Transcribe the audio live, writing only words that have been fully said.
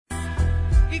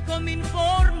i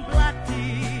kominform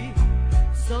blati,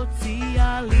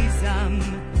 socijalizam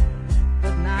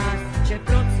kod nas će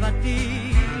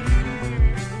procvati.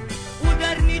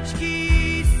 Udarnički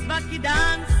svaki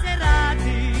dan se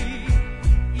radi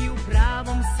i u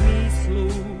pravom smislu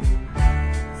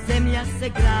zemlja se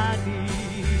gradi.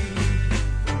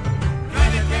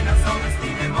 Klevete na solnosti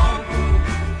ne mogu,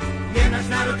 jer naš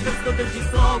narod čvrsto drži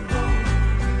slogu.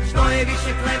 Što je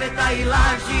više kleveta i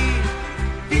laži,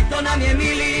 Tito nam je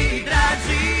miliji i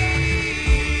draži.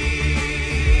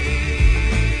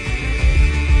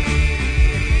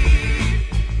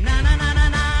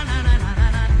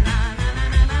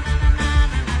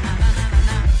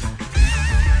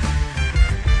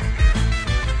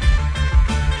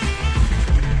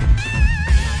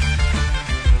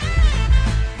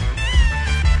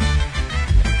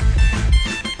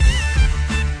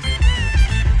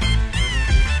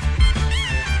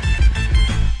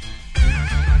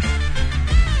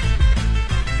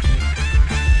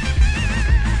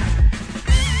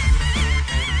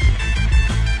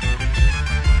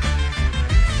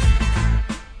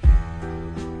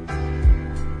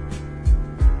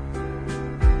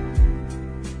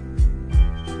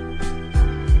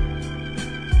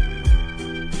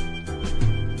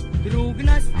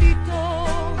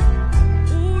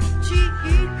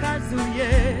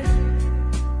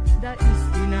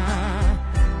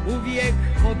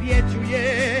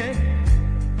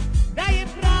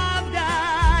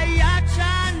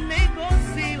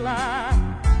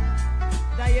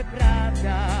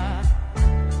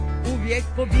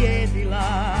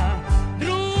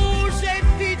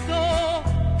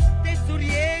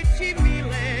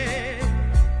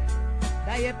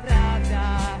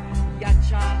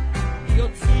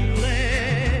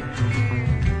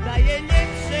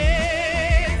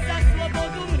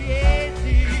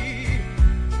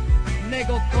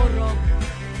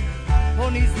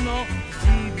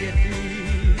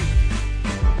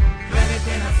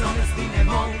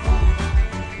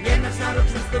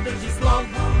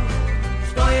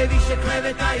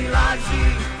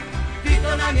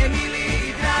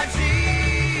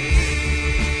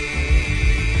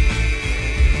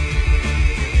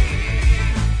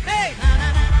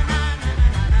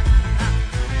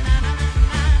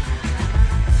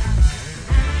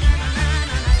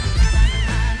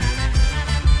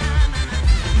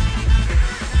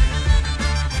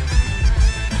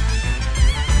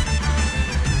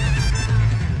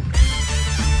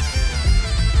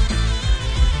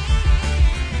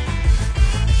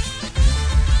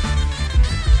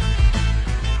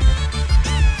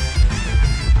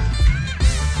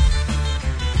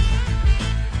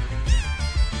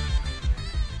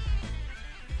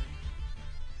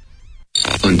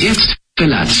 Und jetzt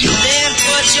Felatio. Then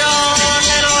put your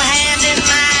little hand in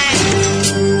mine.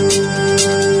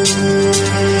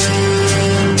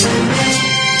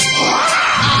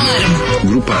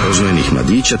 Grupa rozvojenih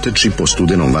mladića trči po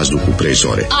studenom vazduhu pre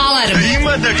zore. Alarm.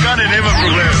 Ima da kane, nema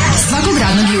problema. Svakog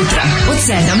radnog jutra od 7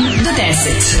 do 10.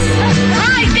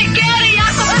 Hajde, Geri,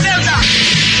 jako se velda.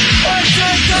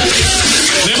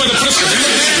 Nema da prska, nema da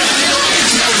prska.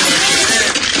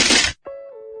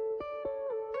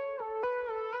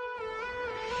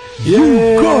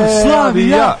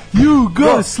 Jugoslavija,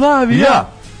 Jugoslavija,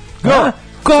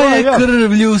 ko je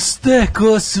krvlju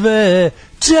steko sve,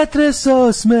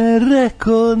 48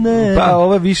 reko ne. Pa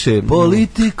ovo više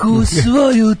politiku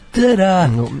svoju tera,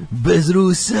 bez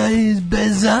Rusa i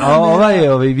bez Amera. A ova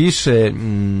je više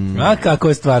a kako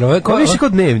je stvar, ovo je više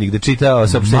kod dnevnik da čitao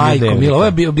saopštenje dnevnika. Majko milo, ovo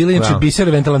je bilo inače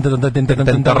Biser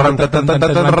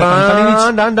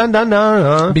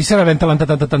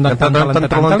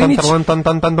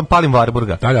Palim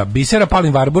Varburga. Da, Bisera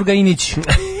Palim Varburga i Nić.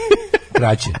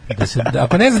 Kraće.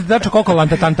 Ako ne znate dačno koliko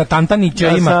Tantanića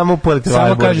ima, samo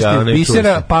kažete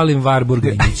Bisera Palim Varburga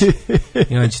i Nić.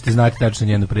 I onda ćete znati tačno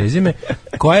njeno prezime,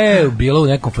 koja je bila u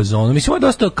nekom fazonu. Mislim, ovo je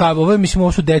dosta ovo je, mislim,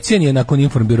 ovo su decenije nakon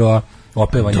Informbiroa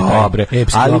opevanje. Dobre,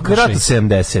 ali vjerojatno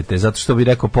 70. Zato što bi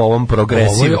rekao po ovom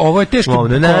progresivu. Ovo je teško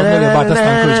Bata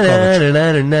Stanković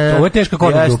Kovač. Ovo je teška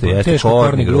korna grupa. Teška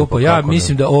korna grupa. Ja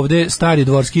mislim da ovde stari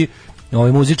dvorski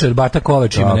muzičar Bata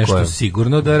Kovač ima nešto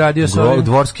sigurno da radio sa ovim.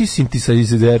 Dvorski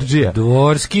sintisajzerđija.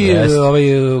 Dvorski,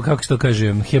 kako se to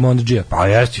kaže, hemondžija. Pa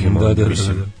jeste,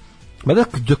 Ma da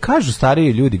kažu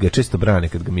stariji ljudi ga često brane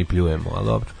kad ga mi pljujemo, ali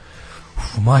dobro.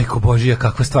 Majko Božija,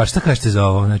 kakva stvar, šta kažete za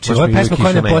ovo? Znači, ova pesma koja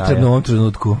je potrebna u ovom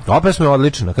trenutku. Ova pesma je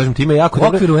odlična, kažem ti, ima jako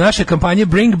dobro. U okviru naše kampanje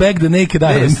Bring Back the Naked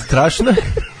Island.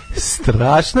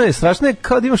 Strašno je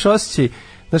kao da imaš osjećaj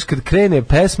Znaš, kad krene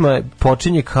pesma,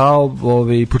 počinje kao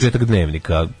početak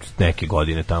dnevnika neke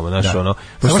godine tamo, znaš, ono,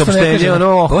 saopštenje,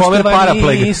 ono, Homer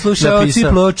Parapleg napisao. Slušaoci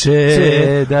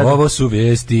ploče, ovo su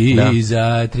vijesti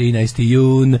za 13.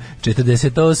 jun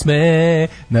 48.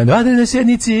 na 20.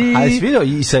 sjednici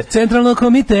Centralnog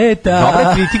komiteta.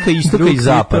 Dobra kritika istoka i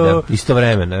zapada,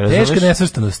 istovremeno. Teška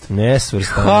nesvrstanost.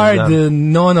 Hard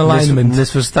non-alignment.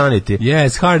 Nesvrstaniti.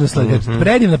 Yes, hard non-alignment.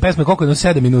 Predivna pesma, koliko je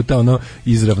 7 minuta ono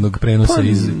izravnog prenosa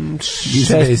iz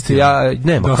vesti.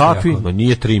 Nema, kakvi?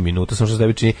 Nije 3 minuta, samo što se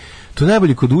tebi čini. To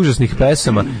najbolje kod užasnih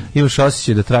pesama, imaš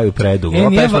osjećaj da traju predugo.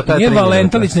 Nije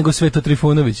Valentalić, nego Sveto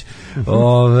Trifunović.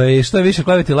 Što je više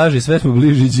klaviti laži, sve smo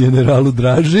bliži generalu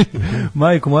draži.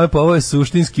 Majko moja, pa ovo je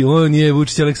suštinski, on je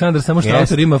Vučić Aleksandar, samo što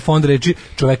autor ima fond reči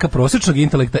čoveka prosječnog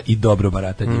intelekta i dobro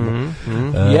barata njima.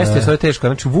 Jeste, sve je teško.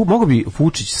 Znači, mogo bi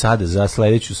Vučić sada za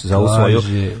sledeću, za ovu svoju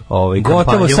kampanju.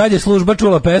 Gotovo, sad je služba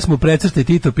čula pesmu, precrtaj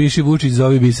Tito, piši Vučić,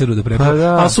 zovi Biseru da prepravo.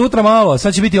 A sutra malo,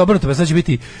 sad će biti obrnuto, sad će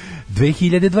biti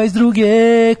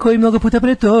 2022. koji mnogo puta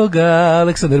pre toga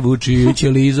Aleksandar Vučić je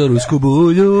lizo rusku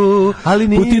bulju,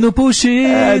 ali Putinu puši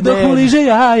dok mu liže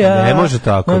jaja. Ne može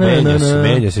tako,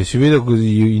 menja se. Si vidio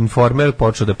Informer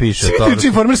počeo da piše to.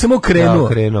 Informer samo krenuo.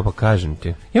 Krenuo, pa kažem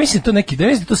ti. Ja mislim to neki, da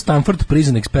je to Stanford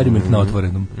Prison Experiment na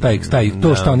otvorenom.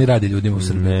 To što oni rade ljudima u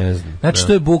Srbiji. Ne znam. Znači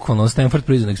to je bukvalno Stanford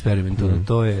Prison Experiment.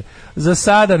 To je, za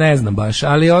sada ne znam baš,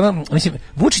 ali ono, mislim,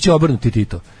 Vučić je obrnuti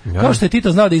Tito. Kao što je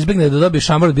Tito znao da izbegne da dobije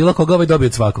šamar od bilo koga, ovaj dobije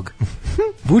od svakog.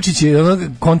 Vučić je ono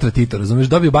kontra Tito, razumeš,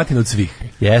 dobio batinu od svih.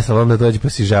 Jes, ali onda dođe pa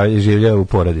si življa u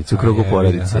porodici, u krugu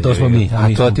porodice. A to smo mi.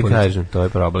 A to ti kažem, to je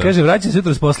problem. Kaže, vraćam se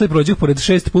jutro s posla i prođuh pored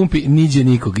 6 pumpi, niđe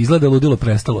nikog. Izgleda ludilo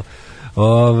prestalo.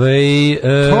 To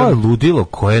je ludilo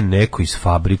koje je neko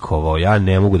isfabrikovao, ja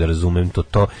ne mogu da razumem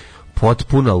to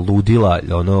potpuna ludila,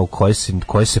 ono,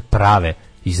 koje se prave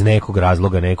iz nekog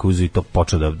razloga, neko uzeo i to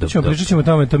počeo da... Pričat ćemo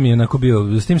tamo, to mi je onako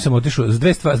bio, s tim sam otišao, s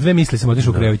dve misli sam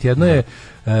otišao u krevit. Jedno je,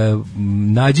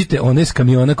 nađite one s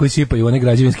kamiona koji sipaju one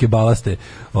građevinske balaste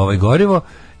gorivo,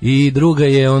 i druga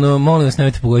je ono, molim vas,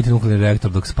 nemojte pogoditi nuklearni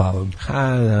reaktor dok spavam.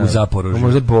 U Zaporožju.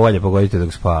 Možda bolje pogodite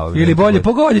dok spavam. Ili bolje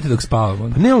pogodite dok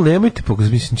spavam. Pa ne, ali nemojte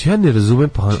pogoditi, mislim, ja ne razumem,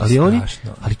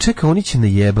 ali čekaj, oni će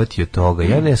najebati od toga.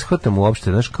 Ja ne shvatam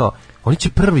uopšte, znaš kao, oni će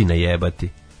prvi najebati.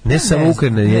 Ne samo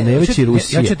Ukrajina, ne već i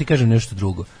Rusija. Ja ću ti kažem nešto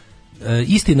drugo.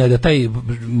 Istina je da taj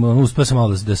uspeo sam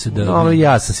malo da se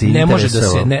ja sam se ne može da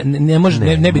se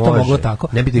ne bi to moglo tako.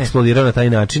 Ne bi eksplodirao na taj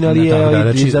način, ali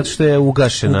je zato što je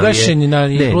ugašena.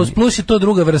 Plus je to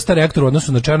druga vrsta reaktora u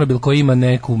odnosu na Černobil koji ima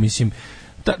neku, mislim,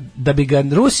 da bi ga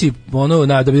Rusi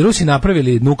da bi Rusi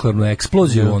napravili nuklearnu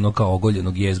eksploziju kao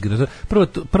ogoljenog jezgra.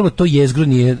 Prvo to jezgro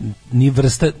nije ni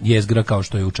vrsta jezgra kao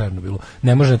što je u Černobilu.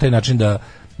 Ne može na taj način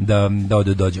da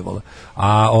ode dođe vola.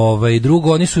 A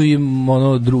drugo, oni su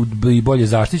i bolje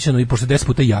zaštićeno i pošto 10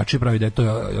 puta jače, pravi da je to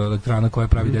elektrana koja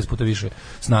pravi 10 puta više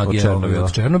snage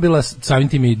od Černobila, samim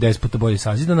tim i 10 puta bolje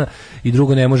sazidana, i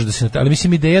drugo ne može da se... Ali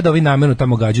mislim, ideja da ovi namerno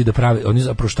tamo gađaju da pravi, oni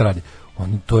zapravo šta radi?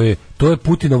 To je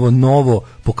Putinovo novo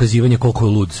pokazivanje koliko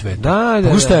je lud svet. Da,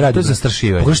 to je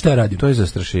zastrašivanje. To je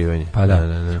zastrašivanje. Pa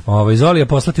da. Zolija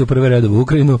poslati u prve redove u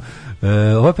Ukrajinu.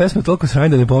 Ova pesma je toliko sranja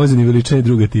da ne pomaže ni veličanje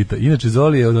druga Tita. Inače,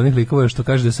 Zolija je od onih likova što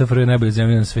kaže da SFRJ je najbolja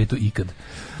zemlja na svetu ikad.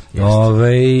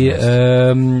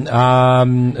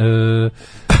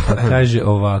 Kaže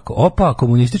ovako, opa,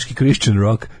 komunistički Christian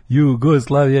rock,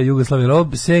 Jugoslavija,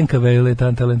 senka vele,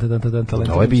 talenta.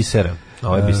 Ovo je bisera.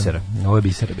 Ovo je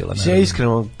bisera bila. Ja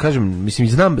iskreno kažem, mislim,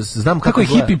 znam kako je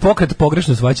hipi pokret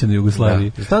pogrešno shvaćen u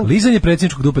Jugoslaviji. Lizanje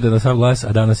predsjedničkog dupeta na sav glas,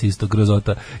 a danas isto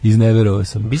grozota, izneverovao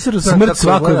sam. Smrt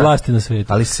svakoj vlasti na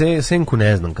svijetu. Ali senku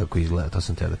ne znam kako izgleda, to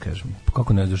sam te da kažem.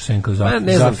 Kako ne znaš, senka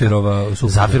Zafirova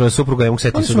supruga? Zafirova supruga, ja mogu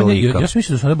setiti se dolika. Ja sam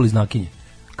mislio da su one bili znakinje.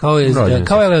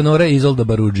 Kao Eleonora i Izolda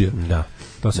Barudžija. Da.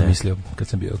 To sam mislio kad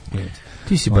sam bio klinac.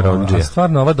 Ti si Barudžija. A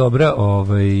stvarno ova dobra,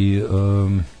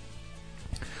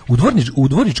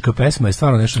 udvorička pesma je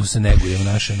stvarno nešto što se neguje u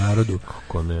našem narodu.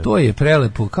 Kako ne? To je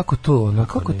prelepo. Kako to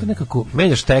nekako...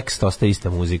 Menjaš tekst, ostaje ista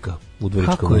muzika.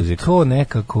 Udvorička muzika. Kako je to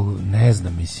nekako, ne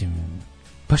znam, mislim...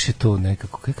 Baš je to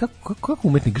nekako, kako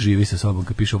umetnik živi sa sobom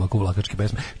kad piše ovako vlakačke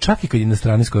pesme, čak i kad je na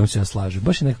strani s kojom se ja slažem,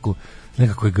 baš je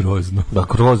nekako je grozno. Da,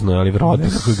 grozno je, ali vratno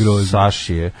nekako je grozno.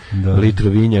 Saši je litru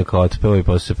vinjaka otpeo i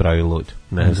posle se pravi lud.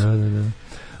 Ne znam. Da.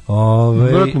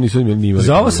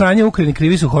 Za ovo sranje Ukrajini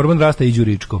krivi su hormon rasta i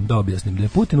Đuričko. Da objasnim, da je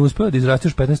Putin uspeo da izraste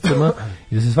još 15 cm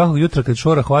i da se svakog jutra kad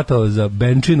šora hvatao za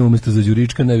benčinu umjesto za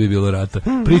Đurička ne bi bilo rata.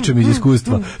 Pričam iz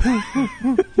iskustva.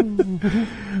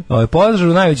 Pozdrav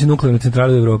u najvećoj nuklearnoj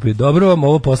centrali u Evropi. Dobro vam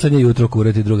ovo poslednje jutro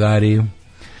kurati, drugari.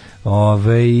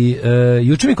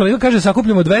 Juče mi kolega kaže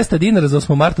sakupljamo 200 dinara za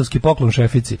 8. martovski poklon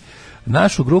šefici.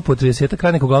 Našu grupu od 30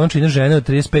 radnika uglavnom čine žene od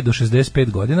 35 do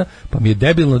 65 godina, pa mi je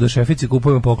debilno da šefici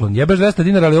kupujemo poklon. Jebeš 200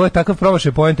 dinara, ali ovo je takav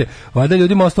promašaj poente. Valjda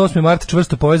ljudima ostao 8. mart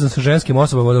čvrsto povezan sa ženskim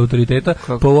osobama od autoriteta,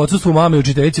 pa u odsustvu mame i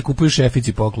učiteljice kupuju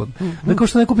šefici poklon. Da kao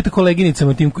što ne kupite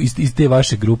koleginicama tim iz te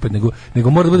vaše grupe, nego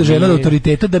mora da bude žena od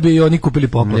autoriteta da bi i oni kupili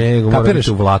poklon. Kapiraš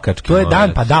u vlakački. To je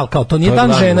dan, pa da, kao to nije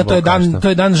dan žena, to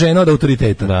je dan žena od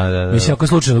autoriteta. Da. Mislim, ako je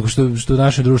slučajno što u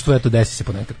našem društvu eto desi se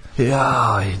ponekad.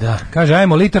 Jaj, da. Kaže,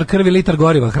 ajmo litar krvi, litar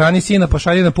goriva, hrani sina, pa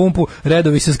šalji na pumpu,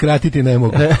 redovi se skratiti ne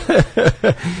mogu.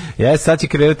 Sad će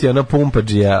krenuti ona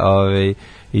pumpađija,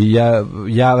 i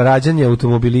ja rađanje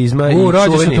automobilizma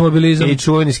i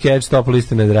čuveni skeč Top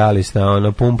liste nadrealista,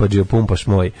 ono pumpađio, pumpaš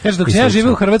moj. Kaže, dok ja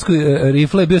živio u Hrvatskoj,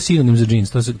 rifle je bio sinonim za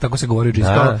džins, tako se govori džins,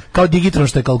 kao digitron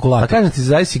što je kalkulator. Pa kažem ti,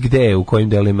 zavisi gde, u kojim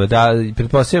delima, da,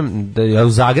 pretpostavljam da je u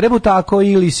Zagrebu tako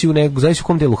ili si zavisi u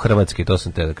kom delu Hrvatske, to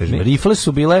sam te da kažem. Rifle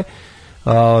su bile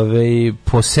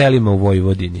po selima u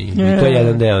Vojvodini i to je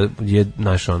jedan deo,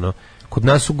 znaš ono, kod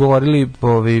nas su govorili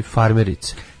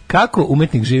farmerice. Kako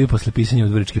umetnik živi posle pisanja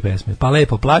udvoričke pesme? Pa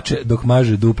lepo plače dok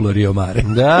maže duplo Rio Mare.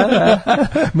 Da.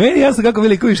 Meni jasno kako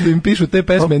velikovi što im pišu te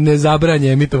pesme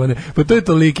nezabranje emitovane. Pa to je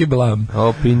toliki blam.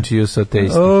 Oh, pinch you so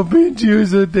tasty. Oh, pinch you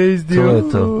so tasty. To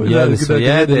je to.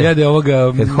 Jede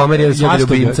ovoga... Kad Homer je svog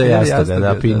ljubimca jastoga,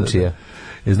 da, pinčija.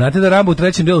 Znate da Rambo u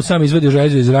 3. delu sam izvadio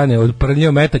željezo iz rane,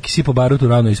 odprnio metak i sipao barutu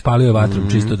rano i spalio vatrom,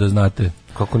 čisto da znate.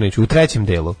 Kako neću, u 3.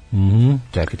 delu.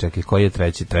 Čekaj, koji je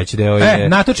 3? 3. deo je...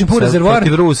 natočim pun rezervoar.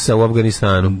 Protiv Rusa u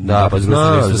Afganistanu. Da, pa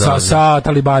sa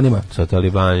talibanima. Sa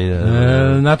talibani,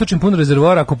 da. Natočim pun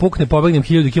rezervoar, ako pukne, pobegnem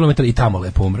 1000 km i tamo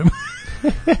lepo umrem.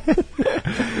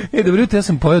 Dobro jutro, ja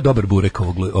sam pojeo dobar burek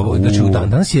znači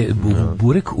danas je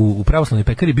burek u pravoslavnoj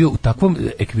pekari bio u takvom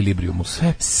ekvilibrijumu.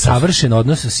 Savršen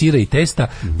odnos sira i testa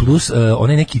plus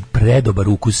onaj neki predobar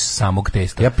ukus samog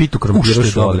testa. Ja pitu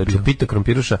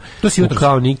krompiruša, to si jutro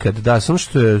kao nikad, da, samo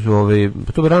što je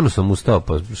to rano sam ustao,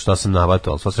 pa šta sam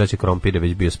navatao, ali sva sreće krompir je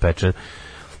već bio spečen.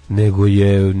 Nego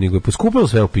je poskupilo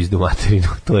sve u pizdu materinu,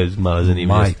 to je malo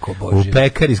zanimljivo. Majko Božja. U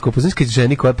pekari, skupozinska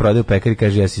ženi koja prodaje u pekari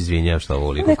kaže ja se izvinjavam što ovo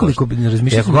uliko. Nekoliko bi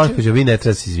razmišljao. Ako gospođo, vi ne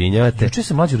treba se izvinjavate. Juče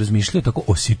sam mlađe razmišljao tako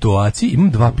o situaciji,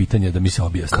 imam 2 pitanja da mi se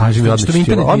objasni. Kaži mi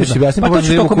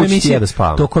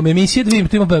tokom emisije da vidim,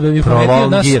 tu ima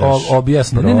nas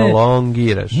objasno.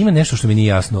 Prolongiraš. Ima nešto što mi nije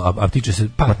jasno, a tiče se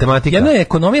matematika. Jedna je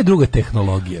ekonomija, druga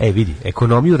tehnologija. Vidi,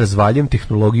 ekonomiju razvaljujem,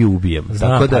 tehnologiju ubijam.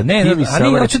 Tako da ti mi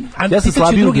samo ja sam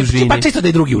slabiji pa čisto da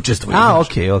i drugi učestvuju.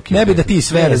 Okej. Ne bi da ti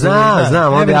sve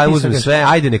znam, onda ja uzmem sve.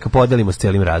 Ajde neka podelimo s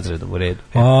celim razredom u redu.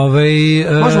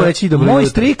 Možemo reći dobro. Moj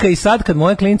strika i sad kad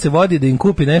moje klince vodi da im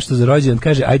kupi nešto za rođendan,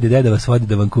 kaže ajde deda vas vodi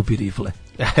da vam kupi rifle.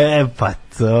 Pa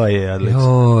to je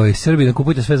odlično. Srbi da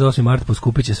kupujte sve za 8. mart,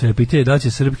 poskupiće sve. Pitanje da li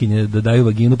će Srpkinje da daju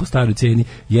vaginu po staroj ceni,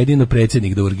 jedino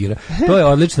predsjednik da urgira. To je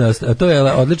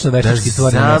odlično veštački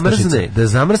stvar. Da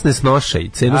zamrzne snošaj,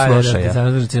 cenu snošaja. Da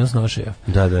zamrzne cenu snošaja.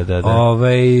 Da.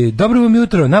 Dobro vam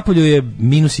jutro, napolju je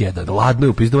 -1. Ladno je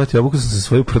upizdovati, obuku sam se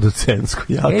svoju producentsku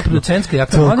jaku. Producentska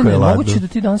jaka. Moguće da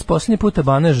ti danas posljednji puta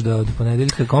baneš da od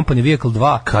ponedeljka Company Vehicle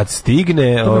 2. Kad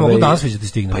stigne... To bi mogu danas već da ti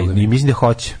stigne. Pa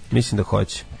mislim da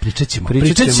hoće. Pričat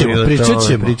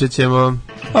ćemo.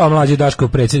 Mlađi Daško,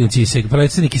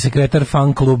 predsjednik i sekretar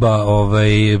fan kluba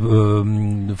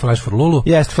Flash for Lulu.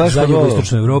 Jest, Flash for Lulu.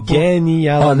 Istočnu Evropu.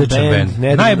 Genijalan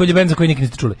band. Najbolji band za koji nikad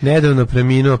niste čuli. Nedavno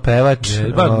preminuo pevač.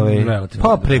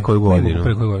 Pa pre koju godinu.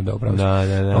 Da, upravo. Da.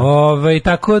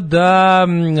 Tako da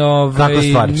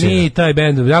mi taj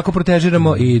band jako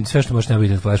protežiramo i sve što možete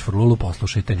vidjeti Flash for Lulu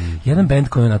poslušajte. Jedan band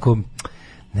koji je onako...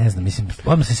 Ne znam, mislim,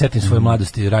 odmah se setim svoje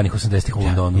mladosti ranih 80-ih u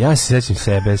Londonu. Ja se sećam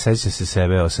se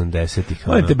sebe 80-ih.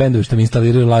 Oni te bendovi što mi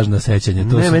instaliraju lažna sećanja. To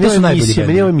su najbolji bendovi.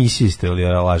 Meni je emisija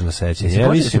instalirala lažna sećanja.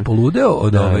 Ja mislim da si poludeo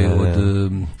od toga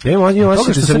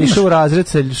što sam išao u razred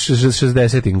sa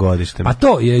 60-im godištem. Pa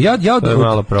to je, ja to je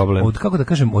malo problem. Kako da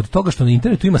kažem, od toga što na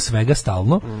internetu ima svega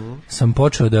stalno, sam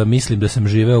počeo da mislim da sam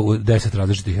živeo u 10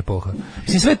 različitih epoha.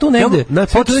 Mislim, sve tu negde,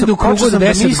 počeo sam u krugu od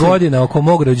 10 godina oko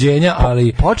mog rođenja,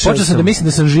 ali počeo sam da mislim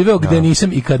da sam živeo gde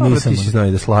nisam i kad nisam. Ti si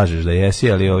znao da slažeš da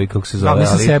jesi, ali ovi kako se zove...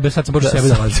 Mislim sebe, sad sam počeo sebe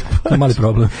da lažem. To je mali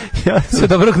problem. Sve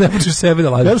dobro dok ne počeš sebe da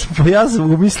lažem. Ja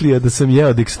sam umislio da sam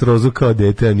jeo dekstrozu kao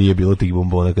dete, a nije bilo tih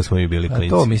bombona kad smo mi bili klinci.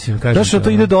 To mislim, kažem. Znaš, to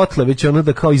ide dotle, već ono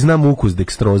da kao i znam ukus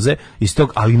dekstroze, iz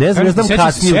tog, ali ne znam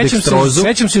kasnije dekstrozu.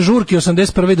 Sećam se žurki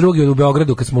 81. drugi u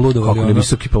Beogradu kad smo ludovali. Kako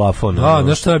visoki plafon.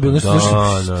 Znaš šta je bilo?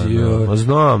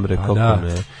 Znam, kako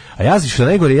ne. A ja što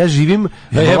najgore, ja živim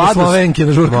Slovenke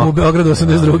na žurkama u Beogradu 81.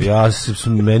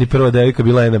 82. Meni prva devojka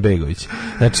bila Ena Begović.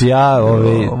 Znači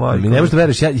mi ne možeš da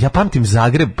veruješ, ja pamtim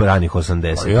Zagreb ranih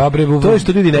 80. To je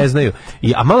što ljudi ne znaju.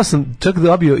 A malo sam čak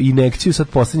dobio injekciju sad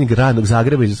poslednjeg ranog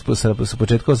Zagreba sa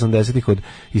početka 80-ih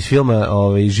iz filma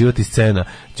Život i scena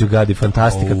Đugadi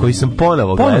Fantastika, koji sam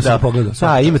ponovo gledao.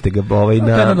 Da, imate ga na... To je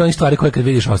jedna od onih stvari koje kad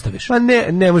vidiš ostaviš. Pa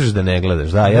ne možeš da ne gledaš,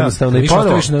 da, jednostavno i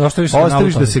ponovo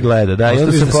ostaviš da se gleda, da, i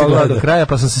onda sam pogledao do kraja,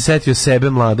 pa sam se setio sebe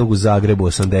mladog u Zagrebu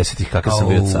 80-ih, kakav sam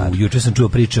bio car. Juče sam čuo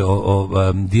priče o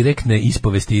direktne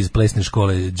ispovesti iz plesne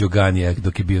škole Đoganija,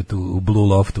 dok je bio tu u Blue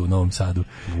Loftu u Novom Sadu.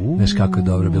 Znaš kako je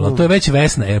dobro bilo. To je već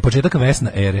Vesna era, početak Vesna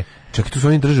ere. Čak i tu su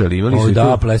oni držali, imali su i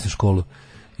da, plesnu školu.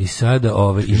 I sada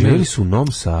živjeli su u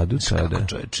Novom Sadu sada. Kako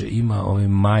čoveče, ima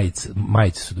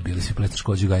majice su dobili svi plesne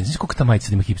škole Đuganja. Znaš koliko ta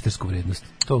majica ima hipstersku vrednost?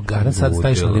 To garant sad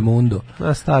staviš na limundo.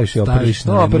 Staviš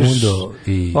na limundo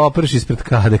i opreš ispred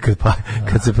kade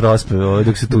kad se prospe,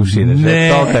 dok se tuširaš.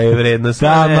 Tolika je vrednost.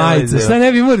 Ta majica, šta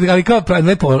ne bi morali, ali kao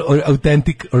lepo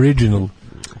authentic original.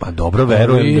 Pa dobro,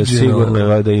 verujem da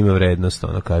sigurno da ima vrednost,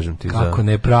 ono kažem ti. Kako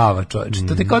ne prava, čovječe.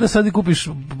 To ti kao da sad kupiš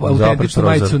autentičnu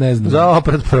majicu, ne znam. Za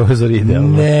oprat prozor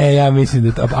idealno. Ne, ja mislim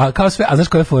da to. A kao sve, a znaš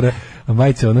koja je fora?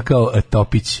 Majica ono kao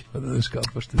Topić.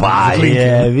 Pa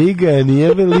je, ga,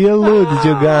 nije lud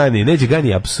Đogani. Ne, Đogani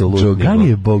je apsolutni. Đogani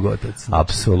je bogotac.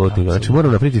 Apsolutni. Znači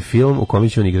moram napraviti film u kome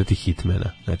će on igrati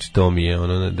hitmana. Znači to mi je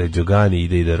ono da Đogani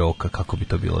ide Roka, kako bi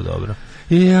to bilo dobro.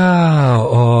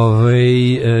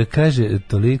 Kaže,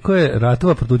 toliko je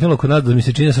ratova protutnjalo kod nas da mi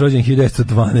se čini da se rođen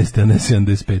 1912, a ne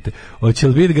 75. Hoće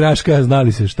li biti graška,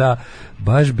 znali se šta,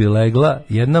 baš bi legla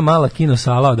jedna mala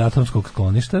kinosala od atomskog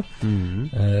skloništa.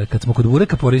 Kad smo kod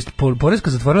bureka,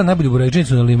 Poreska zatvorila najbolju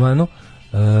buređenicu na Limanu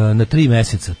na 3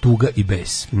 meseca, tuga i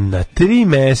bes. Na 3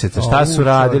 meseca, šta su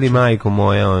radili, majko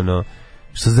moja, ono...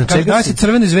 Kaže, da si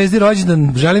Crvenoj zvezdi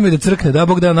rođendan, želim je da crkne, da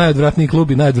Bog da najodvratniji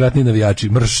klub i najodvratniji navijači,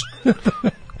 mrš.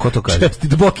 Ko to kaže?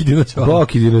 Čestito, Boki Dinoćola.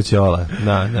 Boki Dinoćola,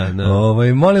 da.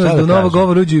 Molim vas da u novo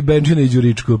govor uđu i Benčina i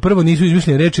Đuričko. Prvo nisu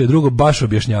izmišljene reči, a drugo baš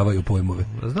objašnjavaju pojmove.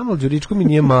 Znamo, Đuričko mi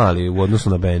nije mali u odnosu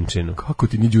na Benčinu. Kako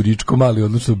ti ni Đuričko mali u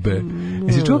odnosu na B?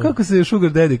 Jesi čuo kako se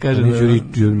Sugar Daddy kaže?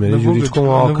 Đuričko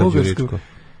moka, Đuričko.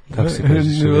 Kako se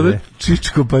kaže?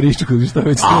 Čičko, paričko, šta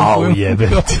već Au,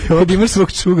 jebeti. Kad imaš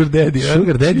svog Sugar Daddy.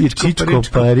 Sugar Daddy je čičko,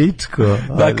 paričko.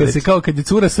 Da, kad je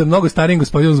cura sa mnogo starijim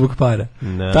gospodinom zbog para.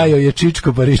 Taj je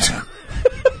čičko, paričko.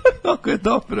 Kako je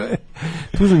dobro je.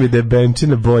 Tužno mi da je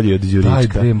Benčina bolji od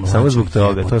Đurička. Samo zbog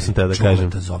toga, to sam te da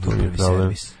kažem.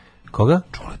 Koga?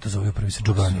 Čoleta zove prvi se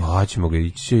Đogani. Ćemo ga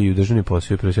ići i u državni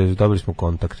posao prvi se dobili smo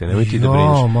kontakte. Nemoj ti da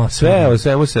brineš. Sve o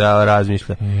svemu se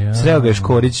razmišlja. Sreo ga je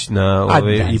Škorić na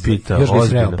i pitao.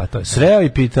 Sreo i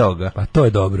pitao ga. Pa to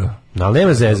je dobro. Ali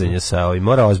nema zezanja sa ovim,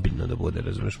 mora ozbiljno da bude,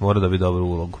 razumeš, mora da bi dobru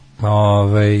ulogu.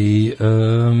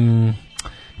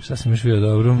 Šta sam još vidio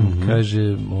dobro?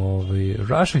 Kaže,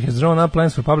 Russia has drawn up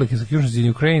plans for public executions in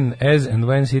Ukraine as and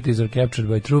when cities are captured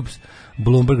by troops.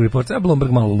 Bloomberg reports,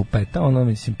 Bloomberg malo lupeta,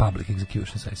 mislim, public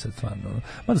executions, aj sad stvarno.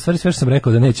 Mada stvari sve što sam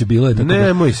rekao da neće bilo je tako da...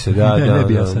 Nemoj se,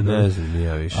 ne znam,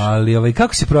 ja više. Ali,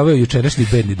 kako si proveo jučerašnji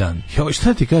bedni dan?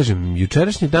 Šta ti kažem,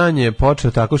 jučerašnji dan je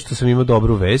počeo tako što sam imao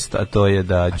dobru vest, a to je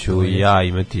da ću ja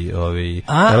imati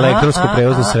elektronsko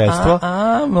prevozno sredstvo.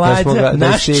 Mladja,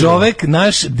 naš čovek,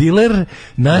 naš diler,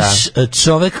 naš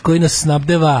čovek koji nas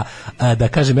snabdeva, da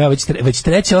kažem, već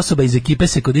treća osoba iz ekipe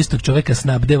se kod istog čoveka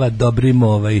snabdeva dobrim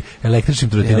električnim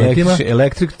trotinetima.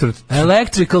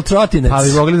 Electrical trotinets. Pa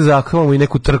bi mogli da zakavamo i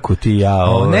neku trku ti ja.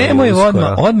 Nemoj,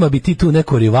 odmah bi ti tu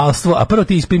neko rivalstvo, a prvo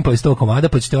ti ispimpali s tog komada,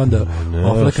 pa ćete onda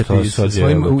oflekati sa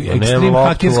svojim ekstrem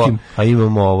hakerskim. A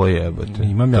imamo ovo jebote.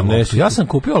 Imam ja loptu. Ja sam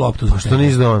kupio loptu. Pa što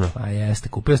nisi dono? Pa jeste,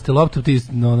 kupio ste loptu ti.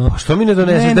 Pa što mi ne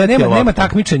donese? Nema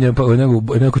takmičenja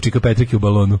nego Čika Petrike u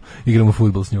balonu. Igramo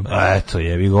fudbal s njom. Eto,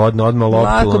 jebi ga odmah loptu.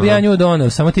 Lako bi ja nju doneo,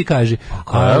 samo ti kaži.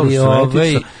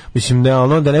 Ali mislim,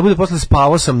 da ne bude posle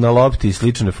spavao sam na lopti i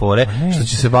slične fore, što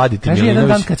će se vaditi. Kaži jedan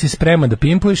dan kad si spreman da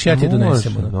pimpuješ, ja ti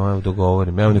donesem. Evo,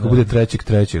 dogovorim. Evo, neko bude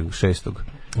 3.6.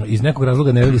 Iz nekog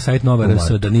razloga ne vidi sajt Nova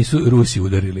RS da nisu Rusi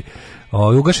udarili.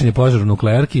 Ugašen je požar u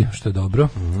nuklearki, što je dobro,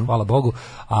 hvala Bogu.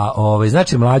 A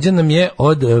znači Mlađa nam je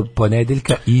od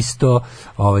ponedeljka isto,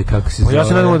 kako se zove. Ja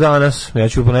se nadam danas, ja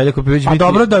ću u ponedeljak opet biti. A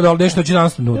dobro da nešto će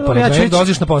danas,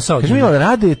 dođeš na posao. Kaži mi,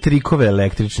 rade trikove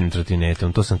električnim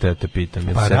trotinetom, to sam te pitam.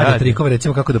 Pa rade trikove,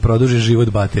 recimo kako da produži život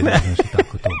baterije, znači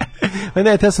tako to. Pa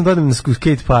ne, ja sam dodam na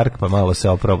skate park, pa malo se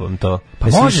oprobam to. Pa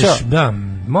možeš, da,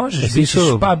 možeš.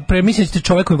 Pa mislim da ćete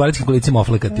čovjekom invalidskim kolicima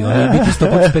oflekati, biti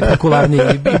 100 puta spektakularniji,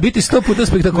 biti 100 puta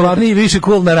spektakularniji i više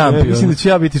cool na rampi. Mislim da ću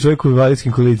ja biti čovjek u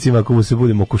invalidskim kolicima ako mu se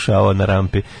budem okušavao na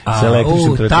rampi sa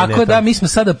električnim trotinetom. Tako da, mi smo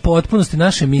sada potpunosti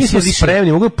naše emisije više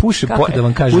spremni, mogu puše. Da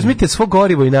vam kažem? Uzmite svo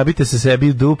gorivo i nabite se sebi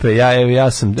u dupe.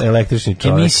 Ja sam električni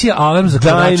čovjek. Emisija Alarm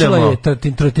zakoračila je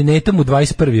trotinetom u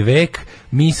 21. vek.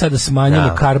 Mi sada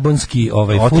smanjamo karbonski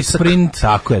footprint.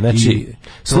 Tako je, znači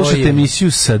slušajte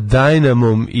emisiju sa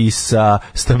Dynamom i sa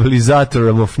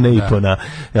stabilizatorom of Napona,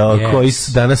 koji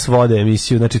danas vode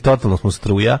emisiju, znači totalno smo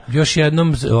struja. Još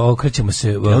jednom okrećemo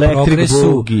se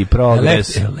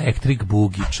progres. Electric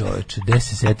Boogie, čoveče, gde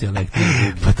se setio Electric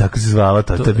Boogie? Pa tako se zvala,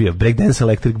 to je bio Breakdance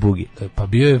Electric Boogie. Pa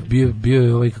bio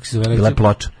je ovaj, kako se zove, bila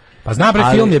ploča. Pa zna, bre,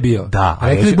 film je bio. Da.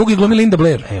 Electric Boogie glumi Linda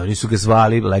Blair. Oni su ga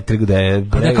zvali Electric, da je...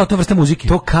 A ne kao to vrsta muzike.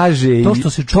 To kaže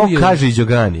i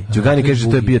Đogani. Đogani kaže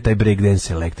to je bio taj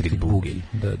breakdance Electric Boogie.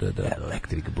 Da.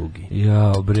 Electric Boogie.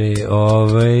 Ja, bre,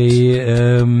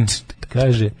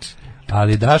 kaže...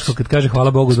 Ali Daško kad kaže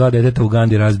hvala Bogu 2 deteta u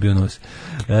Ugandi razbio nos.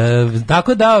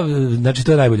 Tako da, znači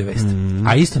to je najbolja vest.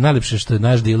 A isto najlepše što je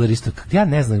naš diler isto, ja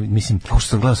ne znam, mislim, kao što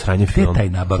sam gledao sranje film. Taj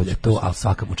nabavlja to, ali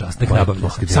svaka mu čast, nek nabavlja.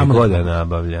 Samo god da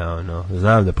nabavlja,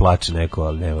 znam da plače neko,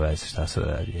 ali nema veze šta se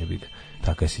radi, jebi ga.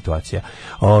 Taka je situacija.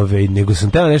 Nego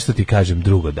sam teo nešto ti kažem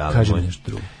drugo da. Kažem nešto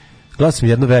drugo. Gledao sam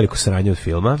jedno veliko sranje od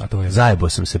filma, zajebo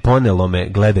sam se, ponelo me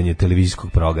gledanje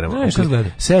televizijskog programa.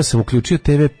 Seo sam, uključio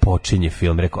TV, počinje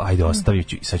film, rekao, ajde ostavit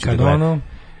ću i sad ću da gledam.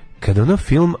 Kada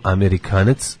film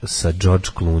Amerikanac sa George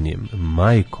Clooneyem,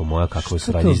 majko moja, kakvo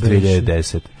sranje iz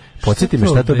 2010. Podsjeti me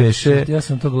šta to beše. Ja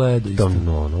sam to gledao isto.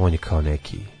 On je kao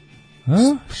neki...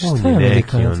 Šta je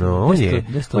Amerikanac?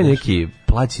 On je neki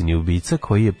plaćeni ubica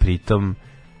koji je pritom...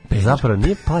 Zapravo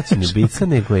nije plaćeni ubica,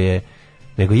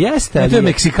 nego jeste, to je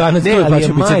Meksikanac, to je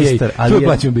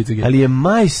plaćen ubica gej. Ali je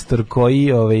majstor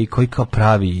koji kao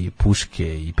pravi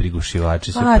puške i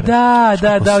prigušivače.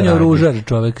 Da, on je oružar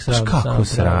čovek. Kako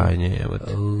sranje, evo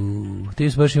te.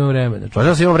 Ti baš imao vremena. Pa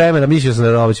ja sam imao vremena, mislio sam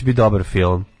da ovo će biti dobar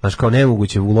film. Znaš, kao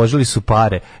nemoguće, uložili su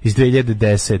pare iz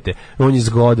 2010. On je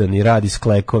zgodan i radi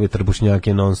sklekove,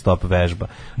 trbušnjake, non stop vežba.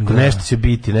 Nešto će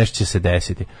biti, nešto će se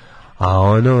desiti.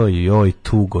 A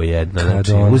tugo jedna.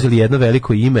 Znači, uzeli jedno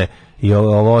veliko ime i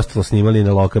ovo ostalo snimali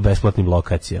na besplatnim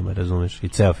lokacijama, razumeš? I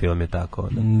ceo film je tako.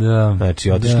 Da.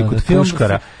 Znači, otišli kod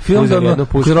puškara. Film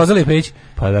kod Rozalije Pejić.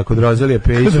 Pa da, kod Rozalije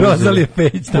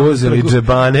Pejić. Uzeli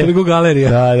džebane. Trgu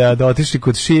galerija. Da, otišli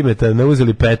kod Šimeta,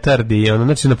 uzeli petardi,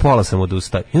 znači na pola sam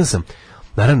odustao. I onda sam,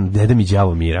 naravno, ne da mi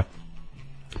đavo mira,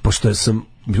 pošto sam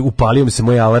upalio mi se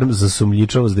moj alarm za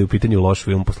sumnjičavost da je u pitanju loš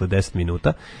film posle 10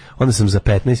 minuta, onda sam za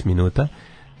 15 minuta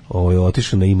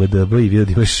otišao na IMDb i vidio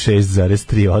da imaš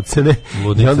 6,3 ocene.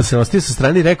 I onda sam ostio sa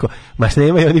strane i rekao, maš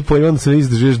nemaju oni pojma, onda sam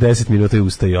izdržuješ 10 minuta i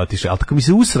ustao i otišao. Ali tako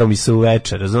usrao mi se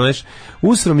uveče, razumeš?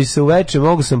 Usrao mi se uveče,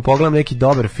 mogu sam pogledam neki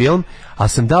dobar film, a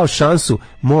sam dao šansu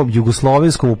mom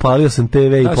jugoslovenskom, upalio sam TV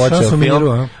i počeo film.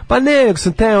 Miru, pa ne, nego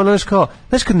sam teo,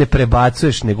 znaš kad ne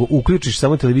prebacuješ, nego uključiš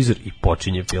samo televizor i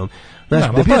počinje film.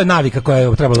 To je navika koja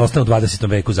je trebala da ostane u 20.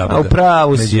 veku zapravo. A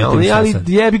upravo si, ali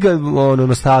jebi ga,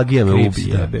 nostalgija me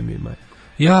ubije, jebe mi, maj.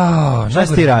 Ja,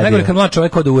 najgore kad mlad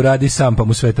čovjek ode uradi sam, pa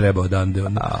mu sve treba odande.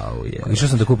 Išao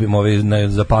sam da kupim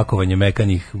za pakovanje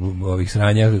mekanih ovih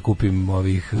sranja, kupim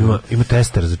ovih... Ima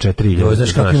tester za 4.000.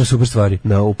 Znaš kako ima super stvari?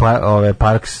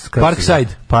 Parkside.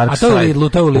 A to je u Lidlu,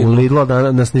 U Lidlu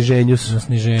na sniženju.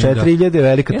 4.000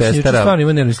 velika testera. Ja stvarno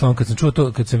ima nervni slom kad sam čuo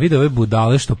to, kad sam video ove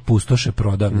budale što pustoše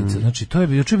prodavnice. Znači, to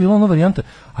je juče bila ona varijanta,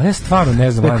 ali ja stvarno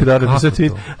ne znam kako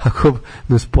to. Ako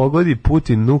nas pogodi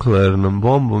Putin nuklearnom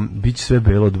bombom, bit će sve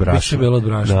belo od brašna. Biće belo od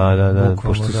brašna. Da,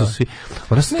 pošto su svi...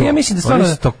 Ja mislim da stvarno...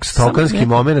 Stokanski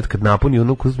moment kad napuni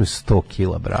unuku uzme 100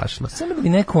 kila brašna. Samo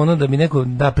da mi neko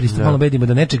da pristupalo medijima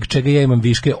da nečeg čega ja imam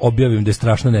viške objavim da je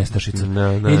strašna nestašica.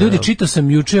 I ljudi, čitao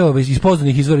sam juče iz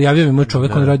poznanih izvora, javio mi moj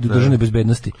čovjek, on radi u državnoj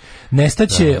bezbednosti.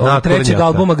 Nestaće od trećeg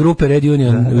albuma grupe Red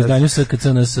Union u izdanju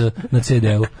SKCNS na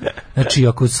CD-u.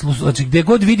 Znači, gde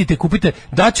god vidite, kupite,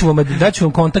 daću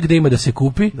vam kontakt gde ima da se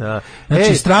kupi.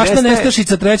 Znači, strašna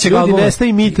nestašica trećeg albuma. Ljudi,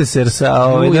 nestaje Miteser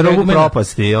na robu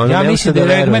propasti. Ja mislim da je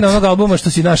Regmena onog albuma što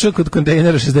si našao kod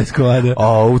kontejnera 60 komada.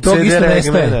 U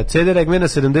CD Regmena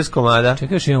 70 komada.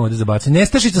 Čekaj, još imamo ovdje za bacanje.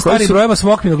 Nestašica starih brojeva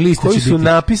smokvinog lista koji su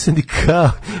napisani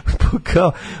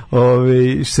kao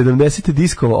 70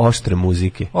 diskova oštre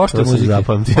muzike. Oštre muzike.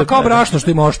 Pa kao brašno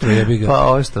što ima oštro, jebi ga.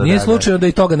 Pa oštro, nije slučajno da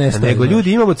i toga nestaje. Nego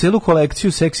ljudi, imamo celu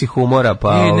kolekciju seksi humora,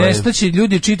 pa nestaći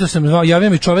ljudi, čitao sam, javio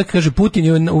mi čovjek, kaže, Putin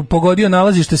je pogodio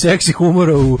nalazište seksi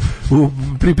humora u u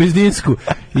Pripizdinsku.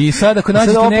 I sad ako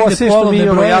nađete negde polovne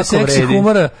broje seksi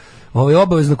humora,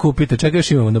 obavezno kupite. Čekaj,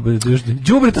 još imamo.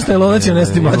 Đubreta s najlona će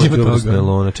nesti mlađima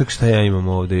toga. Čekaj, šta ja imam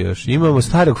ovde još? Imamo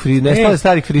starih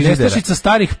frižidera. Nestašica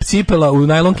starih cipela u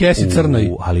najlon kesi crnoj.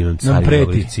 Ali imam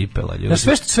starih cipela.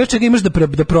 Sve čega imaš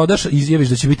da prodaš, izjaviš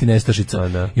da će biti nestašica.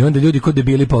 I onda ljudi kod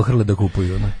debili pohrle da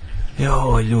kupuju.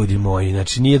 Joj, ljudi moji,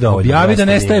 znači nije dovoljno. Objavi da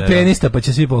nestaje penista, pa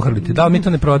će svi pohrliti. Da, mi to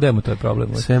ne prodajemo, to je problem.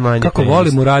 Sve manje kako penista.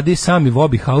 volim uradi sami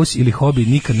Vobi House ili Hobi,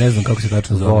 nikad ne znam kako se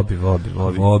tačno zove.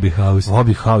 Vobi House.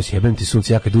 Vobi House, jebem ti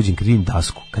sunce, ja kad uđem, kad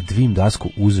vidim dasku,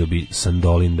 uzeo bi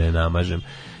sandolin da je namažem.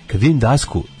 Kad vidim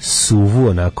dasku, suvu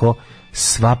onako,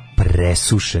 sva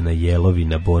presušena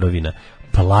jelovina, borovina,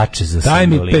 plače za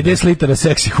sandolina. Daj mi 50 litara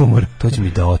seksi humora. To će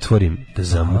mi da otvorim,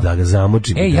 da ga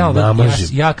zamočim, da namažem,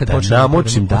 da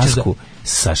namočim dasku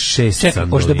sa 6 sandolina. Čekaj,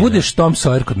 hoće da budeš Tom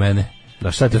Sawyer kod mene.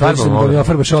 Da šta ti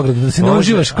farbaš ogradu, da se ne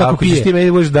uživaš kako pije. Ako ćeš ti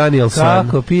meni budeš Daniel San.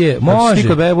 Kako pije, može. Ti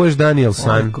kod mene budeš Daniel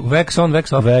San. Wax on,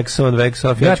 wax off. Wax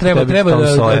off. Ja treba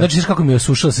da, znači kako mi je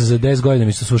osušila se za 10 godina,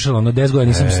 mi se osušila, ono 10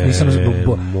 godina nisam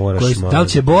da li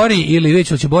će Bori ili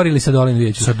vidjet će Bori ili Sadolin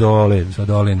vidjet ću.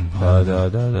 Sadolin.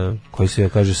 Da. Koji se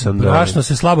kaže Sandolin. Brašno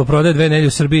se slabo prodaje 2 nedelje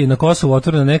u Srbiji, na Kosovu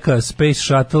otvorena neka Space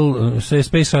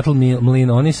Shuttle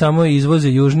mlin, oni samo izvoze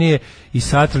južnije i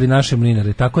satrali naše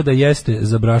mlinare, tako da jeste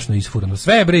za brašno isfurano.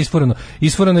 Sve je bre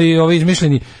isfurano i ovi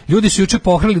izmišljeni. Ljudi su juče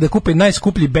pohrali da kupe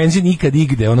najskuplji benzin ikad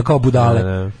igde, ono kao budale.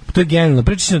 Ne. To je genijalno.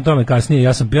 Pričat ću o tome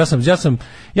kasnije.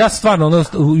 Ja stvarno ono,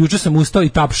 juče sam ustao i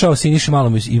tapšao Siniši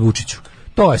Malom i Vučiću.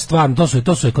 To je stvarno,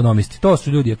 to su ekonomisti. To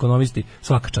su ljudi ekonomisti,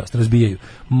 svaka čast, razbijaju.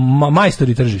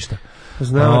 Majstori tržišta.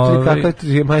 Znamo kakav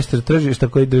je majstor tržišta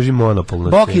koji drži monopol na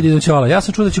Bok ide do čola. Ja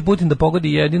sam čuo da će Putin da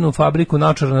pogodi jedinu fabriku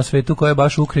naočara na svetu koja je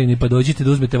baš u Ukrajini, pa dođite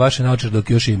da uzmete vaše naočare dok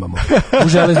još imamo. U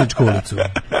Železničku ulicu.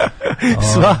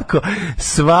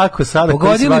 Svako sada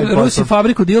pogodili Rusi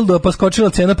fabriku dildo, pa skočila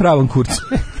cena pravom kurcu.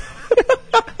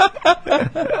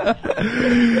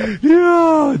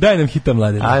 Daj nam hita,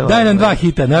 Mladen. Daj nam 2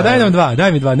 hita. Daj nam 2.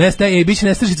 Daj mi 2. Biće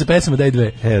nestašica pesama, daj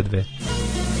 2. Evo 2.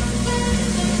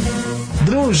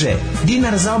 Druže,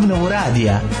 dinar za obnovu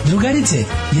radija. Drugarice,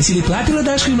 jesi li platila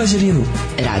Daško i Mlađarinu?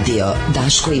 Radio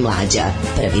Daško i Mlađa,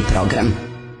 prvi program.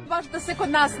 Baš da se kod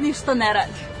nas ništa ne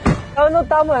radi. Ono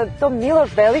tamo je to Miloš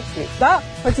Veliki. Da,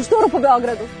 pa ću šturu po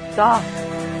Beogradu. Da.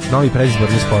 Novi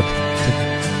predizborni spot.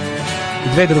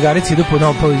 2 drugarice idu po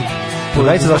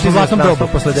zlatom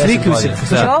dobu posle 10 godina.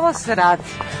 Što ovo se radi?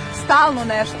 Stalno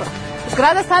nešto.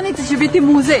 Zgrada stanice će biti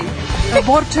muzej.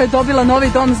 Borča je dobila novi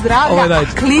dom zdravlja, a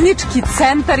klinički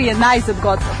centar je najzad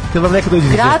gotov.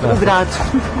 Grad u gradu.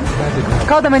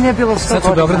 Kao da me nije bilo 100 godina. Sad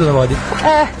su u Beogradu na vodi.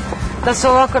 Da se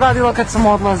ovako radilo kad sam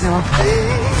odlazila.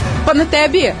 Pa na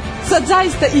tebi je. Sad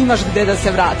zaista imaš gde da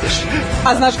se vratiš.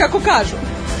 A znaš kako kažu?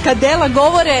 Kad dela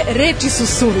govore, reči su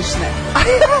suvišne.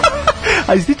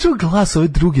 A jesi ti čuo glas ove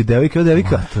druge devojke?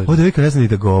 Ova devojka ne zna ni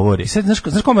da govori. Sad, znaš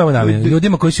kome je ovo namenjeno?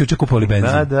 Ljudima koji su juče kupovali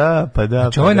benzin. Pa da.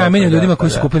 Znači, ovo je namenjeno ljudima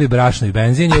koji su kupili brašno i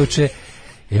benzin juče.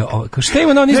 Šta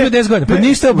ima na on izme 10 godina? Pa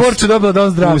ništa je Borča dobila dom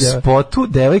zdravlja. U spotu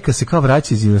devojka se kao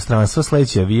vraća iz inostranstva,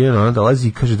 sledeći avion, ona dolazi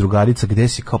i kaže drugarica gde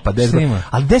si, kao pa 10 godina.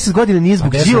 Ali 10 godina nije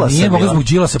zbog Đilasa. Nije mogla zbog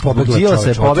Đilasa pobegla. Đilasa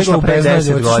je pobegla pre 10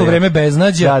 godina. Otišla u vreme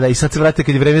beznađa. Da, i sad se vrati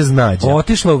kad je vreme znađa.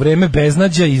 Otišla u vreme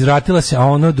beznađa i izvratila se, a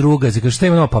ono druga. Kaže šta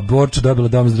ima, pa Borča dobila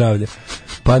dom zdravlja.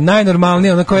 Pa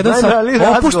najnormalnije, ona kao jedan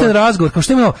opušten razgovor. Kao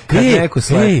šta ima,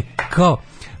 kao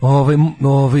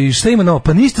šta ima novo?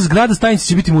 Pa ništa, zgrada stanice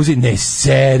će biti muzej. Ne,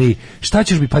 seri. Šta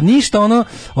ćeš biti? Pa ništa, ono,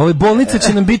 bolnica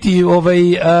će nam biti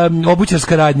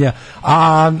obućarska radnja.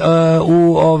 A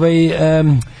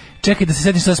čekaj da se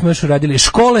setim šta smo još uradili.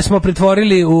 Škole smo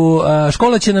pretvorili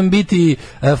škola će nam biti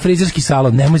frizerski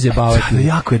salon. Nemoj zajebavati.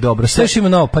 Jako je dobro. Sve što ima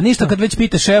novo. Pa ništa, kad već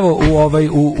pitaš, evo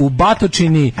u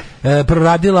Batočini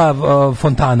proradila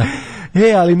fontana.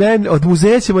 Ali od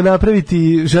muzeja ćemo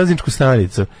napraviti železničku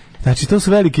stanicu. Znači, to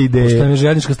su velike ideje. Pošto je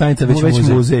željeznička stanica već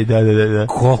muzej. Da.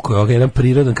 Koliko je jedan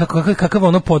prirodan, kakav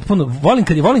ono potpuno, volim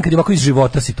kad je ovako iz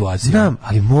života situacija. Znam,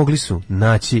 ali mogli su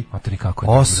naći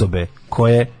osobe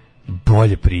koje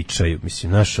bolje pričaju,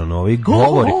 mislim, znaš, ono,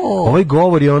 ovaj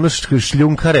govori ono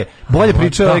šljunkare, bolje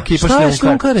pričaju ekipa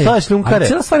šljunkare. Šta je šljunkare? Ali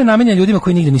cijela stvar je namenjena ljudima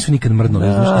koji nigde nisu nikad mrdnuli,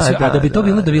 znaš, a da bi to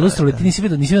bilo, da bi ilustrovali, ti nisi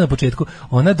vidio na početku,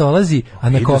 ona dolazi, a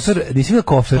na kofer, nisi vidio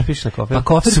kofer? Šta piše na kofer? Pa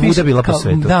kofer svuda bila po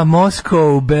svetu. Da,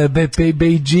 Moskov,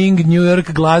 Beijing, New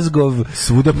York, Glasgow.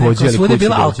 Svuda pođe, ali svuda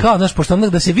bila, ali kao, znaš, pošto onda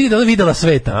da se vidi da ona videla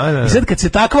sveta. I sad kad se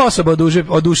takva osoba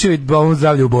oduševi domom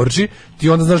zdravlja u Borči, ti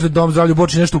onda znaš da je dom zdravlja u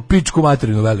Borči nešto u pičku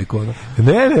materinu veliko.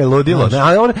 Ne, ludilo.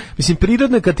 Ali on, mislim,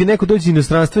 prirodno kad ti neko dođe iz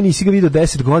inostranstva, nisi ga vidio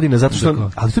 10 godina, zato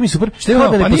što, ali to mi super.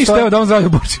 Pa ništa, evo dom zdravlja u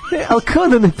Borči. Ali kao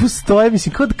da ne postoje,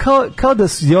 mislim, kao da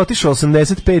je otišao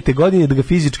 85. godine, da ga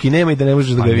fizički nema i da ne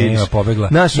možeš da ga vidiš. Nema, pobegla.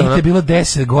 Nije te bilo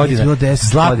 10 godina.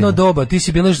 Zlatno doba, ti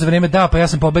si bila još za vreme, pa ja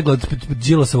sam pobegla od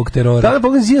Đilasovog terora. Da,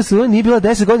 pobegla od Đilasovog, nije bila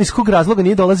 10 godina, iz kog razloga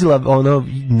nije dolazila,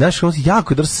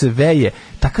 jako drž se veje,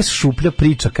 taka šuplja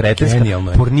priča, kretenska,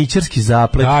 porničarski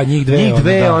zaplet, njih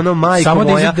dve, majko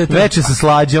moja, veče sa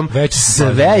slađom,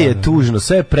 sve je tužno,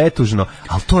 sve je pretužno,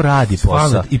 ali to radi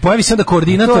posao. I pojavi se onda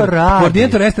koordinator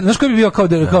znaš koji bi bio kao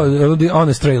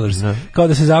Honest Trailers, kao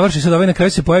da se završi, sad na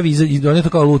kraju se pojavi i oni to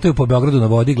kao lutaju po Beogradu na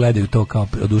vodi, gledaju to kao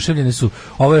oduševljeni su,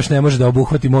 ovo još ne može da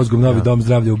obuhvati mozgom novi dom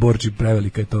zdravlja u Borči,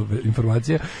 prevelika je to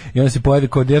informacija, i onda se pojavi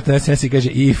koordinator SNS i kaže,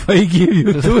 if I give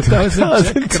you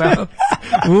 2000 crowns,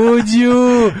 would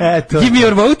you give me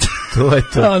your vote? To je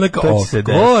to. Of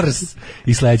course.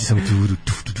 I sledeći samo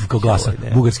kao glasa,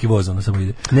 bugarski voz, ono samo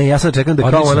ide. Ne, ja sad čekam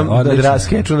da kao onom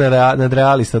skeču nad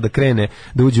realista da krene,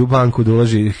 da uđe u banku, da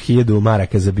uloži 1000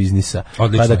 maraka za biznisa, pa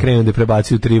da krenu da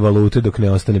prebacuju 3 valute dok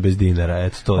ne ostane bez dinara.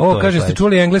 Eto, to kaže, ste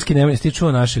čuli engleski, ste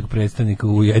čuo našeg predstavnika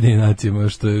u Ujedinjenim nacijama,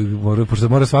 pošto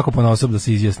mora svako ponaosob da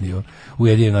se izjasni u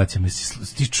Ujedinjenim nacijama.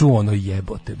 Ti čuo ono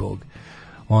jebote Bog.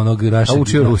 Onog našeg... A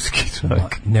učio ruski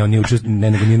čovjek. Ne, on nije učio,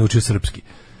 nego nije naučio srpski.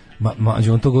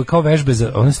 On to kao vežbe,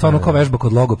 on je stvarno kao vežba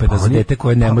kod logopeda za dete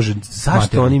koje ne može...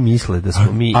 Zašto oni misle da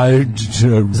smo mi...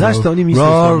 Zašto oni misle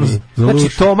da smo mi...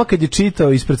 Znači, Toma kad je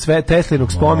čitao ispred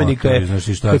Teslinog spomenika,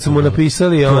 kad su mu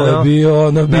napisali... To je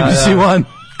bio na BBC One.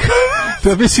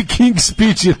 To bi si King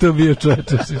Speech je to bio,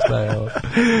 čoveče, šta je ovo.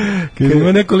 Kad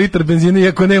ima neko litar benzina,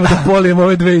 iako nema da polijem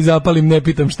ove dve i zapalim, ne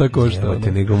pitam šta košta.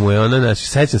 Nego mu je ono, znači,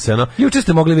 seća se ono... Juče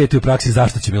ste mogli vidjeti u praksi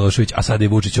zašto će Milošević, a sada i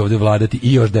Vučić ovdje vladati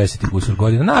i još 10 kusur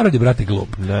godina. Narod je, brate,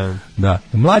 glup. Da.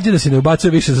 Mlađe da se ne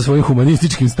ubacuje više sa svojim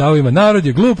humanističkim stavovima. Narod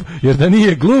je glup, jer da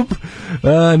nije glup,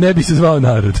 ne bi se zvao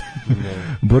narod.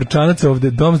 Borčanac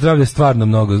ovdje, dom zdravlja je stvarno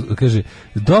mnogo, kaže,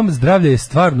 dom zdravlja je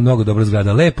stvarno mnogo dobro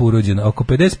zgrada, lepo urođena, oko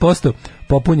 50%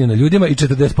 popunjena ljudima i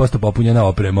 40% popunjena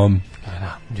opremom.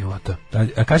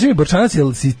 A kaži mi, Borčanac,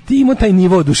 jel si ti imao taj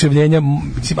nivo oduševljenja,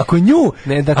 mislim, ako je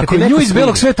nju iz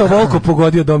belog sveta ovoliko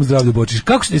pogodio dom zdravlja u Borči,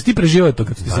 kako si ti preživao to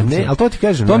kad si ti sam? Ne, ali to ti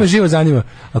kažem. To me živo zanima.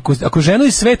 Ako ženu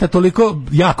iz sveta toliko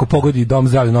jako pogodi dom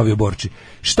zdravlja Novi u Borči,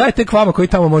 šta je tek vama koji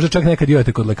tamo može čak nekad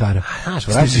idete kod lekara?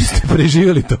 Ste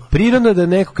preživjeli to? Prirodno da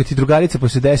neko kad ti drugarica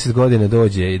posle 10 godina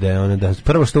dođe i da je ona, da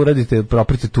prvo što uradite,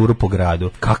 proprite turu po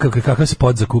gradu. Kakav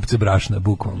spot za kupce brašna,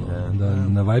 bukvalno.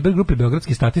 Na Viber grupi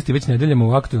Beogradski statisti već nedeljama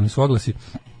u aktualni su oglasi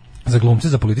za glumce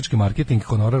za politički marketing,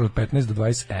 honorar od 15 do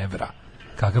 20 evra.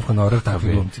 Kakav honorar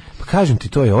takvi glumci? Pa kažem ti,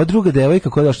 to je ova druga devojka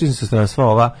koja došla iz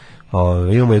inostranstva,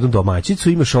 imamo jednu domaćicu,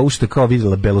 imaš ovu što kao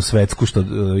vidjela belosvetsku, što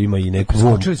ima i neku...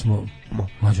 Preskočili smo,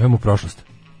 mađujemo u prošlost.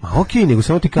 Okej, nego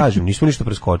samo ti kažem, nismo ništa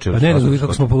preskočili. Pa ne, nego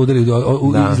kako smo poludeli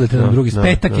izlete na drugi.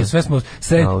 Petak je, sve smo...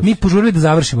 Mi požurili da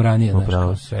završimo ranije.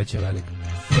 Sve će veliko.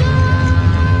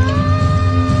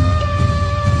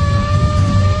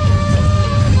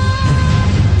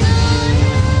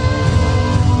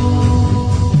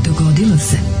 Dogodilo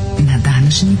se na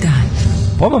današnji dan.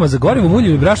 Pomama za gorivo,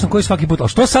 mulju i brašno koji svaki put. Ali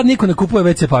što sad niko ne kupuje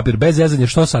WC papir? Bez zezanja,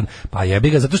 što sad? Pa jebi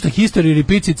ga, zato što history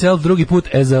repeats itself drugi put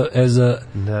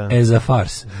as a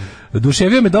farce.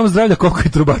 Duševio me dom zdravlja koliko je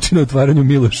trubači na otvaranju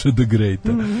Miloša the Greata.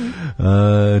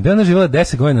 Dana živjela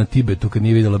 10 godina na Tibetu kad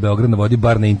nije vidjela Beograd na vodi,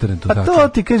 bar na internetu. A to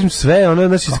ti kažem sve,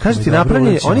 znači, kažem ti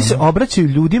napravljeni, oni se obraćaju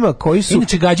ljudima koji su...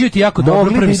 Inače gađaju ti jako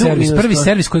dobro prvi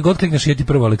servis koji god klikneš je ti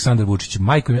prvo Aleksandar Vučić.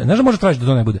 Majko, znaš da može tražiti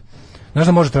da to ne bude? Znaš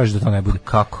da može tražiti da to ne bude?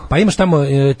 Kako? Pa imaš tamo,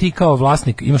 ti kao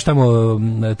vlasnik, imaš tamo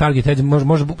target head,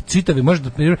 čitavi,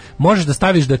 možeš da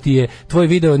staviš da ti je, tvoj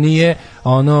video nije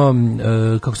ono,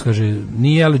 kako se kaže,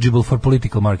 nije eligible for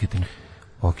political marketing.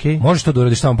 Okay. Možeš to da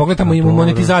uradiš tamo. Pogledaj tamo, ima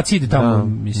monetizaciji ide tamo,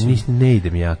 mislim. Ne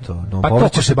idem ja to. No, pa to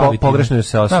će se baviti. Pogrešno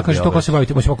se osobi. Da, kaže to ko se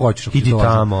baviti, možemo hoćeš. Idi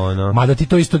tamo, no. Mada ti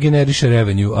to isto generiše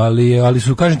revenue, ali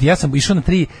su, kažem ti, ja sam išao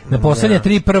na poslednja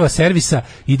 3 prva servisa,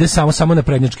 ide samo na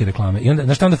prednjačke reklame. I onda,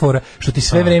 znaš šta onda fora? Što ti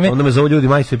sve vreme... Onda me zovu ljudi,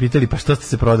 maj se pitali, pa što ste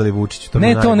se prodali Vučiću?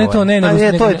 Ne, to ne.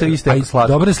 To je to isto jako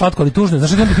slatko. Dobro je slatko, ali tužno.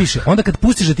 Znaš šta onda piše? Onda kad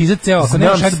pustiš da ti izađe ceo, ako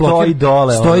nemaš stoji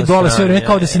dole sve vreme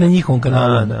kao da si na njihovom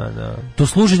kanalu. To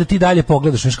služi da ti dalje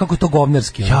pogledaš. Znaš kako je to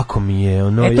govnarski. Jako mi je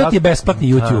ono. To ti je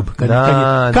besplatni YouTube.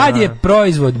 Kad je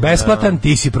proizvod besplatan,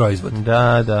 ti si proizvod.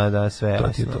 Da, sve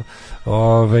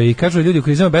jasno. I kažu ljudi u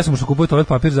krizama besomučno kupuju toalet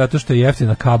papir zato što je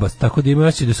jeftina kabast, tako da imaju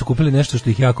osjećaj da su kupili nešto što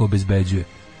ih jako obezbeđuje.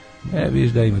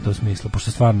 Vidiš da ima to smisla,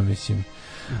 pošto stvarno mislim.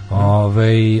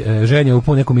 Ženja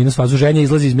upao u neku minus fazu, Ženja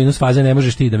izlazi iz minus faze, ne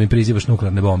možeš ti da mi prizivaš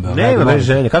nuklearne bombe. Ne,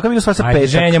 Ženja, kakav minus faza petak?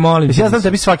 Ženja, molim. Ja znam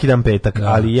da bi svaki dan petak,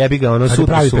 ali jebi ga ono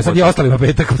sutra. Sad je ostavimo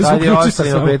petak. Sad je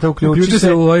ostavimo petak, uključi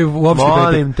se u opšti petak.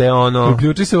 Molim te,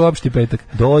 uključi se u opšti petak.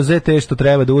 Doze te što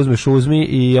treba da uzmeš, uzmi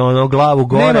i glavu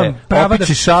gore,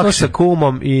 opiči šak sa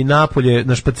kumom i napolje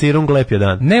na špacirom glep je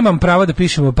dan. Nemam prava da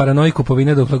pišemo paranoji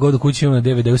kupovine dokle god u kući imamo na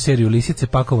DVD-u seriju Lisice,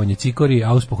 pakovanje cikori,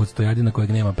 auspuh od stojadina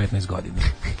kojeg nema 15 godina.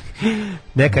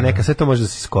 Neka, sve to može da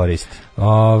se iskoristi.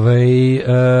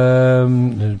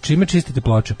 Čime čistite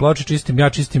ploče? Ploče čistim, ja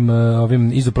čistim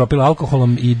ovim izopropil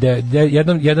alkoholom i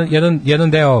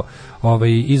jedan deo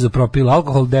izopropil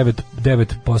alkohol,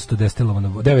 9% destilovana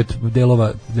voda, 9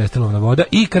 delova destilovana voda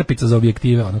i krpica za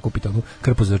objektive, ona kupite onu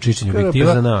krpu za čišćenje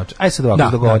objektiva. Za naoč. Aj sad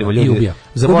ovako dogovorimo, ljudi.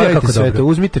 Zaboravite sve to,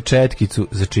 uzmite četkicu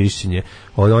za čišćenje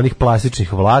od onih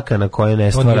plastičnih vlaka na koje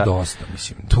ne stvara. To nije dosta,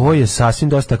 mislim. To je sasvim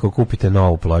dosta ako kupite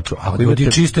novu ploču. Ako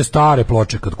ljudi čiste stare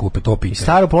ploče kad kupe, to pitanje.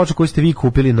 Staru ploču koju ste vi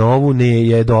kupili novu ne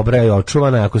je dobra i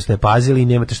očuvana, ako ste je pazili i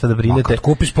nemate šta da brinete. Kad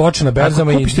kupiš ploče na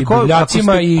berzama i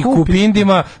bljacima i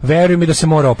kupindima, veruj mi da se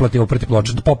mora oprati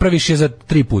ploča. Popraviš je za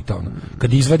 3 puta.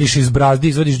 Kad izvadiš iz brazdi,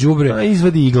 izvadiš đubre.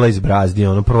 Izvadi igla iz brazdi,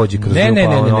 prođe kroz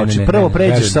rupa. Prvo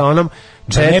pređeš sa onom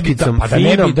četkicom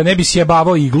finom. Da ne bi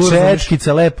sjebavao iglu.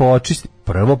 Četkica lepo očisti.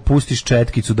 Prvo pustiš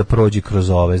četkicu da prođe kroz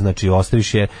ove, znači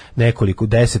ostaviš je nekoliko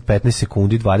 10, 15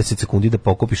 sekundi, 20 sekundi da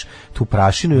pokupiš tu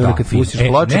prašinu i onda kad pustiš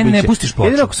ploče, ne pustiš ploču.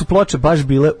 Jedino ako su ploče baš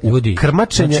bile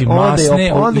krmačenje, znači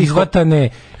masne, onda izvatane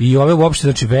i ove uopšte,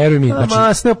 znači veruj mi, znači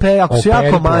masne, ako su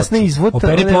jako masne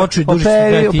izvatane, operi ploču i duži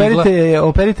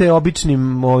operite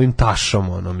običnim ovim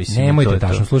tašom, mislim. Nemojte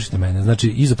tašom, slušajte mene, znači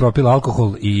izopropil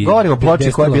alkohol i govorimo o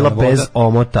ploči koja je bila bez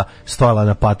omota, stojala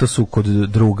na patosu kod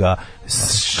druga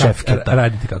šefke.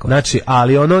 Radite kako. Znači,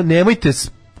 ali nemojte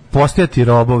postojati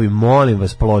robovi, molim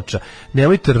vas, ploča.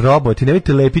 Nemojte roboti,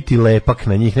 nemojte lepiti lepak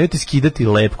na njih, nemojte skidati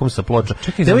lepkom sa ploča.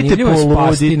 Čekaj, nemojte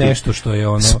poluditi nešto što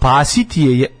je spasiti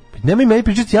je. Nemoj meni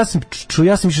pričati, ja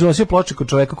sam više nosio ploče kod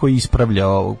čoveka koji ispravlja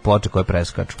ploče koje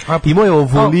preskaču. Imao je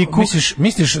ovoliku.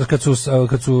 Misliš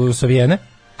kad su savijene?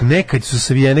 Nekad su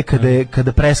savijene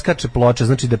kada preskače ploča,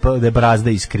 znači da je brazda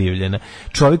iskrivljena.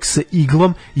 Čovjek sa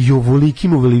iglom i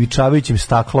ovolikim uveličavajućim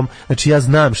staklom, znači ja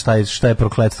znam šta je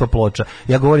prokletstvo ploča.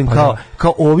 Ja govorim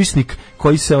kao ovisnik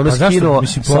koji se skinuo.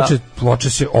 Mislim, ploče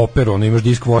se operu, imaš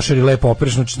disk washer i lepo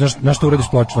opereš, znači na što uradiš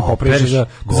ploču, popraviš za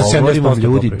 70%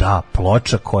 ljudi, da,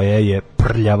 ploča koja je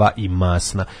prljava i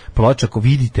masna. Ploča ko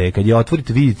vidite, kad je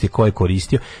otvorite, vidite ko je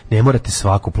koristio, ne morate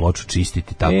svaku ploču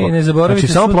čistiti tako. Ne zaboravite,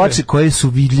 znači samo ploče koje su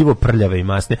vidljivo prljave i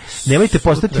masne. Nemojte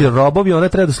postati robovi, ona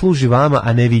treba da služi vama,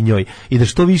 a ne vi njoj. I da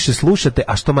što više slušate,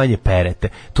 a što manje perete.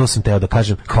 To sam teo da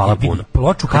kažem. Hvala puno.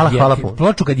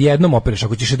 Ploču kad jednom opereš,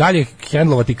 ako ćeš dalje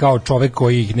hendlovati kao čovek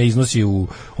koji ih ne iznosi u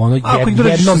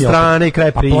jednom strane i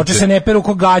kraj priče. Pa ploče se ne peru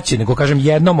ko gaće, nego kažem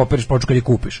jednom opereš ploču kad je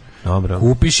kupiš. Dobro.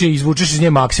 Kupiš je, izvučeš iz nje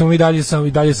maksimum i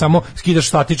dalje samo skidaš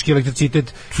statički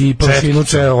elektricitet i površinu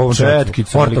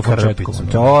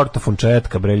ortofon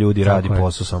četka, bre, ljudi radi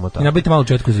posao samo tako. I nabijte malu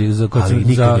četku za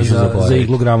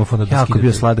iglu gramofona. Jako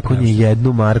bio sladak, on je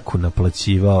 1 marku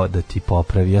naplaćivao da ti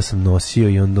popravi. Ja sam nosio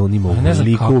i onda on imao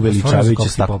veliku uveličavajuće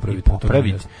staklo.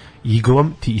 Popraviti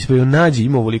iglom ti ispravio, nađe,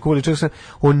 ima ovoliko veličak,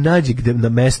 on nađe na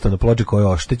mesto na ploči koje je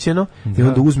oštećeno i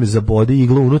onda uzme zabode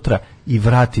iglu unutra i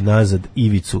vrati nazad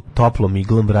ivicu, toplom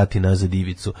iglom vrati nazad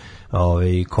ivicu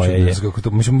koja je.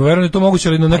 Mislim, verujem da je to moguće,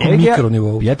 ali na nekom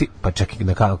mikronivou. Pa čekaj,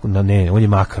 ne, on je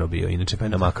makro bio, inače pa je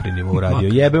na makronivou radio.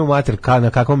 Jebe mu mater, na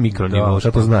kakvom mikronivou,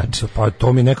 šta to znači? Pa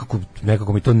to mi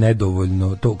nekako mi to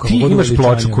nedovoljno. Ti imaš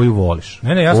ploču koju voliš.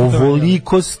 Ne, ja sam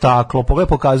ovoliko staklo,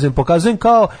 pokazujem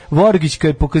kao Vorgić kad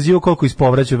je pokazio koliko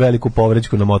ispovraćaju veliku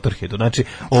povraćku na Motorheadu. Znači,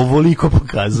 ovoliko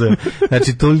pokazujem.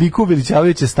 Znači, toliko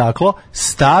uveličavajuće staklo,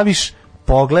 staviš,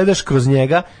 pogledaš kroz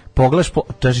njega,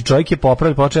 znači čovjek je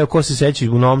popravio ploče, ko se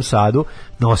seća u Novom Sadu,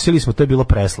 nosili smo, to je bilo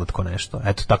preslatko nešto.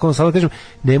 Eto, tako vam sada kažem,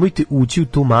 nemojte ući u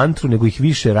tu mantru, nego ih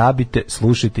više rabite,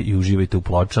 slušajte i uživajte u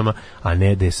pločama, a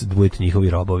ne da budete njihovi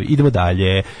robovi. Idemo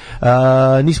dalje.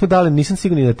 Nisam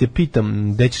siguran da te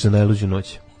pitam gde ćeš za najluđu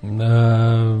noć.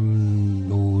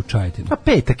 U Čajetini. A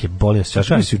petak je bolio se,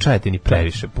 čak si u Čajetini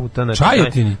previše puta.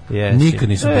 Čajetini? Nikad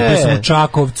nisam. Bio sam u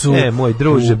Čakovcu. Moj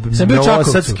druže,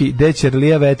 novosadski Dećer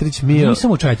Lija Vetrić Mio.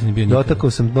 Nisam u Čajetini bio nikad.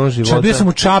 Dotakao sam dno života. Bio sam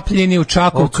u Čapljini, u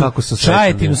Čakovcu.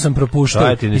 Čajetinu sam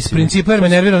propuštao. Iz principa jer me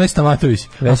nervirao Nesta Matović.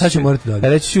 A sad ću morati dalje.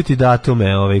 Reći ću ti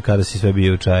datume kada si sve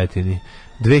bio u Čajetini.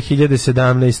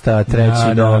 2017.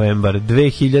 3. novembar,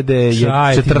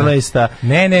 2014.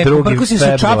 Ne, pobrko si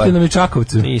sa Čapljinom i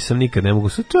Čakovcem. Nisam nikad, ne mogu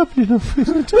sa Čapljinom.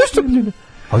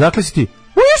 A odakle si ti?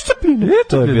 Čapljine.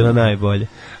 To je bilo najbolje.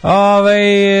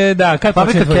 Da, kad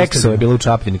fabrika keksova je bila u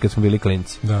Čapljini kad smo bili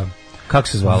klinci. Da. Kako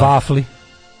se zvala? Vafli.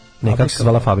 Ne, kako se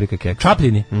zvala fabrika keksa?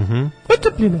 Čapljini.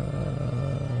 Čapljine.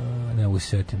 Ne mogu se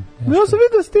setim. Ja sam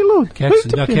vidio sti lud.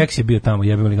 Keks je bio tamo,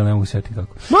 jebim li ga, ne mogu se setiti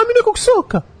kako. Mami nekog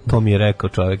soka. To mi je rekao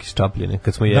čovjek iz Čapljine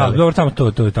kad smo jeli. Da, dobro, tamo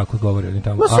to je tako govori.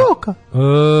 Ma soka.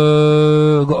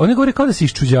 Oni govori kao da se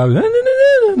iščuđavaju. Ne.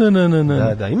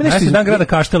 Da. Ima nešto iz dan grada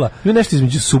Kaštela. Ima nešto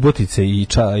između Subotice i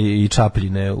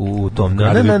Čapljine u tom.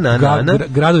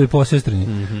 Gradovi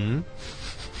posestrini.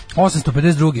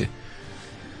 852.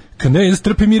 Knez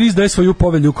Trpimir izdaje svoju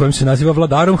povelju kojom se naziva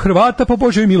vladarom Hrvata po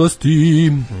Božoj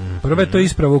milosti. Prva je to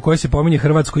isprava u kojoj se pominje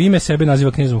hrvatsko ime, sebe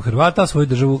naziva knezom Hrvata, a svoju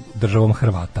državu državom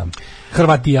Hrvata.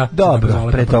 Hrvatija. Dobro,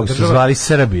 pre toga su zvali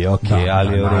Srbije, okej,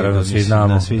 ali naravno, svi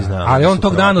znamo. Ali on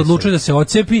tog dana odlučuje da se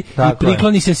odcepi i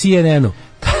prikloni se CNN-u.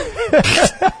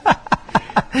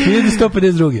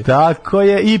 1152. Tako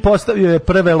je, i postavio je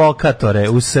prve lokatore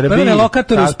u Srbiji. Prve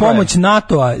lokatore uz pomoć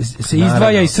NATO-a se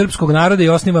izdvaja iz srpskog naroda i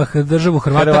osniva državu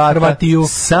Hrvatiju.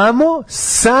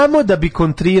 Samo da bi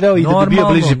kontrirao i da bi bio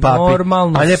bliži papi,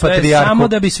 a ne patrijarhu. Samo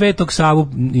da bi Svetog Savu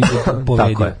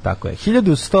povedio. Tako je.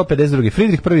 1152.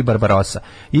 Fridrih I Barbarosa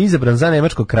je izabran za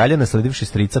nemačkog kralja nasledivši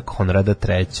strica Konrada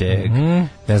III.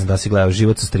 Ne znam da si gledao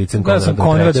Život sa stricem Konrada III. Gledao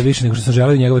sam Konrada više nego što sam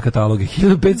želeo njegove kataloge.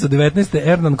 1519.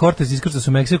 Hernan Cortes iskrca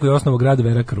su Meksiku i osnovu grad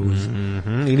Vera Cruz.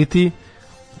 Ili ti?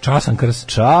 Časan Krs.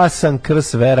 Časan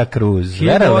Krs Vera Cruz.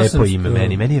 Vera je lepo ime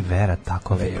meni. Meni je Vera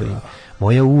tako lepo ime.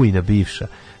 Moja ujna bivša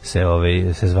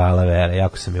se zvala Vera.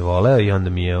 Jako sam je voleo i onda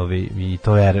mi je i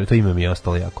to ime mi je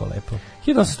ostalo jako lepo.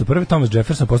 1801. Thomas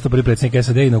Jefferson postao prvi predsjednik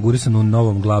SAD inaugurisan u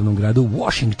novom glavnom gradu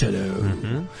Washingtonu.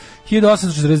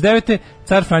 1849.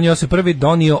 car Franjo Josip I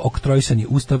donio oktrojsani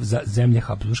ustav za zemlje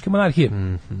Habsburške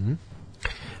monarhije.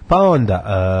 Pa onda,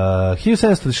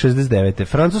 1769.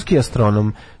 francuski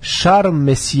astronom Charles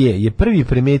Messier je prvi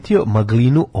primetio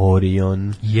maglinu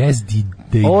Orion.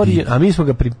 Orion, a mi smo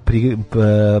ga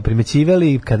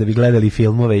primećivali kada bi gledali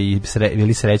filmove i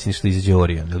bili srećni što izađe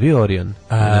Orion. Je li bio Orion?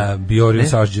 Bio Orion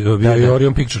bio i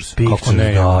Orion Pictures. Kako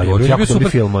ne? Orion je bio super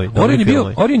filmovi.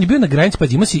 Orion je bio na granici, pa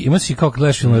ima si kao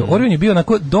gledaš filmove. Orion je bio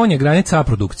onako donja granica A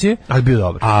produkcije. Ali bio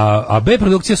dobro. A B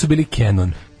produkcija su bili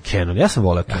Canon. Ja sam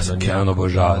voleo Canon. Ja sam Canon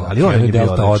obožavao. Ali Orion je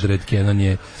Delta Odred, Canon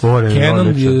je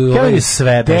Canon je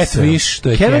sve. Death Wish, to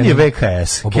je Canon je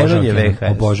VHS. Canon je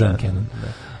VHS. Obožavam Canon.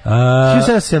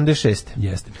 1776.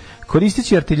 Jeste.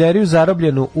 Koristeći artiljeriju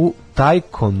zarobljenu u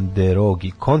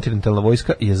Ticonderogi, kontinentalna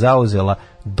vojska je zauzela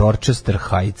Dorchester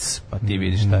Heights. Pa ti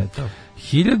vidiš šta je to.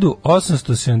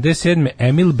 1877.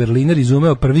 Emil Berliner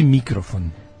izumeo prvi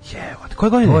mikrofon. Koje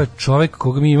godine? To je čovjek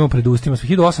koga mi imamo pred ustima.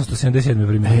 1877.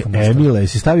 vremena. Emila,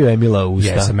 jesi stavio Emila u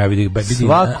usta? Jesam, ja vidim.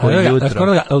 Svako jutro.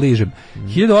 Skoro ga ližem.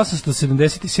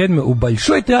 1877. u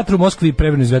Balšoj teatru u Moskvi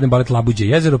prevremeno izveden balet Labuđe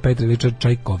jezero Petra Iliča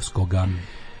Čajkovskoga.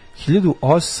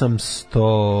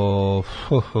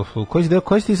 1800...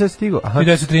 Koji si ti sad stigao?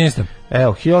 1913.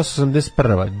 Evo,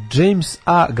 1881. James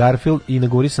A. Garfield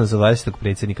inaugurisan za 20.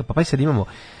 predsjednika. Pa sad imamo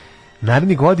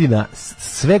narednih godina,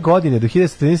 sve godine do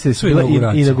 1930 su bila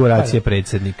inauguracija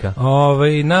predsjednika.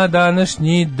 Na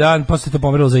današnji dan, posle to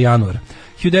pomerilo za januar.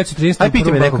 1930. Aj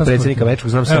piti me nekog predsjednika večkog,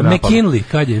 znam sve napad. McKinley,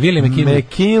 kad je? William McKinley.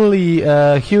 McKinley,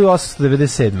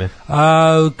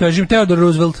 1897. Kažem, Theodore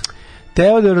Roosevelt.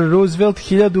 Theodore Roosevelt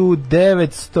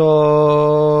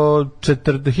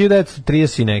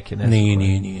 1930 i neke.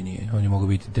 Nije. On je mogao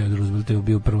biti Theodore Roosevelt, je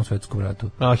bio u Prvom svetskom ratu.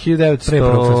 A 1900... Pre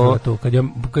Prvog svetskom ratu. Kad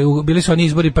bili su oni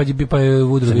izbori, pa je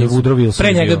Woodrow Wilson.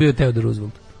 Pre njega bio Theodore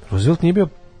Roosevelt. Roosevelt nije bio...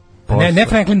 Ne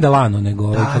Franklin Delano,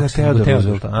 nego Theodore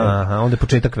Roosevelt. Aha, onda je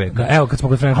početak veka. Evo, kad smo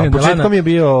kod Franklina Delana... Početkom je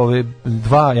bio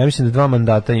ja mislim da 2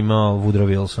 mandata imao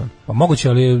Woodrow Wilson. Pa moguće,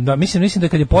 ali mislim da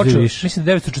kad je počeo, mislim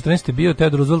da 1914. bio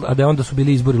Theodore Roosevelt, a da onda su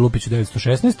bili izbori Lupiću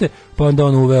 1916. Pa onda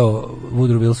on uveo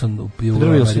Woodrow Wilson.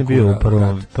 Woodrow Wilson je bio u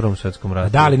Prvom svetskom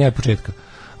ratu. Da, ali ne od početka.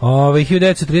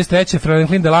 1933.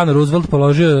 Franklin Delano Roosevelt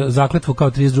položio zakletvu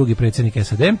kao 32. predsjednik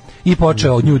SAD i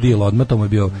počeo New Deal odmah, to mu je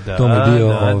bio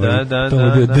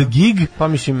The Gig. Pa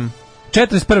mislim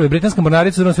 41. britanska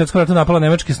mornarica u Drugom svjetskom ratu napala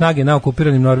nemačke snage na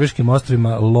okupiranim norveškim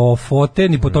ostrvima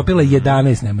Lofoten i potopila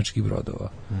 11 nemačkih brodova.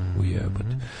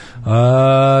 Ujebote.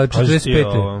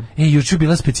 45. Juče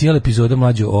bila specijal epizoda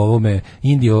Mlađe o ovome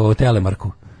Indiju o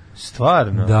Telemarku.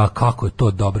 Stvarno? Da, kako je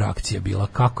to dobra akcija bila,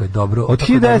 kako je dobro. Od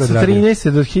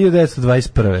 1913. do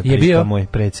 1921. je bio moj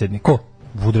predsjednik. Ko?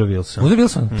 Woodrow Wilson. Woodrow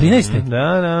Wilson, 13.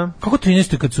 Da. Kako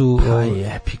 13. kad su...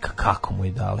 Epika, kako mu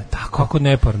je dale. Tako. Kako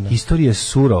neporno. Istorija je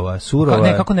surova.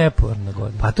 Kako neporno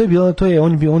godina. Pa to je,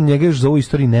 on njega još zove u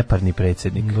istoriji neparni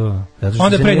predsjednik. Da.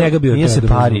 Onda je pre njega bio. Nije se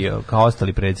pario, kao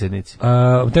ostali predsjednici.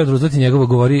 Teodor Roosevelt njegovo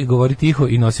govori tiho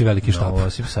i nosi veliki štap.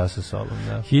 Nosi psa sa sobom,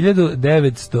 da.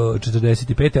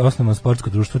 1945. osnovano sportsko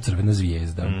društvo Crvena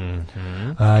zvijezda.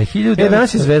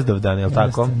 Danas je Zvezdov dan, je li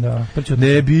tako? Da.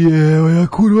 Ne bije, evo ja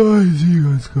kurva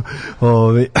zigansko.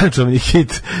 Čovni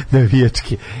hit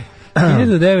navijački.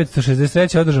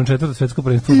 1963. održano 4. svetsko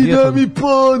prvenstvo. I da mi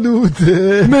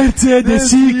ponude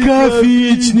Mercedes i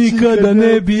kafić, nikada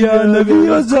ne bi ja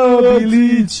navijao za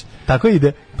Obilić. Tako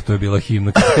ide. To je bila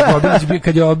himna.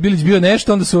 Kad je Obilić bio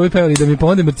nešto, onda su ovi pevali da mi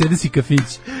ponude Mercedes i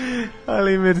kafić.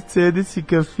 Ali Mercedes i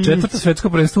kafić. 4. svetsko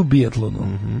prvenstvo u biatlonu.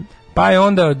 Pa je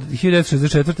onda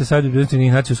 1964. Savjet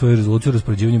Ujedinjenih nacija usvojio rezoluciju o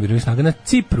raspoređivanju mirovnih snaga na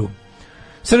Cipru.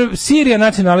 Sirija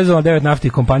nacionalizovala 9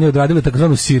 naftnih kompanija, odradile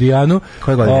takozvanu Sirijanu.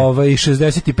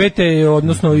 65.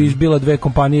 odnosno izbila 2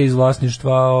 kompanije iz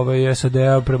vlasništva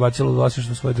SAD-a, prebacila u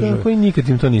vlasništvo svoje države. Tako i nikad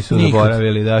im to nisu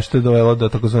zaboravili, da, što je dovelo do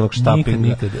takozvanog štapinga.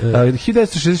 Nikad.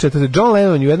 1964. John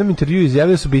Lennon u jednom intervjuu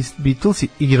izjavio su Beatlesi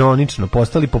ironično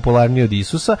postali popularniji od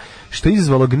Isusa, što je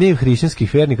izazvalo gnev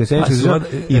hrišćanskih vernika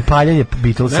i paljanje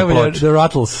Beatlesa ploča. The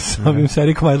Rattles, ovim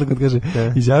serikom Idol kad kaže,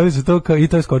 izjavili su to kao i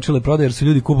to je skočile prodaje jer su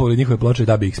ljudi kupovali njihove ploče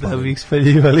da bi ih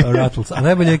spaljivali. Rattles. A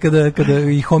najbolje je kada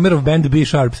i Homerov band B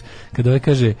Sharps, kada ovaj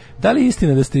kaže, da li je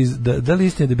istina da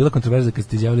je bila kontroverza kad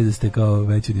ste izjavili da ste kao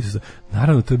veći od Isusa?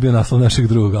 Naravno, to je bio naslov našeg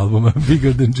drugog albuma,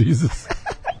 Bigger Than Jesus.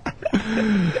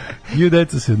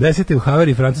 1970. u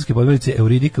Havari francuske podmornice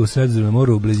Euridika u Sredozemnom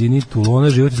moru u blizini Toulona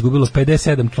život izgubilo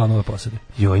 57 članova posade.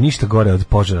 Joj, ništa gore od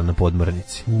požara na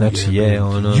podmornici. Znači je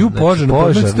ono... Požar na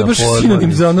podmornici, to je baš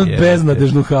sinonim za ono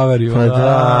beznadežnu havariju. Pa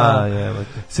da,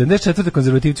 jebate. 74.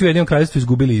 konzervativci u Ujedinjenom kraljevstvu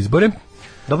izgubili izbore.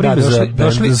 Dobro ime za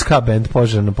ska band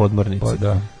požar na podmornici.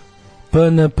 Da.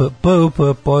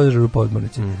 Požar u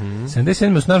podmornici.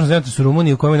 77. snažno zemljato su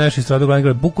Rumuniji u kojoj je najviše stradao glavni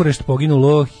grad Bukurešt,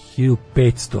 poginulo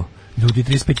 1500. Ljudi,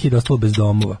 35.000 ostalo bez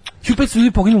domova. 1500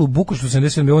 ljudi poginulo u Bukureštu,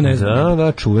 77. Ovo ne znam.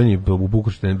 Da, čuveni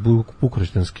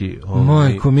bukureštanski...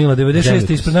 Majko mila,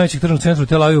 96. ispred najvećeg tržnog centra u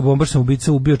Tel Avivu bombašnom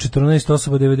ubica ubio 14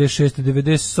 osoba, 96.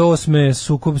 98.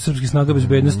 sukob srpskih snaga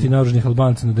bezbednosti i naoružanih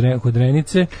Albanaca kod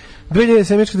Drenice.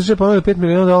 2007. Američka država ponudila $5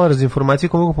 miliona za informacije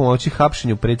koje mogu pomoći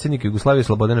hapšenju predsjednika Jugoslavije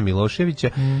Slobodana Miloševića,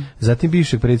 zatim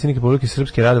bivšeg predsjednika Republike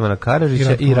Srpske Radovana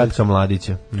Karadžića i Ratka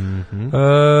Mladića.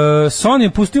 Sony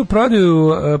je pustio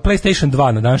prodaju PlayStation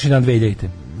 2 na današnji dan 2000.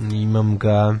 Imam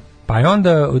ga. Pa je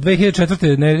onda u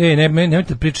 2004.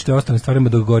 Nemojte pričati o ostalim stvarima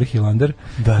dok gori Hilandar.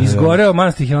 Izgoreo,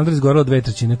 manastir Hilandar izgoreo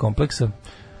 2/3 kompleksa.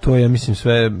 To je, mislim,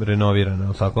 sve renovirano,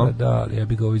 ali tako? Da, ali ja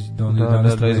bih ga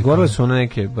danas... Da, izgorele su one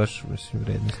neke, baš, mislim,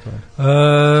 vredne stvari.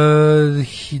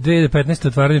 2015.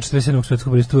 otvaranje 47.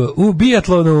 svetskog prvenstva u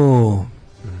biatlonu.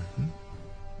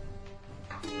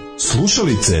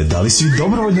 Slušalice, da li si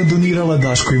dobrovoljno donirala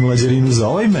Daško i Mlađarinu za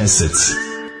ovaj mesec?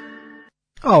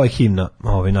 A ovo je himna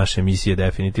ove naše emisije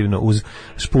definitivno uz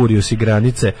Špurius i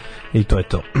granice i to je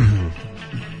to.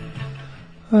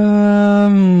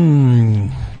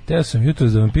 Teo sam jutro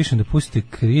da vam pišem da pustite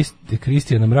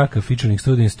Kristijana Mraka featuring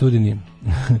Studini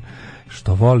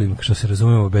što volim, što se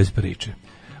razumemo bez priče.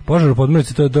 Požar u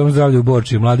podmornici, to je dom zdravlja u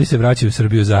Borči, mladi se vraćaju u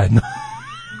Srbiju zajedno.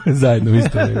 Zajedno u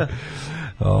isto vreme.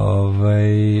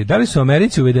 Da li su u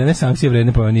Americi uvedene sankcije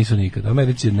vredne? Pa nisu nikad. U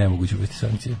Americi je nemoguće uvesti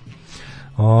sankcije.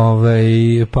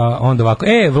 Pa onda ovako.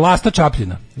 Vlasta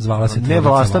Čapljina. Zvala se. Ne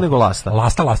Vlasta, nego Lasta.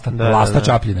 Lasta. Vlasta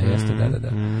Čapljina, jeste, da.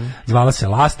 Zvala se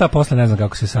Lasta, posle ne znam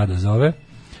kako se sada zove.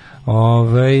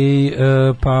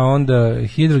 Pa onda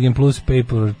Hydrogen plus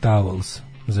paper towels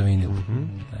za vinil.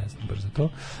 Ne znam baš za to.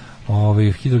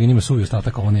 Hidrogen ima suvi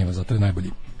ostatak, ovo nema, zato je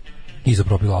najbolji.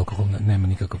 Izopropil alkohol nema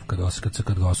nikakav,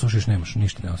 kad ga osušiš nemaš,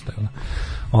 ništa ne ostaje.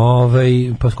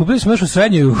 Pa skupili smo još u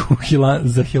srednjoj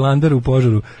za Hilandar u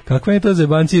požaru. Kakva je to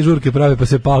zebancije i žurke prave pa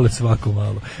se pale svako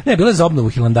malo. Ne, bilo je za obnovu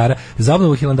Hilandara. Za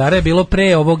obnovu Hilandara je bilo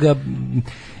pre ovoga,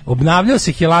 obnavljao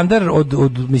se Hilandar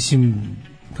od mislim,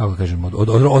 kako kažem,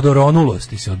 od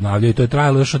oronulosti se obnavljao i to je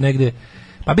trajalo još od negde.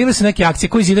 Pa bile su neke akcije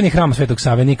koji zidani hrama Svetog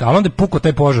Savenika, ali onda je pukao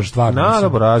taj požar stvarno. Na,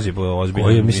 dobro,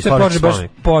 ozbiljno. Mislim, taj požar baš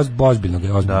ozbiljno ga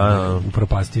je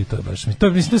upropastio, to je baš. To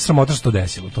je sramota što to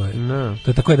desilo, to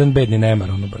je tako jedan bedni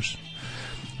nemar, ono baš.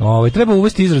 Treba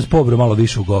uvesti izraz pobro malo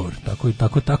više u govor.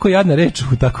 Tako jadna reč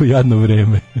u tako jadno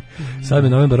vreme. Sad me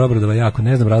novembar obradova jako,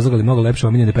 ne znam razloga, ali mnogo lepše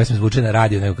omiljene pesme zvuče na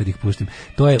radio nego kad ih pustim.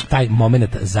 To je taj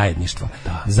moment zajedništva.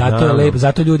 Zato je lepo,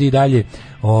 zato ljudi i dalje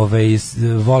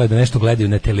vole da nešto gledaju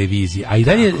na televiziji. A i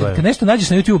dalje kad nešto nađeš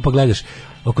na YouTubeu pa gledaš,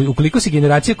 ukoliko si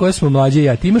generacija koja smo mlađe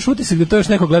ja, ti imaš utisak da to još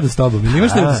neko gleda s tobom. Ili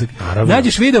imaš taj utisak?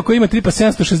 Nađeš video koji ima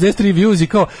 763 views i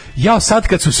kao, ja sad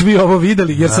kad su svi ovo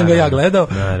videli, jer sam ga ja gledao,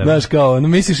 znaš kao,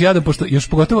 misliš jadno, pošto još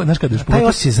pogotovo, znaš kada još pogotovo... Taj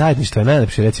osjećaj zajedništva je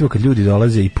najlepše, recimo kad ljudi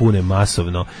dolaze i pune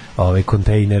masovno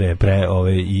kontejnere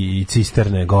i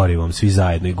cisterne gorivom, svi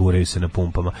zajedno i guraju se na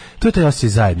pumpama. To je taj osjećaj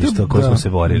zajedništva koji smo se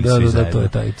borili svi zajedno. To je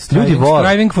taj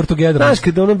striving for together. Znaš,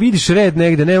 kada vidiš red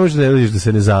negde, ne možeš da vidiš da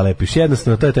se ne zalepiš.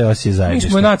 Jednostavno, to je taj osjećaj zajedništva.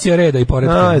 Mi smo nacija reda i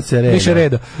poredka. Više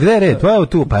reda. Gde je red? Pa evo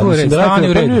tu. Pa red, stani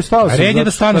u redu. Red je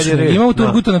da staneš. Imamo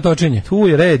Turguta na točenje. Tu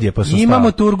je red je, pa su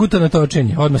imamo Turguta na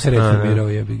točenje. Odmah se red formirao,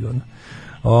 jebi ga.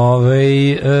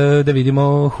 Da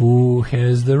vidimo who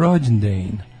has the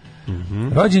rođendan.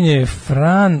 Rođen je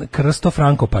Fran Krsto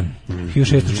Frankopan,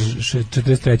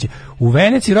 1643. U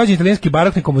Veneciji rođen italijanski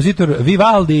barokni kompozitor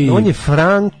Vivaldi. On je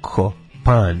Franko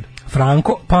Pan.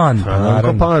 Franko Pan,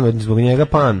 zbog njega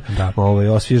Pan,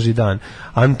 osvježi dan.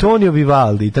 Antonio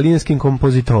Vivaldi, italijanski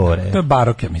kompozitore. To je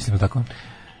barok, ja mislim, tako.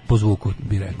 Po zvuku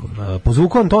bi rekao. Po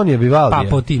zvuku Antonija Vivaldi. Pa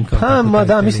po tim.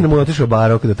 Mislim da mu je otišao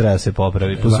barok da treba se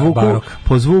popravi.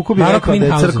 Po zvuku bi rekao da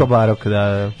je crko barok.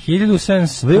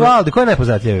 1700. Vivaldi, ko je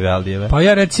najpoznatiji Vivaldi? Pa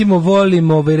ja recimo volim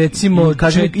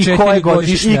četiri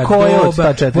godišnja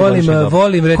doba.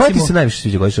 Volim recimo... Koji ti se najviše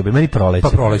sviđa godišnja doba? Meni Proleće. Pa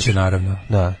Proleće, naravno.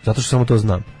 Da, zato što samo to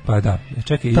znam. Pa da,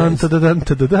 čekaj.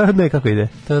 Ne, kako ide?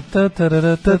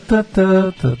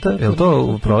 Je li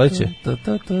to Proleće?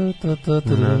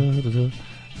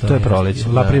 To je Proleće.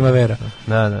 La Primavera.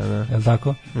 Da. Je li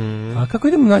tako? A kako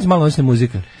idemo naći malo noćne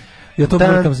muzike? Ja to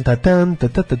brkam se.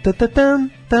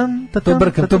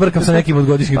 To brkam sa nekim od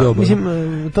godišnjih doba. Mislim,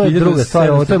 to je druga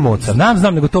stvar, to je Mozart.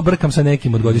 Znam, nego to brkam sa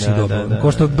nekim od godišnjih doba.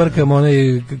 Ko što brkam onaj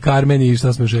Karmen i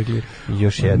šta smo još rekli.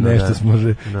 Još jedno. Nešto smo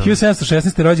že.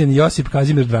 1716. rođen Josip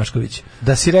Kazimir Drašković.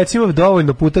 Da si recimo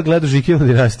dovoljno puta gledao Žikinu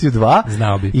dinastiju 2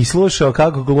 znao bi. I slušao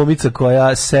kako glumica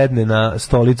koja sedne na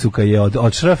stolicu kad je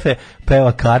od šrafe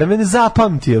peva Karmen,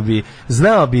 zapamtio bi,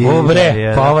 znao bi.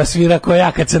 Pa ova svira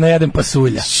koja kad se najedem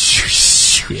pasulja.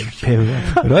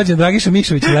 Rođen Dragiša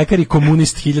Mišović, lekar i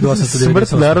komunist, 1898.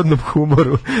 Smrt narodnom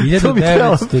humoru.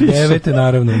 1909.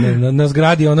 naravno, na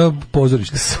zgradi ono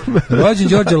pozorište. Rođen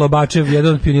Đorđe Lobačev,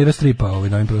 jedan od pionira stripa ovoj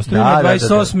novim prostorima.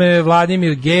 28.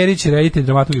 Vladimir Gerić, reditelj,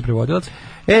 dramatog i prevodilac.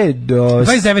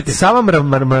 29. Sava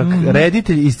Mrmak,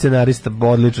 reditelj i scenarista,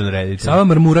 odličan reditelj. Sava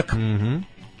Mrmurak.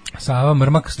 Sava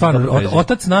Mrmak, stvarno,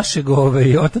 otac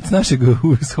našeg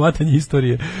shvatanja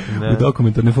istorije u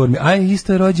dokumentarnoj formi. A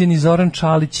isto je rođen i Zoran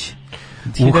Čalić.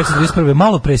 1931.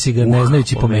 malo pre si ga ne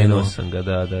znajući pomenuo. Sam ga,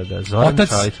 da. Zoran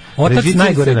Čalić. Otac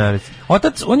najgore.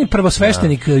 Otac, on je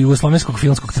prvosveštenik jugoslovenskog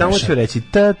filmskog treša. Samo ću reći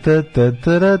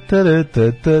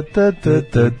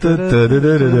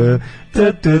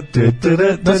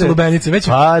nosi lubenice, već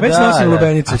nosi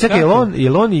lubenice. A čekaj, je on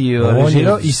i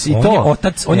režirao i to?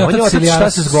 On je otac šta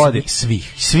se zgodi?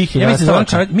 Svih. Ja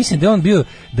mislim da je on bio,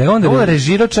 da je on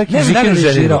režirao čak i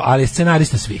režirao, ali je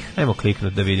scenarista svih. Ajmo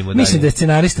kliknuti da vidimo dalje. Mislim da je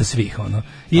scenarista svih, ono.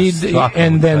 I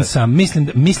and then some.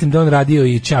 Mislim da on radio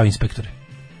i Ćao inspektore.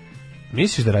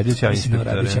 Misliš da radio Ćao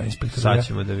inspektore? Sad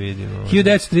ćemo da vidimo.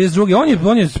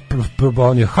 1932.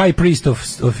 On je high priest of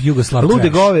Yugoslav trash. Lude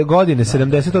godine,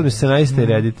 78. scenarista i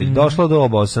reditelj. Došlo do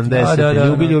oba,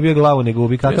 80. Ljubio glavu, ne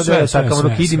gubi. Kakav da je, takav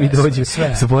ono, idi mi dođi.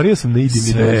 Zaborio sam da idi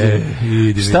mi dođi.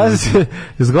 Šta se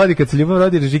zgodi kad se ljubav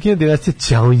rodi Žikina dinastija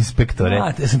Ćao inspektore?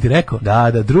 Ja sam ti rekao.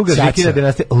 Da, druga Žikina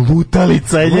dinastija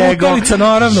Lutalica je njegov. Lutalica,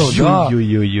 naravno, da.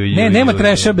 Ne, nema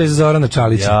treša bez Zorana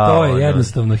Čalića. To je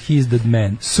jednostavno, he's the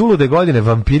man. Sulude godine,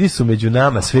 vampiri su među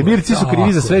nama, svemirci su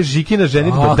krivi za sve, Žikina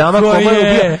ženitba, dama koma je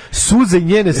ubija, suze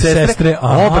njene sestre,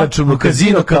 obračun u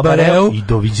kazino kabareu i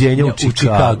doviđenja u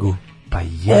Čikagu. Pa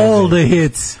all the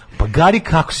hits. Pa Gari,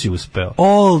 kako si uspeo?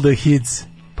 All the hits.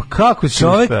 Pa kako si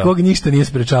čovjek uspeo? Kog ništa nije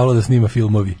sprečavalo da snima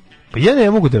filmovi. Pa ja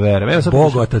ne mogu da verujem.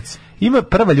 Bog otac. Ima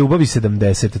Prva ljubav iz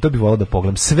 70. To bi volao da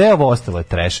pogledam. Sve ovo ostalo je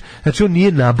trash. Znači on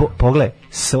nije nabo. Pogledaj.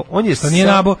 On je nije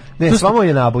nabo. Ne, samo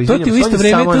je nabo. To ti u isto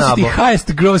vrijeme to su ti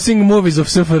highest grossing movies of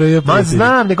SFRJ. Ma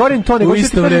znam, ne govorim to, nego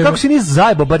isto vrijeme. Kako si nije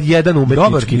zajebo bar jedan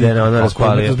umetnički den ona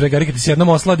raspalio. Dobar, Garika ti se jednom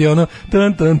osladi ono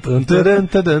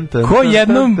ko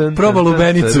jednom probao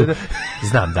lubenicu.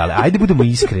 Znam, da, ajde budemo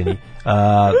iskreni.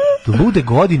 Lude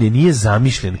godine nije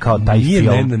zamišljen kao taj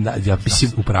film.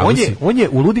 On je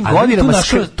u ludim godinama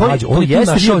on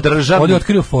jeste bio državni. On je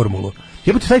otkrio formulu.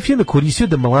 Jebote, taj film je koristio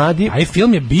da mladi... Taj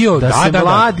film je bio...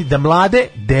 Da mlade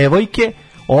devojke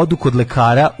odu kod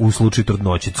lekara u slučaju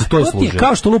trudnoće. To je služio.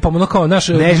 Kao što lupamo, ono kao naš...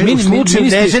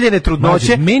 Neželjene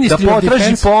trudnoće, da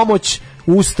potraži pomoć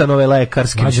ustanove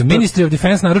lekarske. Ministry of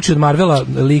Defense naruči od Marvela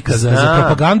lika za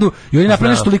propagandu i oni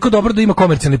napravili nešto toliko dobro da ima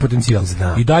komercijalni potencijal.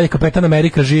 I dalje Kapetan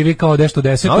Amerika živi kao nešto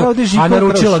deseto, a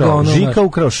naručila ga ono. Žika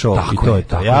ukrao show i to je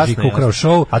to. Žika ukrao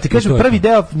show. A ti kažem, prvi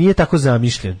deo nije tako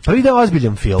zamišljen. Prvi deo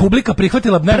ozbiljan film. Publika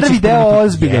prihvatila prvi deo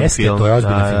ozbiljan film. To je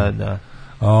ozbiljan film. Da.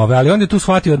 Ali on je tu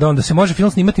shvatio da onda se može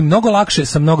film snimati mnogo lakše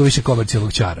sa mnogo više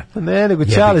komercijalnog ćara. Ne, nego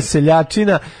Ćale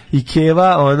Seljačina i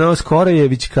Keva,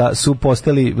 Skorojevićka su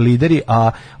postali lideri,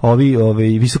 a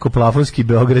ovi visokoplafonski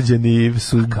Beograđani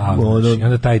su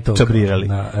onda taj to čabrirali.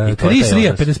 Chris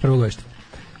Ria, 51. godište.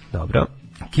 Dobro.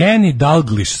 Kenny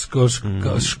Dalglish,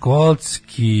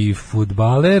 školski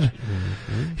fudbaler,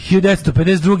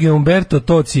 1952. Umberto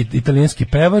Toci, italijanski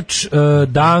pevač,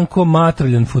 Danko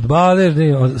Matraljan, fudbaler,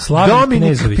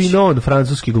 Dominik Pinon,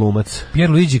 francuski glumac,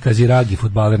 Pierluigi Casiraghi,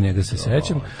 fudbaler, njega se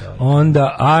sećam,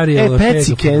 onda Ariel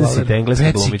Patsy Kensit,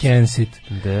 engleska glumica. Patsy Kensit.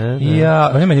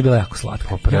 Ja, ona meni je bila jako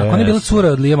slatka. Ona je bila cura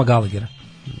od Liama Gallaghera.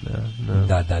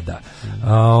 Da.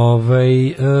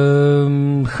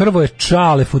 Hrvoje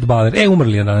Čale, fudbaler.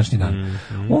 Umrli je današnji dan.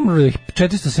 Umro je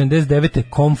 479.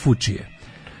 Konfučije.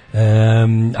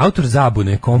 Autor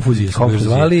zabune, konfuzije su ga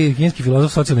zvali, kineski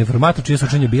filozof, socijalni informator, čije su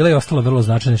učenje bila i ostala vrlo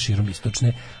značajne širom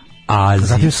istočne Azije.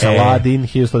 Zatim Saladin,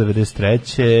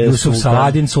 1193. Jusuf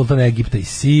Saladin, sultan Egipta i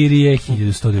Sirije,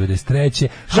 1193.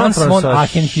 Hans von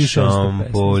Aachen, 1650.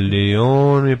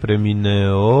 Napoleon je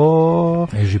premineo.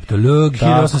 Egiptolog,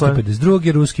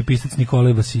 1852. Ruski pisac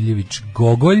Nikolaj Vasiljević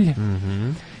Gogolj.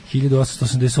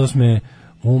 1888.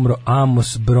 umro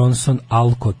Amos Bronson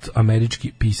Alcott,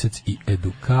 američki pisac i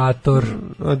edukator.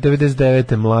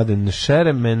 99. Mladen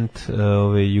Šerement,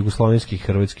 jugoslovenski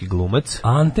hrvatski glumac.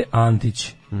 Ante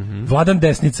Antić. Vladan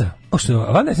Desnica.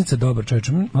 Vladan Desnica je dobar čovječ.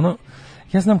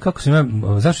 Ja znam kako sam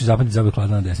zašto je zapamtiti zabavio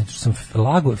Vladana Desnicu. Sam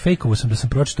fejkovo sam da sam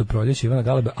pročitao Proljeće Ivana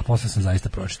Galebe, a posle sam zaista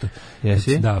pročitao.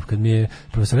 Jesi? Da, kad mi je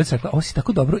profesorica rekla, ovo si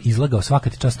tako dobro izlagao, svaka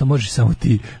ti čast, to možeš samo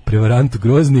ti, prevarantu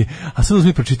grozni, a sad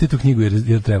uzmi pročitaj tu knjigu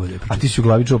jer treba da je pročitaj. A ti si u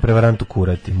glavi čuo prevarantu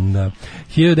kurati. Da.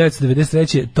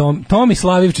 1993. Tomi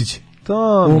Slavivčić.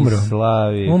 Umro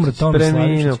Tomi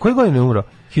Slavivčić. Koje godine je umro?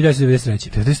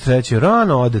 1993.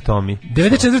 Rano ode Tomi.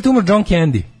 94. umro John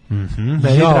Candy.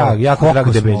 Jako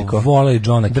drag Debeljko. Vole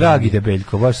Johna Candy. Dragi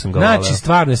Debeljko, baš sam ga voleo. Znači,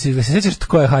 stvarno, da se sećaš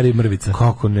tko je Harry Mrvica?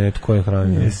 Kako ne, tko je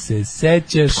Harry? Se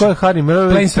sećaš. Tko je Harry Mrvica?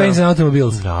 Planes, Trains and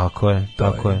Automobiles. Tako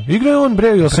je. Igrao je on, bre,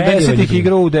 80-ih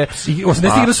igrao u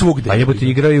 80-ih igrao svugde. Pa jebote,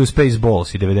 igrao je u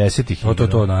Spaceballs i 90-ih.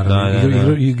 To,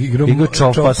 naravno. Igrao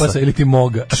Čopasa ili ti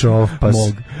Moga. Čopas.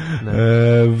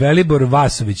 Velibor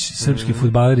Vasović, srpski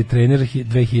fudbaler i trener,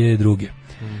 2002.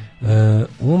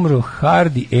 Umro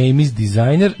Hardy Amis,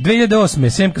 dizajner, 2008.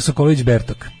 Semka Sokolović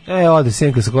Bertok. Ode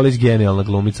Semka Sokolović, genijalna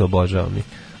glumica, obožavam mi.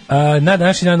 Na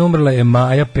današnji dan umrla je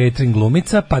Maja Petrin,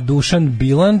 glumica, pa Dušan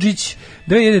Bilandžić.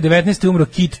 2019. umro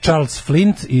Kit Charles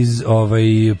Flint iz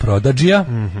Prodigy-a.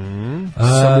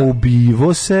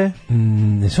 Samoubivo se.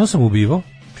 Ne sam ubivo.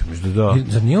 Da.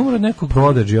 Zar nije umro od nekog...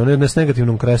 Prodigy, on je s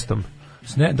negativnom krestom.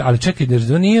 Ali čekaj,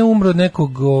 da nije umro od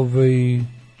nekog...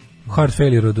 Hard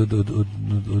failure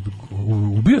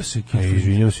ubio se.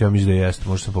 Izvinjam se, ja mislim da jeste,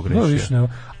 možda sam pogrešio.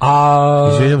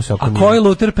 Izvinjam se, a ko je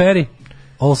Luther Perry?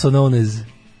 Also known as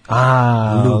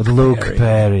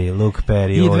Luke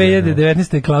Perry. I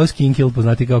 2019. Klaus Kinkel,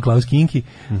 poznati kao Klaus Kinki.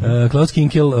 Klaus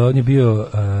Kinkel, on je bio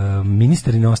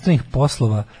ministar inostranih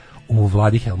poslova u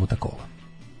vladi Helmuta Kohla.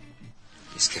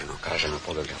 Iskreno kažem,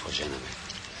 poligraf od žene me.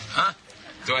 A?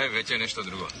 To je već nešto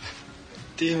drugo.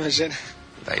 Ti imaš žene?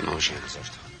 Da, imam žene,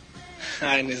 zašto?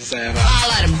 Aj, ne zajeva.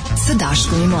 Alarm sa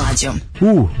Daškom i Mlađom.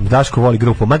 Daško voli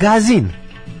grupu Magazin.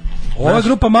 Ova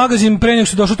grupa Magazin pre nego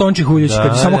što došao Tonči Huljić, kad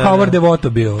je samo Howard Devoto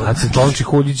bio. Tad se Tonči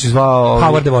Huljić zvao...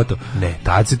 Howard Devoto. Ne,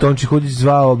 tad se Tonči Huljić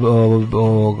zvao,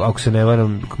 ako se ne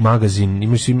varam, Magazin.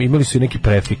 Imali su i neki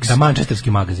prefiks. Da,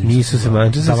 mančesterski magazin. Nisu se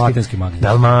mančesterski. Dalmatinski magazin.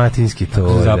 Dalmatinski,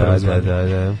 to.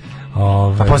 Da.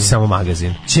 A poslije samo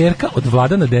Magazin. Ćerka od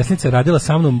Vladana Desnice radila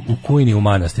sa mnom u Kujni u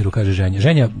manastiru, kaže Ženja.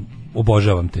 Ženja,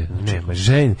 obožavam te. Nema,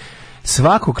 Ženja.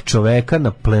 Svakog čoveka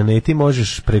na planeti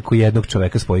možeš preko jednog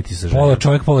čoveka spojiti sa ženom. Pola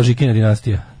čovek, pola Žikina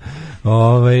dinastija.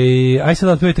 Aj sad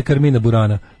otpevajte Karmina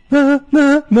Burana.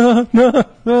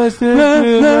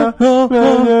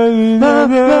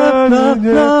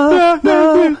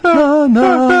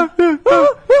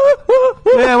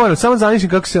 Ne, moram, samo zamišljam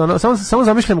kako se samo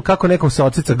zamišljam kako nekom se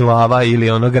odseca glava ili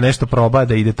onoga nešto proba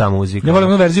da ide ta muzika. Ne volim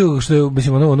onu verziju što je,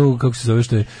 mislim, onu kako se zove,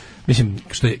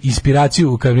 što je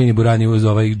inspiraciju u Karmini Burani uz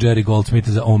ovaj Jerry Goldsmith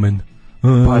za Omen.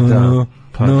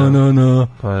 Pa no.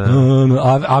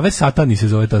 Ave Satani se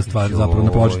zove ta stvar, zapravo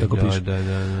na ploči tako piše.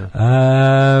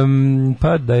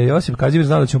 Pa da je Josip Kazimir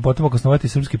znao da ćemo potom osnovati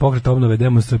srpski pokret obnove,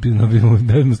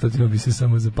 demonstrativno bi se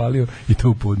samo zapalio i to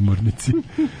u podmornici.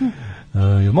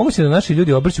 Moguće da naši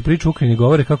ljudi obrću priču u Ukrajini,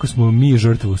 govore kako smo mi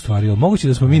žrtve u stvari, moguće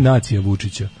da smo mi nacija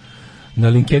Vučića. Na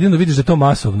LinkedInu vidiš da to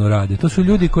masovno rade. To su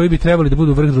ljudi koji bi trebali da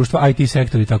budu vrh društva, IT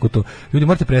sektor i tako to. Ljudi,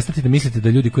 morate prestati da mislite da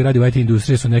ljudi koji rade u IT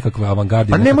industriji su nekakve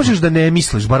avangarde. Pa ne možeš da ne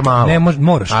misliš, bar malo. Ne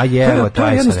moraš. A je, to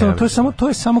je jednostavno, to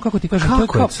je samo kako ti kažem, to je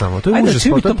kao samo, to je užas,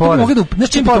 to je poraz.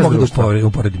 Čim bi to mogli da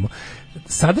uporedimo?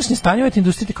 Sadašnje stanje u IT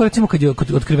industriji, kao recimo kad je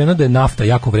otkriveno da je nafta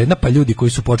jako vredna, pa ljudi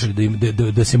koji su počeli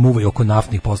da se muvaju oko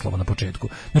naftnih poslova na početku.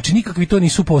 Znači nikakvi to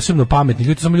nisu posebno pametni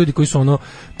ljudi, samo ljudi koji su ono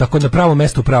tako na pravo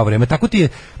mesto u pravo vreme. Tako ti je,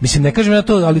 mislim, ne kažem ja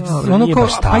to, ali ono kao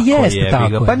pa jeste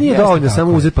tako. Pa nije dovoljno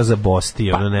samo uzeti pa za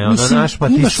bosti, ono ne, ono naš pa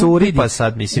ti suri, pa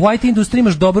sad mislim. U IT industriji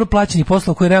imaš dobro plaćeni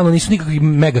poslova koji realno nisu nikakvi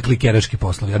mega klikeraški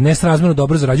poslovi, a nesrazmjerno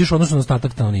dobro zarađuješ odnosno na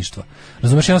ostatak stanovništva.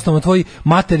 Razumeš, jednostavno tvoj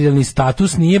materijalni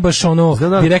status nije baš ono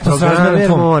direktno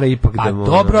mora ipak da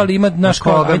mora. Dobro, ali ima naš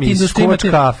kao IT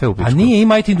industrija, a nije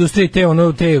ima IT industrija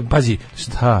te pazi,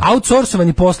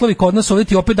 outsourcovani poslovi kod nas ovdje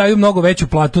ti opet daju mnogo veću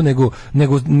platu nego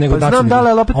pa znam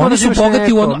dale, ali opet oni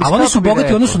su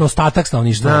bogati u odnosu na ostatak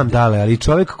stanovništva. Znam dale, ali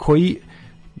čovjek koji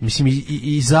mislim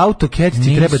iz AutoCAD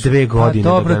ti treba 2 godine da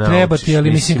ga naučiš. Dobro, treba ti,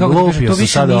 ali mislim kako ti kažem, to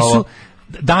više nisu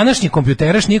današnji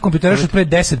kompjuteraš nije kompjuteraš od pre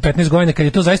 10-15 godina kad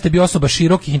je to zaista bio osoba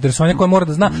širokih interesovanja koja mora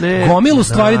da zna gomilu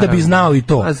stvari da bi znao i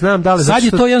to. A znam da li sad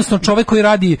je to jednostavno čovjek koji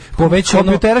radi po već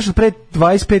kompjuteraš od pre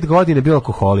 25 godina bio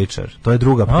alkoholičar. To je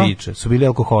druga priča. Su bili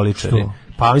alkoholičari.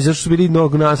 Pa mi zašto su bili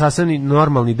sasvim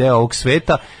normalni deo ovog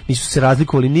sveta, nisu se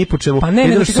razlikovali ni po čemu,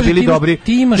 jedino što su bili dobri.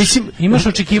 Ti imaš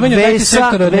očekivanja da ti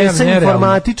sektora Vesa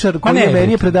informatičar koji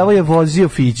meni je predavao je vozio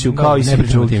Fiću, kao i svi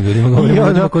drugi.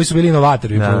 Ljudima koji su bili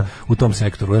inovatori u tom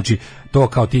sektoru. Znači, to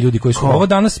kao ti ljudi koji su ovo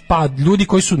danas, pa ljudi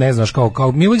koji su, ne znaš,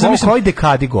 kao mi uvijek zamislimo... O kojoj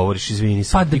dekadi govoriš, izvini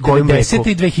se? Pa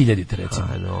 90. i 2000. recimo.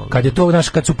 Kad je to, znaš,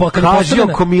 kad su... Kaži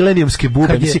oko milenijumske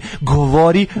bube, mislim,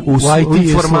 govori u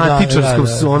informatičarskom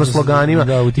sloganima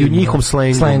i u njihovom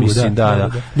slengu, mislim,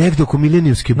 da. Negde oko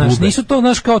milenijumske bube. Znaš, nisu to,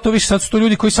 znaš, kao to više, sad su to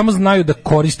ljudi koji samo znaju da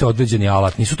koriste određeni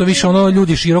alat. Nisu to više ono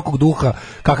ljudi širokog duha,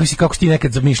 kako si ti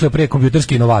nekad zamišljao pre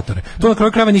kompjuterske inovatore. To na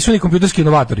kraju krajeva nisu ni kompjuterski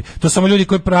inovatori. To samo ljudi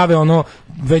koji prave ono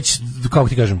već, kako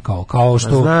ti kažem, kao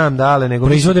što znam, dale, nego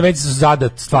proizvode već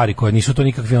zadat stvari koje nisu to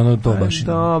nikakvi ono to baš.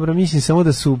 Dobro, mislim samo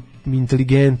da su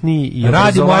inteligentni i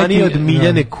obrazovani od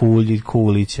Miljane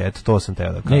Kulića, eto, to sam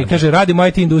teo da kažem. Ne, kaže, radimo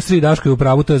IT industriji, Daško je u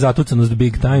pravu, to je zatucanost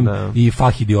big time i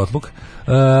fah idiotluk.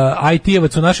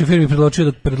 IT-evac u našoj firmi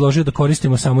predložio da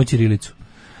koristimo samo ćirilicu.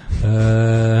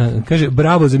 Kaže,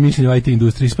 bravo za mišljenje o IT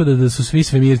industriji, ispada da su svi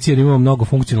svemirci jer imamo mnogo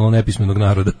funkcionalno nepismenog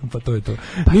naroda, pa to je to.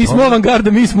 Mi smo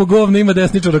avangarda, mi smo govna, ima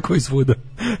desničara koji svuda.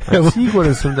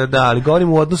 Siguran sam da, ali govorim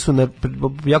u odnosu na,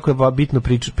 jako je bitno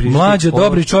pričati. Mlađa,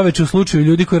 dobri čoveč u slučaju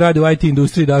ljudi koji rade u IT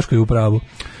industriji, Daško je u pravu.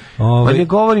 Pa ne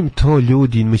govorim to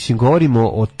ljudi, mislim, govorimo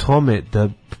o tome da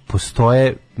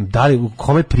postoje, da li, u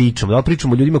kome pričamo, da li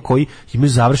pričamo o ljudima koji imaju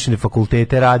završene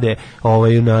fakultete, rade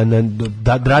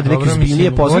rade neke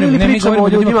zbiljnije poslove, ili pričamo o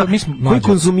ljudima koji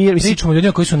konzumiraju, pričamo o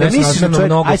ljudima koji su nesrazmjerno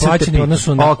mnogo plaćeni u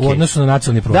odnosu na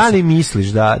nacionalni prostor. Da li misliš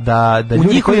da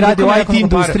ljudi koji rade u IT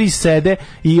industriji sede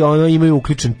i imaju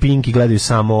uključen pink i gledaju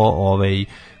samo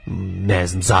ne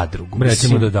znam, zadrugu.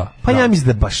 Recimo da. Pa ja mislim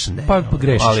da baš ne. Pa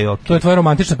grešiš. To je tvoja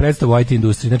romantična predstava u IT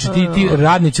industriji. Znači ti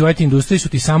radnici u IT industriji su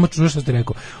ti samo, čuješ što ti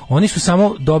rekao, oni su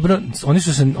samo dobro, oni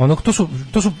su se,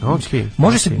 to su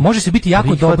može se biti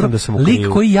jako dobro, lik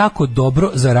koji jako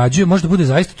dobro zarađuje, može da bude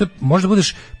zaista, može da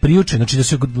budeš priučen, znači da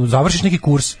se završiš neki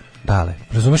kurs. Dale.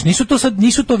 Razumeš,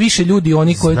 nisu to više ljudi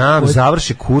oni koji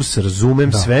završe kurs,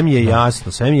 razumem, sve mi je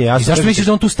jasno. I zašto misliš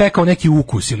da on tu stekao neki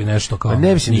ukus ili nešto kao?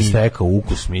 Ne mislim da stekao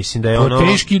ukus, mislim da je ono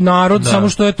teški narod, samo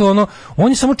što je to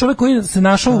on je samo čovjek koji se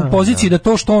našao u poziciji da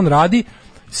to što on radi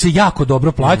se jako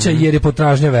dobro plaća jer je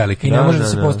potražnja velika i ne može da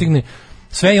se postigne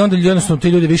sve i onda jednostavno ti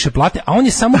ljudi više plate, a on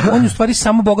je u stvari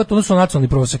samo bogat odnosno na nacionalni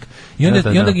prosek. I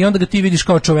onda ga ti vidiš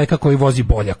kao čoveka koji vozi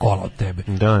bolja kola od tebe.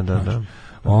 Da.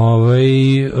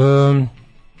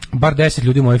 Bar 10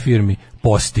 ljudi u mojoj firmi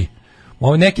posti.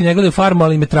 Neki ne gledaju Farmu,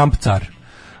 ali im je Trump car.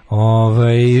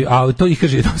 A to ih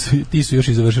kaže, ti su još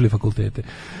i završili fakultete.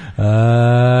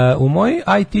 U mojoj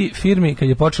IT firmi, kad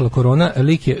je počela korona,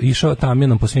 lik je išao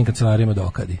tamjanom po svim kancelarijama da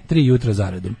okadi. 3 jutra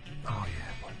zaredom.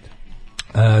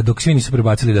 Dok svi nisu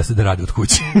prebacili da rade od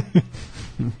kuće.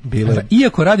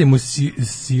 Iako radim u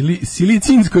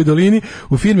Silicinskoj dolini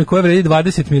u firmi koja vredi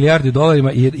 20 milijardi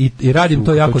dolarima i radim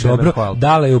to jako dobro,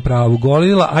 Dala je u pravu.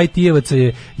 Golila IT-evaca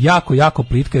je jako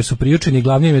plitka jer su priučeni,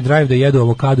 glavni im je drive da jedu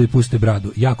avokado i puste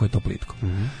bradu. Jako je to plitko.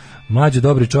 Mlađe,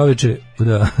 dobri čoveče,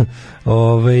 da,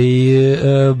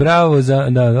 bravo za,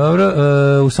 da, dobro,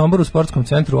 u Somboru u sportskom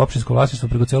centru opštinsko vlasništvo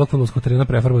preko celog fudbalskog terena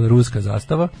prefarbana ruska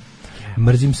zastava.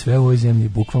 Mrzim sve u ovoj zemlji,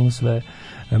 bukvalno sve.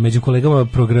 Među kolegama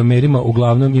programerima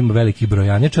uglavnom ima veliki broj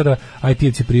janječara,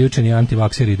 IT-evci priučeni,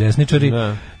 antivakseri i desničari.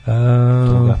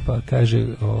 Pa kaže,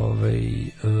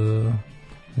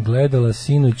 gledala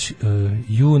sinoć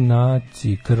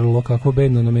Junaci Krlo, kako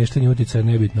bedno nameštanje uticaja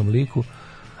nebitnom liku.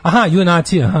 Aha,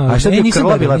 Junacija. A šta ti nisam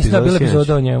bila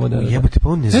epizoda o njemu. Jebote, pa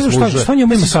on ne zaslužuje. Šta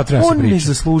njemu ima sad treba se pričati? On ne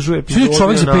zaslužuje epizodu.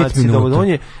 Čovjek za 5 minuta. On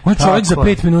je čovjek za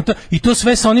 5 minuta i to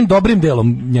sve sa onim dobrim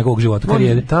delom njegovog života,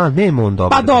 karijere. Da, nema on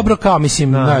dobro. Pa dobro, kao mislim,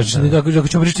 znaš, ako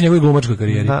ćemo pričati o njegovoj glumačkoj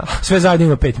karijeri. Sve zajedno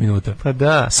ima 5 minuta. Pa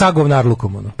da. Sa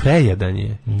govnarlukom, ono. Prejedan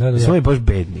je. Samo je baš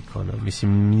bednik, ono.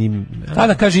 Mislim,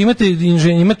 da kaže,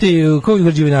 imate kao u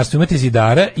građevinarstvu, imate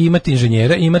zidara, imate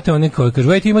inženjera, imate one koji kažu,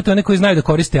 imate one koji znaju da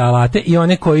koriste alate i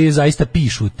one koji zaista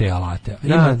pišu te alate.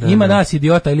 Ima nas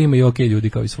idiota ili ima i okej ljudi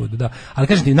kao i svuda, da. Ali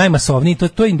kažem ti, najmasovniji,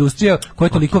 to je industrija koja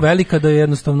je toliko velika da je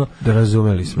jednostavno... Da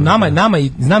razumeli smo.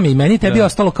 Nama i meni tebi je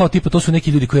ostalo kao tipa, to su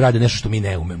neki ljudi koji rade nešto što mi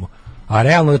ne umemo. A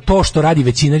realno to što radi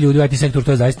većina ljudi u IT sektoru,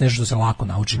 to je zaista nešto što se lako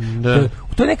nauči.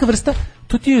 To je neka vrsta,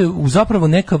 to ti je zapravo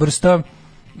neka vrsta,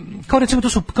 kao recimo to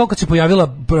su kao kad se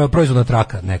pojavila proizvodna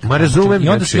traka neka. Ma razumem.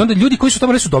 I onda ljudi koji su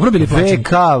tamo su dobro bili plaćeni.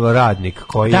 VK radnik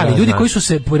koji ljudi koji su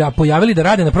se pojavili da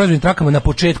rade na proizvodnim trakama na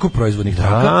početku proizvodnih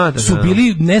traka su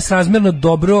bili nesrazmjerno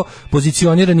dobro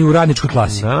pozicionirani u radničkoj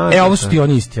klasi. Ovo su ti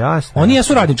oni isti. Jasno, oni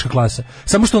jesu radnička klasa.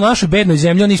 Samo što u našoj bednoj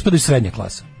zemlji oni ispadaju srednja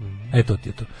klasa. To ti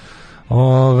je to.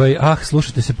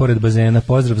 Slušajte se pored bazena.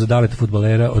 Pozdrav za Daleta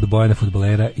fudbalera od Bojana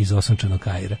fudbalera iz osunčanog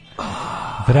Kaira.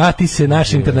 Vrati se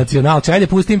naš internacional. Ajde,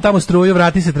 pustim tamo struju,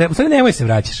 vrati se. U stvari nemoj se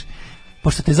vraćaš.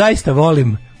 Pošto te zaista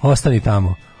volim, ostani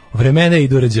tamo. Vremena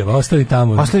idu rđava, ostani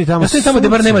tamo. Ostani tamo gde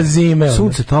bar nema zime.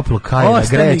 Sunce toplo Kaira,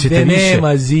 greće te više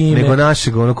nego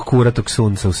našeg onog kuratog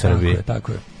sunca u Srbiji.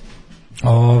 Tako je.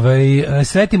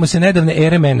 Sretimo se nedavne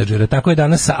ere menadžera, tako je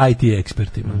danas sa IT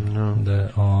ekspertima.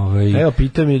 Evo,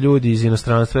 pita mi ljudi iz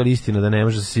inostranstva, je li istina da ne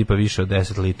može da se sipa više od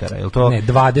 10 litara? Je li to... Ne,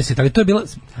 20, ali to je bilo...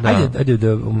 Ajde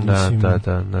da...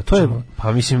 Da, to je...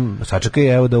 Pa mislim,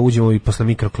 sačekaj, evo da uđemo i posle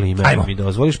mikroklime. Ajmo. Mi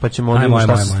dozvoliš, pa ćemo onda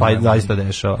šta se zaista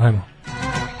dešava. Ajmo.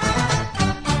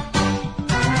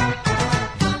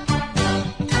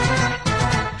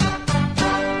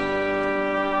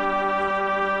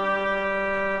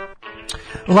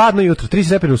 Ladno jutro, 3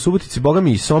 stepena u Subotici, Boga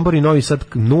mi i Sombor i Novi Sad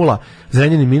 0,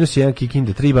 Zrenjanin -1,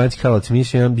 Kikinda 3, Banjski Karlovac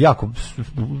 -1, jako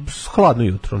hladno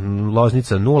jutro,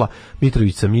 Loznica 0,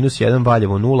 Mitrovica -1,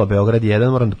 Valjevo 0, Beograd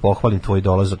 1, moram da pohvalim tvoj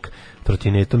dolazak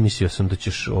trotinetom, mislio sam da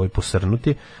ćeš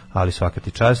posrnuti, ali svaka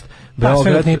ti čast.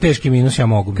 Beograd nije teški minus, ja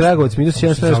mogu. Kragovac -1,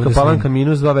 Smederevska Palanka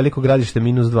 -2, Veliko Gradište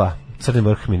 -2. Crni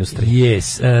vrh -3.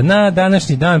 Yes. Na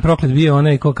današnji dan proklet bio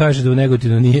onaj ko kaže da u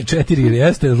Negotinu nije 4 ili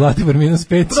jeste, Zlatibor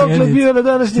 -5, proklet bio na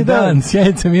današnji dan.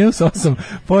 Sjenica -8,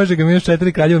 Požega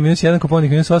 -4, Kraljevo -1,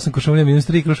 Koponik -8, Košumlija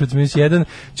 -3, Kruševac -1,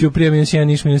 Ćuprija -1,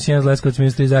 Niš -1, Leskovac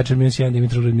 -3, Zaječar -1,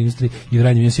 Dimitrovgrad -3 i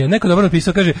Vranje -1. Neko dobro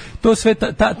napisao, kaže, to sve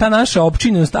ta naša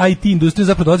opčinjenost IT industrija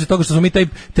zapravo dolazi od toga što smo mi taj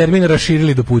termin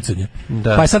raširili do pucanja.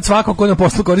 Pa je sad svako ko na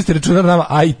poslu koristi računar nama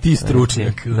IT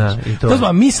stručnjak.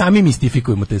 To mi sami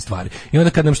mistifikujemo te stvari. I onda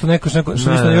kad nam što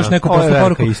još neko posle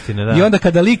poruku i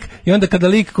onda kada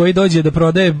lik koji dođe da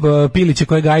prodaje piliće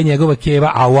koje gaji njegova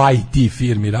keva, a u IT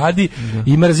firmi radi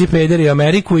i mrzi peder i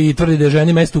Ameriku i tvrdi da je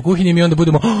ženi mesto u kuhinji, mi onda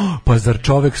budemo pa zar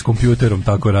čovek s kompjuterom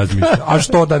tako razmišlja? A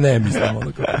što da ne mislimo?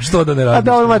 Što da ne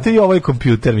razmišljamo? A da imate i ovaj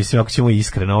kompjuter, mislim, ako ćemo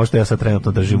iskreno, ovo što ja sad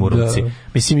trenutno držim u ruci.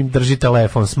 Mislim, im drži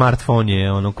telefon, smartfon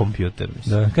je ono kompjuter.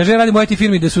 Kaže, ja radim u IT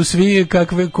firmi da su svi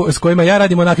s kojima ja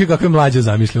radim onakvi kakve Mlađa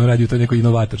zamišljamo, radi u toj nekoj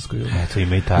inovatorskoj. Eto,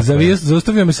 ima i tako.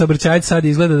 Zaustavio me saobraćajac, sad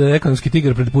izgleda da je ekonomski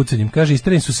tigar pred pucanjem. Kaže,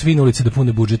 isterani su svi na ulici da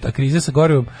pune budžet, a kriza sa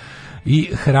gorivom i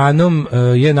hranom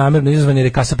je namerno izazvana jer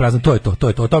je kasa prazna. To je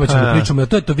to. O tome ćemo da pričamo.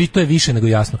 To je više nego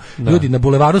jasno. Ljudi, na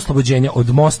bulevaru Oslobođenja od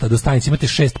mosta do stanice imate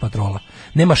 6 patrola.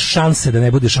 Nema šanse da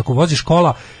ne budeš. Ako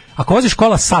vozi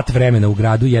škola sat vremena u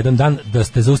gradu, jedan dan, da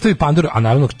ste zaustavi panduru, a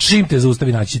naravno čim te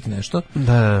zaustavi naći ti nešto,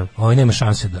 nema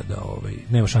šanse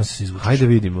nema šanse se izvučeš. Hajde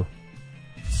vidimo.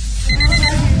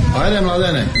 Ajde,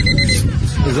 Mladene,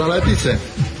 zaleti se.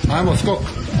 Ajmo, skok.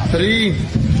 3,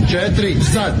 4,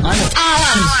 sad, ajmo.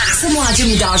 Alarm sa Mlađom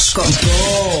i Daškom.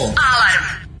 Alarm.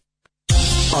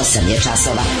 8 je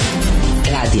časova.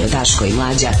 Radio Daško i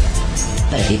Mlađa.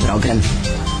 Prvi program.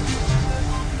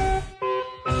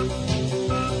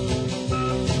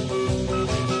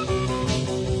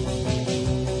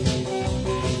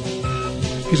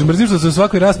 Kaže, mrzim što se u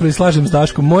svakoj raspravi slažem s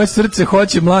Daškom. Moje srce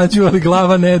hoće Mlađu, ali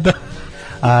glava ne da.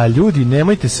 A ljudi,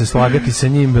 nemojte se slagati sa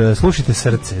njim, slušajte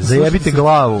srce, zajebite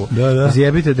glavu,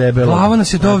 zajebite debelo. Glava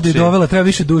nas je dovde i dovela, treba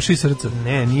više duše i srca.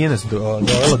 Ne, nije nas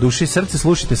dovela duše i srce,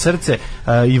 slušajte srce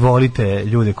i volite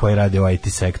ljude koji rade u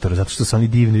IT sektoru, zato što su oni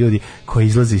divni ljudi koji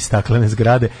izlaze iz staklene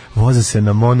zgrade, voze se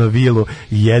na monovilu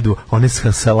i jedu one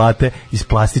salate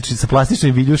sa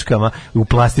plastičnim viljuškama u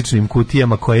plastičnim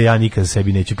kutijama koje ja nikad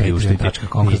sebi neću priuštiti.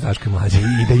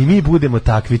 I da i mi budemo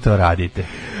takvi, to radite.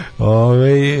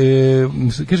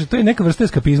 Kaže, to je neka vrsta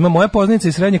eskapizma. Moja poznanica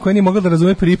iz srednje koja nije mogla da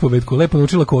razume pripovetku, lepo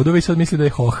naučila kodove i sad misli da je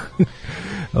hoh.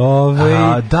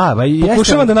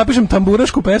 Pokušavam da napišem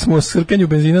tamburašku pesmu o srkanju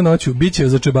benzina noću, biće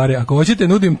za čebare. Ako hoćete,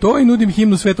 nudim to i nudim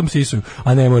himnu Svetom Sisuju.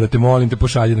 A ne morate, molim te,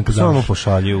 pošalji. Samo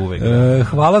pošalji uvek.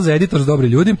 Hvala za editor, dobri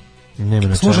ljudi.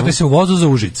 Slušate se u vozu za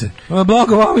Užice.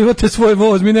 Blago vam, imate svoj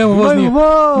voz, mi nemamo voz.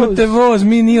 Imate voz,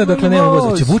 mi nije, dakle nemamo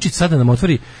voz. Će Vučić sada nam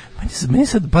otvori. Meni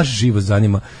sad baš život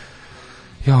zanima.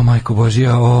 Ja, majko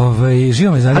Božija,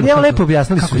 živo me zanima. Ali evo lepo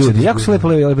objasnili su ljudi, jako su lepo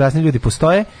objasnili ljudi,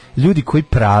 postoje ljudi koji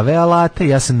prave alate,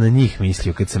 ja sam na njih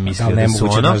mislio kad sam mislio da su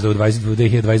ono. Da u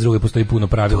 2022. postoji puno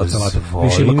pravila za alata.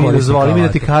 Dozvoli mi da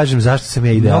ti kažem zašto sam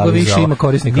ja idealizao. Mnogo više ima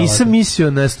korisnika alata. Nisam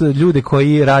mislio na ljude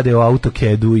koji rade o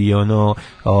AutoCAD-u i ono,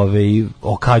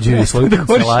 okađuju svoju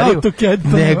kancelariju,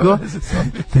 nego,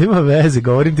 nema veze,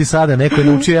 govorim ti sada, neko je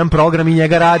naučio jedan program i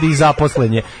njega radi i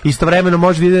zaposlenje. Istovremeno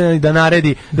može da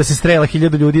naredi da se strela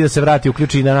 1000 ljudi da se vrati,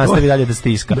 uključi i da nastavi dalje da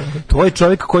stiska. To je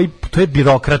čovjek koji, to je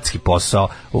birokratski posao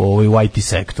u IT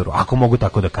sektoru, ako mogu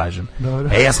tako da kažem.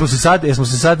 Jesmo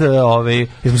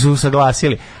se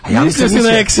usaglasili. A ja mislio na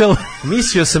Excel.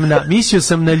 Mislio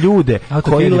sam na ljude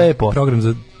koji lepo. Program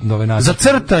za nove nazive. Za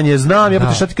crtanje, znam,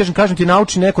 ja šta ti kažem ti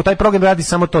nauči neko, taj program radi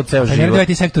samo to ceo život. Ne,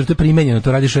 IT sektor, to je primenjeno,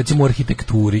 to radiš recimo u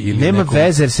arhitekturi ili nema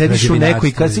veze, sediš u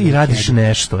nekoj i radiš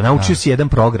nešto. Naučio si jedan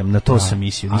program, na to sam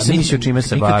mislio. Nisam mislio čime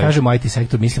se bavi. Kad kažemo IT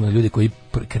sektor, mislimo na ljude koji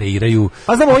kreiraju.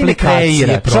 A znamo, on ne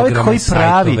kreira, čovjek koji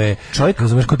pravi, čovjek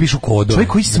razumeš, koji pišu kodove. Čovjek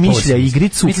koji smišlja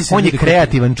igricu, on je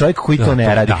kreativan, čovjek koji to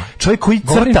ne radi. Čovjek koji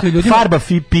crta, farba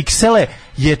piksele,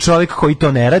 je čovjek koji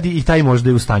to ne radi i taj možda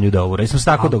je u stanju da uradi. Smo se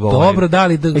tako dogovorili.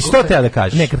 Dobro, što te da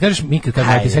kažeš? Ne, kad kažeš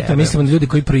IT sektor, mislimo na ljudi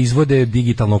koji proizvode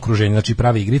digitalno okruženje, znači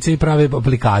prave igrice i prave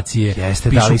aplikacije. Jeste,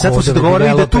 da, ali sad smo se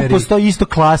dogovorili da tu postoji isto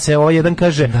klase. Ovo jedan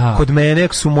kaže, kod mene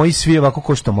su moji svi ovako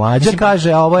ko što Mlađa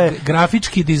kaže, a ovo je...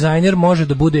 Grafički dizajner može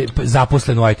da bude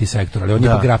zaposlen u IT sektoru, ali on je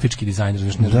grafički dizajner,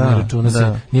 ne računa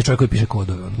se, nije čovjek koji piše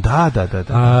kodove. Da.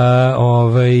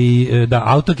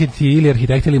 AutoCAD ili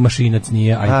arhitekt ili mašinac,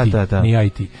 nije IT. Nije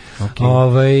IT.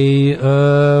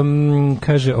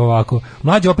 Kaže ovako,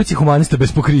 Mlađa opet si humanista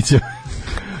bez pokrića.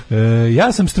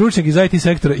 Ja sam stručnjak iz IT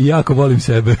sektora i jako volim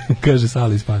sebe, kaže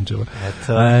Sali iz Pančeva.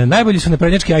 Najbolji su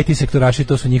naprednjački IT sektoraši,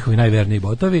 to su njihovi najverniji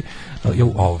botovi.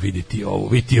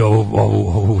 Vidite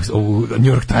ovu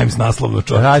New York Times naslovno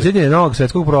čovječe. Rađenje novog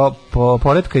svjetskog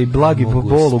poretka i blagi po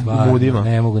bolu budima.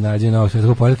 Ne mogu nađe novog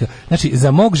svjetskog poretka. Znači,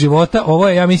 za mog života ovo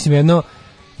je, ja mislim, jedno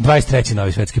 23.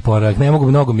 novi svjetski poredak. Ne mogu,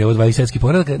 mnogo mi je ovo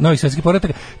 20 novih svjetskih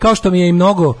poredaka, kao što mi je i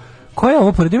mnogo. Koja je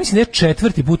ovo pored? Ja mislim da je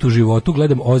 4. put u životu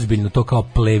gledam ozbiljno to kao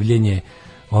plevljenje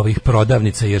ovih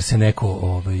prodavnica jer se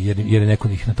neko jer je neko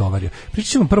ih natovario.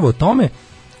 Pričat ćemo prvo o tome.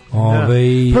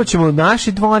 Prvo ćemo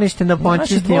naše dvorište na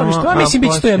početiti. Mislim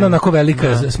biće to jedna onako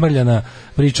velika smrljana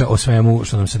priča o svemu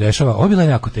što nam se dešava. Ovo je bila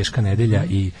jako teška nedelja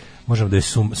i možemo da je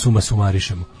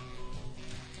sumarišemo.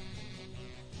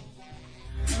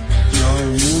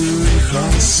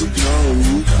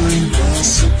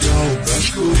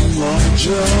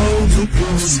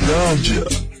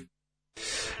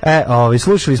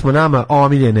 Slušali smo nama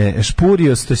omiljene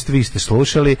Špurios, to jest vi ste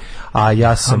slušali, a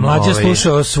ja sam... A Mlađa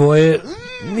slušao svoje...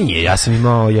 Nije, ja sam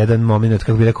imao jedan moment,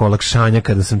 kako bih rekao, olakšanja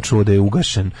kada sam čuo da je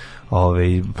ugašen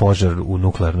požar u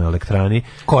nuklearnoj elektrani.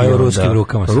 Ko je u ruskim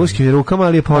rukama? U ruskim rukama,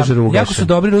 ali je požar ugašen. Jako su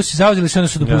dobri Rusi, zauzeli se, onda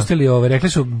su dopustili, rekli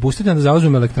su, pustite da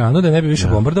zauzmemo elektranu, da ne bi više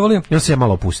bombardovali. Ja se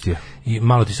malo opustio. I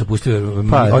malo ti se opustio,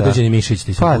 određeni mišić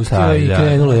ti se opustio i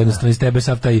krenulo jednostavno iz tebe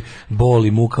sav taj bol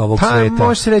i muka ovog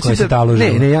sveta koji se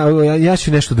taložilo. Ne, ja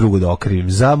ću nešto drugo da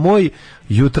okrivim. Za moj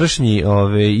jutrašnji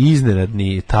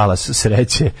iznenadni talas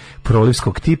sreće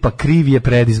prolivskog tipa kriv je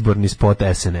predizborni spot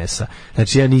SNS-a.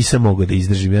 Znači ja nisam mogao da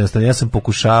izdržim, jednostavno ja sam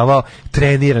pokušavao,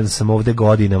 treniran sam ovde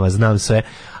godinama, znam sve,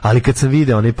 ali kad sam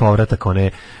video onaj povratak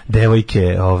one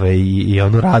devojke i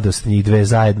onu radost njih dve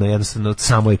zajedno, jednostavno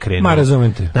samo je krenulo. Ma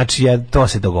razumem te. Znači to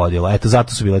se dogodilo, eto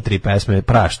zato su bile 3 pesme,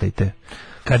 praštajte.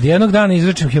 Kad jednog dana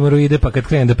izrečem hemoroide, pa kad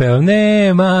krenem da pevam,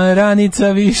 nema ranica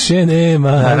više,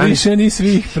 nema više ni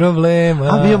svih problema.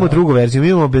 A mi imamo drugu verziju, mi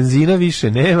imamo benzina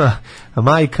više nema, a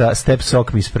majka step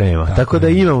sok mi sprema. Tako da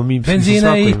imamo mi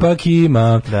benzina ipak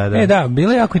ima. Da,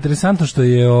 bilo je jako interesantno što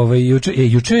je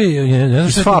juče ne znam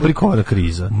šta fabrikovana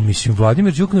kriza. Mislim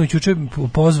Vladimir Đukanović juče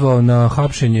pozvao na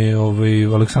hapšenje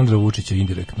Aleksandra Vučića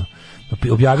indirektno.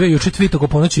 Objavio juče tweet oko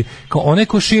ponoći kao onaj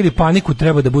ko širi paniku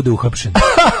treba da bude uhapšen.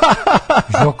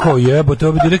 Jo kao jebote,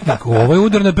 ovo bi direktno ovo je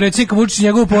udar na predsjednika Vučića i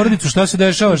njegovu porodicu, šta se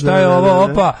dešava, šta je ovo,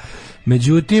 opa.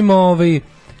 Međutim,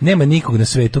 nema nikog na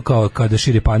svetu kao da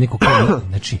širi paniku,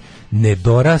 znači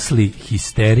nedorasli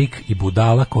histerik i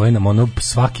budala koje nam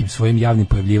svakim svojim javnim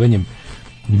pojavljivanjem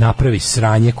napravi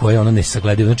sranje koje ono ne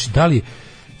sagledivo. Znači,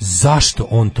 zašto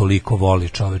on toliko voli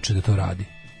čoveče da to radi?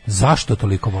 Zašto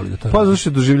toliko voli da to radi? Pa zašto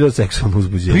je doživljao seksualno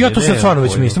uzbuđenje. Ja to sad stvarno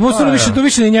već mislim. To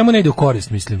više ni njemu ne ide u korist,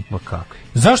 mislim. Ma kako?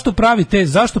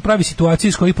 Zašto pravi situacije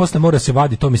iz kojih posle mora se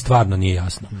vadi, to mi stvarno nije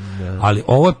jasno. Ali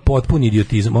ovo je potpuni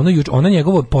idiotizam. Ono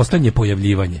njegovo poslednje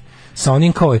pojavljivanje sa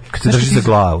onim kao kad se drži za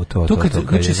glavu to.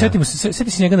 Znači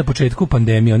seti se njega na početku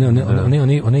pandemije,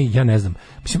 ja ne znam.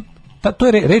 Mislim, to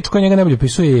je reč koja njega najbolje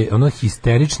opisuje,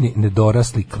 histerični,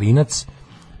 nedorasli klinac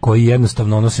koji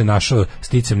jednostavno se našao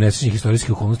sticem nesrećnih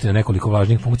istorijskih okolnosti na nekoliko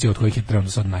važnih funkcija, od kojih je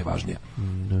trenutno sad najvažnija.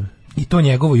 I to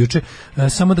njegovo juče,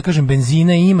 samo da kažem,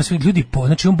 benzina ima, svi ljudi,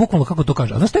 znači on bukvalno kako to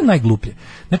kaže, a znaš što je najgluplje?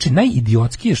 Znači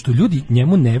najidiotskije je što ljudi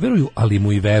njemu ne veruju, ali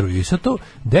mu i veruju. I sad to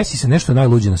desi se nešto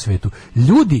najluđe na svetu.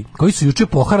 Ljudi koji su juče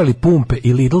poharali pumpe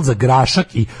i Lidl za grašak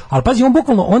ali pazi, on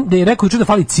bukvalno, da je rekao juče da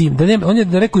fali on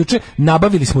je rekao juče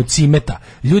nabavili smo cimeta,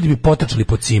 ljudi bi potrčali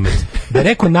po cimet. Da je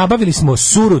rekao nabavili smo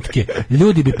surutke,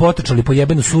 ljudi bi potrčali po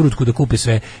jebenu surutku da kupe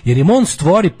sve, jer im on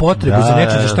stvori potrebu za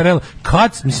nešto za šta realno.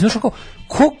 Mislim, znaš kako,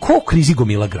 ko krizi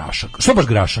gomila grašak? Što baš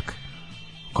grašak?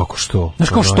 Kako što? Znaš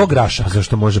kao što grašak? A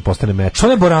zašto može postane metak? Što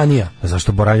ne boranija? A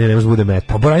zašto boranija ne može bude metak?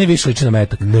 Pa boranija više liči na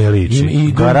metak. Ne liči.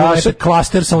 I grašak,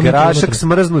 klaster sa onim grašak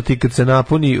smrznuti kad se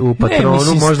napuni u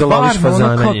patronu, možda loviš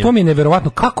fazana. To mi je neverovatno.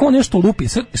 Kako on nešto lupi?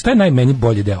 Šta je najmeni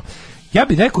bolji deo? Ja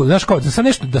bih rekao, znaš kao,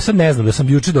 da sad ne znam, da sam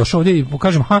juče došao ovdje i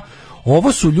pokažem,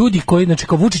 ovo su ljudi koji, znači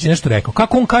kao Vučić je nešto rekao.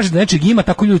 Kako on kaže da nečeg ima,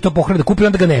 tako ljudi to pohrade da kupi,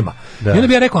 onda ga nema. I onda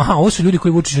bih ja rekao, ovo su ljudi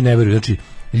koji Vučiću ne veruju. Znači,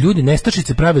 ljudi,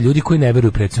 nestašice prave ljudi koji ne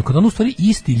veruju predsjedniku. Kad on u stvari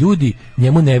isti ljudi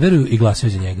njemu ne veruju i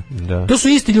glasaju za njega. To su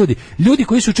isti ljudi. Ljudi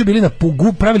koji su juče bili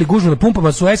pravili gužvu na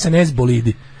pumpama su SNS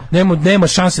bolidi. Nema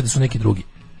šanse da su neki drugi.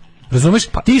 Razumeš?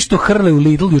 Ti što hrle u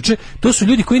Lidl juče, to su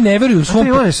ljudi koji ne veruju u svom,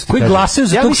 koji glasaju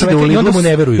za tog čoveka i onda mu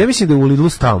ne veruju. Ja mislim da je u Lidlu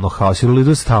stalno haos, jer u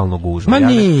Lidlu stalno gužva. Ma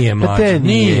nije, mlađe,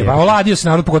 nije. Pa oladio se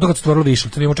narod, pogotovo kad su stvorili više,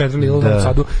 imamo 4 Lidl u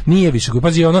Sadu, nije više.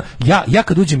 Pazi, ja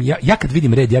kad uđem, ja kad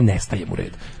vidim red, ja nestajem u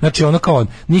red. Znači, kao,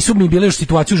 nisu mi bile još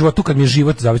situacije u životu kad mi je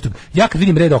život zavisno. Ja kad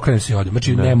vidim red, okrenem se i odem.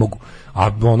 Znači, ne mogu.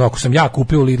 A ako sam ja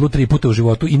kupio u Lidlu 3 puta u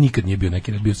životu i nikad nije bio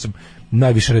neki red, bio sam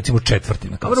najviše recimo 4.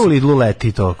 na kasi. Dobro, u Lidlu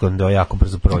leti to kada jako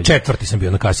brzo prođe. 4. sam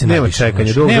bio na kasi. Nema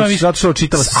čekanja, zato što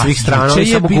čitava sa svih strana.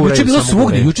 Juče bilo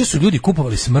svugdje, juče su ljudi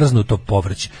kupovali smrznuto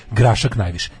povrće, grašak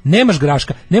najviše. Nemaš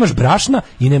graška, nemaš brašna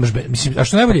i nemaš, mislim, a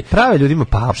što najbolje, prave ljudima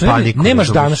paniku. Nemaš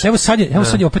danas, evo sad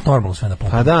je opet normalno sve na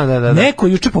pompu. Pa da. Neko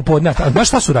juče popodne, znaš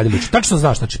šta su radili juče? Tačno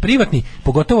znaš, znači privatni,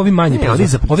 pogotovo ovi manji,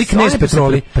 ovi Knez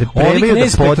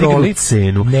Petroli,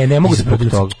 cenu. Ne mogu da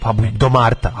podignu. Pa do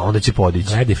marta, a onda će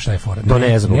podići. Ajde, šta je fora?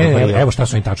 Evo šta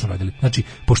su oni tačno radili. Znači,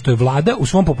 pošto je vlada u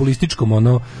svom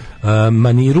populističkom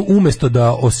maniru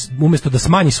umjesto da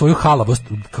smanji svoju halavost,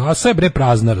 kao sve bre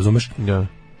prazna, razumeš? Da.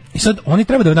 I sad oni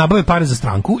treba da nabave pare za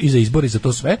stranku i za izbore i za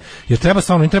to sve, jer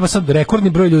treba sad rekordni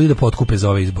broj ljudi da potkupe za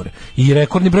ove izbore. I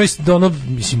rekordni broj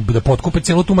da potkupe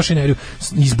celu tu mašineriju.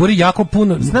 Izbori jako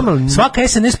puno. Svaka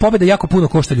SNS pobeda jako puno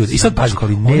košta ljudi. I sad pazi,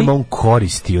 nema on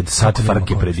koristi od sad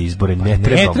frke pred izbore,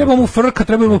 ne treba mu frka,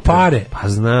 treba mu pare. Pa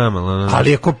znam,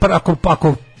 ali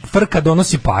ako frka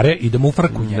donosi pare i da mu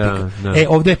frku njega.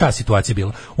 Ovdje je ta situacija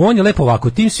bila. On je lepo ovako,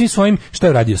 tim svim svojim, šta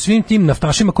je radio? Svim tim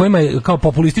naftašima kojima je kao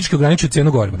populistički ograničio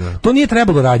cijenu goriva. To nije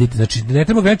trebalo raditi. Znači, ne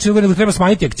treba ograničiti cijenu goriva, nego treba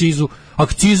smanjiti akcizu.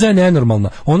 Akciza je nenormalna.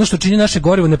 Ono što čini naše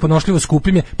gorivo neponošljivo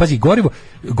skupljim je, pazi,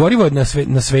 gorivo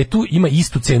na svetu ima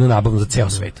istu cenu nabavnu za ceo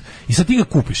svet. I sad ti ga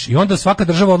kupiš. I onda svaka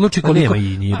država odluči koliko.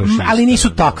 Ali nisu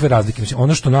takve razlike. Mislim,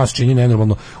 ono što nas čini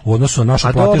nenormalno u odnosu na našu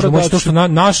platežnu moć, to što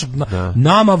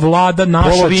nama vlada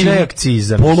naša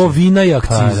polovina je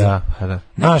akciza.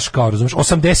 Znaš, kao, razumiješ,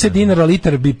 80 dinara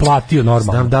litar bi platio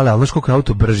normalno. Znam, ali znaš koliko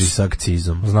auto brži sa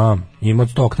akcizom? Znam, ima od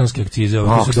 100 oktanske akcize.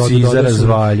 Akciza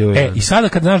razvaljuje. I sada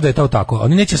kad znaš da je to tako,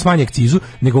 oni neće smanjiti akcizu,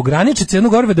 nego ograniče cenu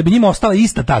goriva da bi njima ostala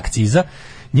ista ta akciza,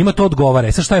 njima to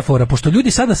odgovara. Sad šta je fora? Pošto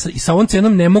ljudi sada sa ovom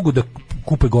cenom ne mogu da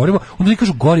kupe gorivo, onda oni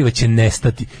kažu goriva će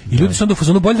nestati. I ljudi su onda u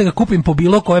fazonu bolje da ga kupim po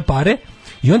bilo koje pare.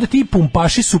 I onda ti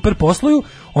pumpaši super posluju,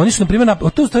 oni su na primjer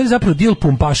to je u stvari zapravo deal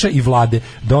pumpaša i vlade,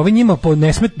 da ovi njima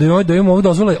ne sme da im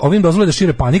ovim dozvole da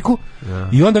šire paniku.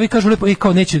 I onda vi kažu lepo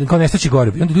kao nestaće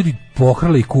gorivo. I onda ljudi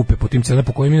pohrle i kupe po tim cenama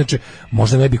po kojim inače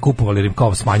možda ne bi kupovali, jer im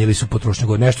kao smanjili su potrošnju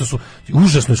goriva, nešto su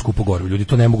užasno skupo gorivo, ljudi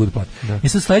to ne mogu da plate. I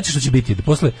sad sledeće što će biti da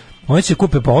posle oni će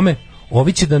kupe po ome,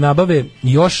 ovi će da nabave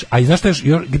još, a i znaš šta još,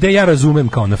 gde ja razumem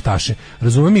kao naftaše,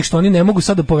 razumem ih što oni ne mogu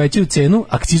sad da povećaju cenu,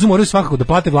 akcizu moraju svakako da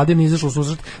plate, vlada im nije izašla u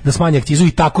susret da smanje akcizu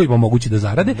i tako im omogući da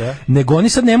zarade, nego oni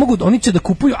sad ne mogu, oni će da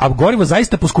kupuju, a gorivo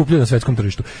zaista poskupljuje na svetskom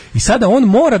tržištu. I sada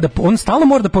on stalno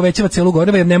mora da povećava celu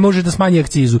goriva jer ne može da smanji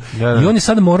akcizu. I on je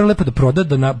sada mora lepo da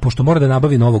proda, pošto mora da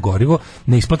nabavi novo gorivo,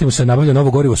 ne isplati mu se da nabavlja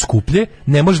novo gorivo skuplje,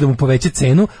 ne može da mu poveća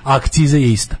cenu, a akciza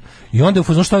je ista. I onda u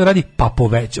fazonu šta da radi? Pa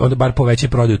onda bar poveća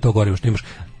prodaju to gorivo što imaš.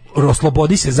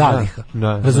 Oslobodi se zaliha.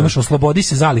 Razumeš, oslobodi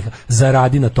se zaliha,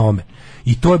 zaradi na tome.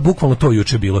 I to je bukvalno to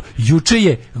juče bilo. Juče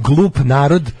je glup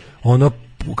narod,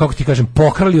 kako ti kažem,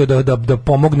 pokralio da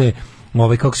pomogne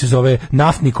kako se zove,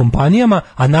 naftnim kompanijama,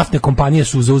 a naftne kompanije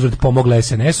su za uzvrat pomogle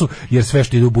SNS-u, jer sve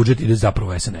što ide u budžet ide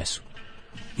zapravo SNS-u.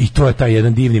 I to je taj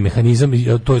jedan divni mehanizam,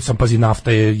 to sam, pazi,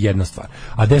 nafta je jedna stvar.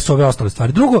 A gde su ove ostale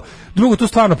stvari? Drugo, to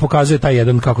stvarno pokazuje taj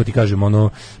jedan, kako ti kažem,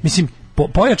 mislim,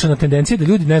 pojačana tendencija da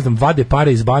ljudi, ne znam, vade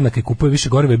pare iz banaka i kupuju više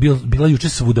goriva je bila juče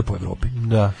svuda po Evropi.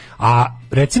 Da. A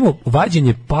recimo,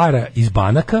 vađenje para iz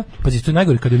banaka, pazi, to je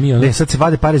najgore kada mi... Ne, sad se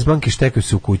vade pare iz banke i štekaju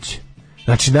se u kući.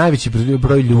 Znači najveći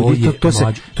broj ljudi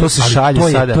to se šalje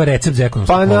sada. To je recept za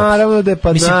ekonomsku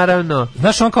kolaps. Naravno.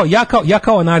 Znaš, on ja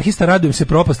kao anarhista radujem se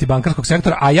propasti bankarskog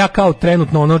sektora, a ja kao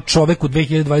trenutno čovek u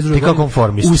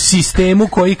 2022. U sistemu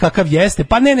koji kakav jeste.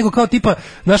 Pa ne, nego kao tipa,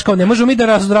 znaš, kao ne možemo mi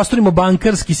da rasturimo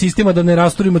bankarski sistem, a da ne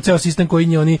rasturimo ceo sistem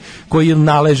koji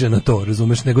naleže na to,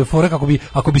 razumeš, nego je fora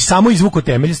ako bi samo izvuko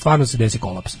temelj, stvarno se desi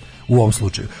kolaps u ovom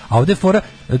slučaju. A ovde je fora,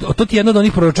 to ti je jedno od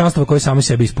onih proročanstava koje sami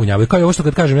sebe ispunjavaju. Kao i ovo što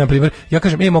kad kažem, na primjer, ja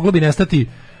kažem, moglo bi nestati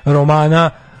romana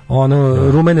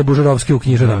Rumene Bužarovske u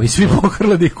knjižarama i svi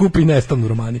pohrle da ih kupi i nestanu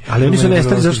romani. Ali oni su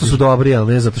nestali zašto su dobri,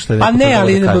 ali ne zato što je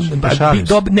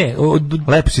neko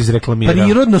lepo si izreklamirao.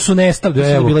 Prirodno su nestali.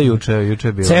 Evo, bila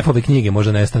juče bilo. Cefove knjige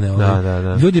može nestane.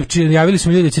 Da. Javili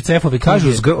smo ljudi da će Cefove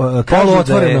knjige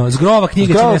poluotvoreno, Zgrova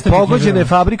knjiga će nestati. Pogođena je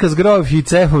fabrika Zgrovih i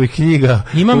Cefovih knjiga.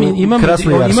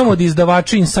 Imamo od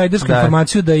izdavača insajdersku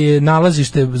informaciju da je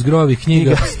nalazište Zgrovih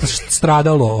knjiga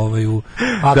stradalo u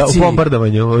akciji. U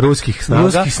bombardovanju ruskih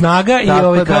snaga i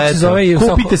kako se zove,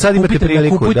 kupite, sad imate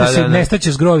priliku, kupite se,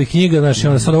 nestaće Zgrovih knjiga,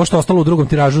 znači sad ovo što ostalo u drugom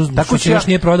tiražu, tako će još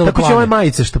nije prodalo. Tako će ove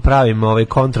majice što pravim,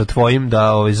 kontra tvojim,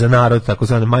 da za narod,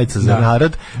 takozvane majice za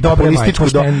narod, populističku,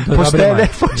 poštene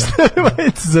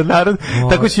majice za narod,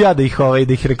 tako ću ja da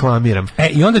ih reklamiram.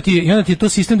 I onda ti je to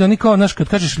sistem da oni kao, znaš, kad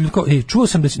kažeš,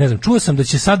 čuo sam da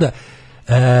će sada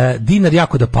dinar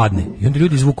jako da padne. I onda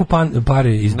ljudi izvuku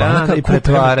pare iz banaka i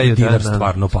pretvaraju dinar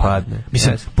stvarno padne.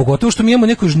 Mislim, pogotovo što mi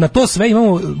imamo na to sve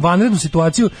imamo vanrednu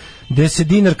situaciju gde se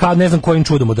dinar ne znam kojim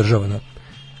čudom održava.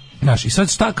 Znaš, i sad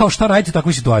šta raditi u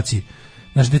takvoj situaciji?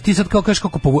 Znaš, da ti sad kao kažeš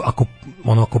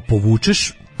ako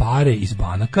povučeš pare iz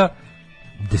banaka,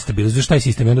 destabilizuješ taj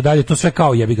sistem i onda dalje to sve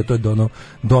kao jebi ga, to je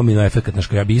domino efekat.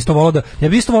 Znaš, ja bi isto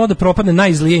volao da propadne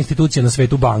najzlija institucija na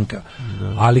svetu, banka.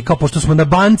 Ali kao pošto smo na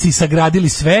banci sagradili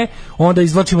sve, onda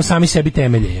izvlačimo sami sebi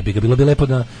temelje. Jebi ga, bilo bi lepo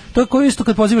da to je kao isto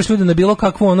kad pozivaš ljude na bilo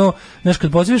kakvo znaš,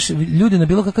 kad pozivaš ljude na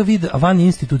bilo kakav vid van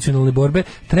institucionalne borbe,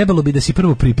 trebalo bi da si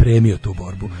prvo pripremio tu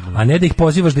borbu, a ne da ih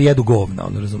pozivaš da jedu govna,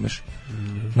 razumeš?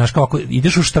 Znaš, kao ako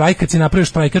ideš u štrajk, kad si napraviš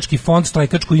štrajkački fond,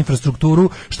 štrajkačku infrastrukturu,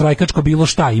 štrajkačko bilo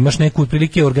šta, imaš neku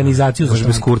otprilike organizaciju za štrajk.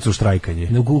 Bez kurca u štrajkanje.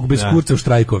 Bez kurca u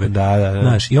štrajkove. Da.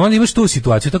 Znaš, i onda imaš tu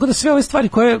situaciju. Tako da sve ove stvari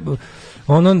koje,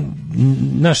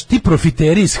 znaš, ti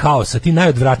profiteri iz haosa, ti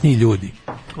najodvratniji ljudi.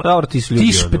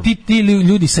 Ti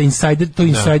ljudi sa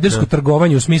insajdersko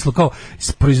trgovanje u smislu kao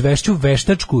proizvešću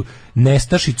veštačku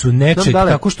nestašicu nečeg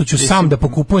tako što ću sam da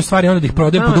pokupujem stvari onda da ih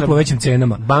prodajem po duplo većim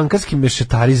cenama. Bankarski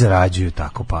mešetari zarađuju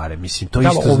tako pare, mislim, to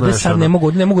isto znaš. Ovde sad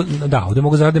ovde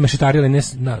mogu zaraditi mešetari, ali ne...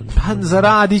 Pa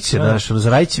zaradit će,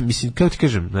 zaradit će, mislim, kako ti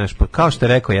kažem, znaš, pa kao što je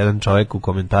rekao jedan čovjek u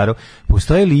komentaru,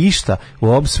 postoji li išta u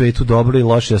ovom svetu dobro i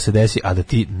loše da se desi, a da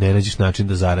ti ne nađeš način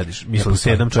da zaradiš? Mislim, se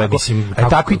jedan čovjek,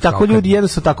 tako ljudi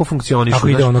jednostavno tako funkcionišu.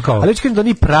 Ali ću kažem da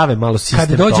oni prave malo sistem.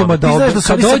 Kad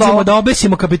dođemo da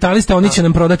obesimo kapitaliste, oni će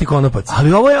nam prodati konopac.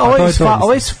 Ali ovo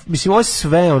je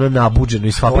sve nabuđeno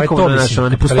i sfabrikovano,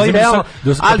 ne postoji realno.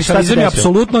 Kapitalizam je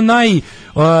apsolutno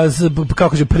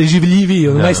preživljiviji,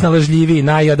 najsnalažljiviji,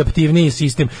 najadaptivniji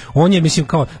sistem. On je, mislim,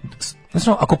 kao... Znači,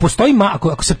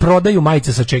 ako se prodaju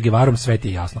majice sa Che Guevarom, sve ti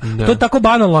je jasno. To je tako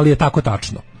banalno, ali je tako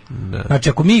tačno. Znači,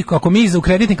 ako mi u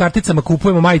kreditnim karticama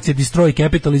kupujemo majice Destroy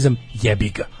Capitalism, jebi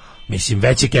ga. Mislim,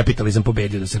 već je kapitalizam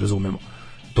pobedio, da se razumemo.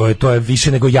 To je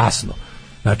više nego jasno.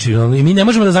 Znači, mi ne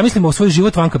možemo da zamislimo svoj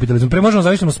život van kapitalizma. Pre možemo da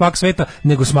zamislimo smak sveta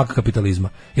nego smak kapitalizma.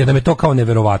 Jer nam je to kao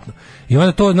neverovatno. I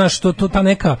onda to, znaš, ta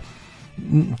neka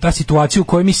ta situacija u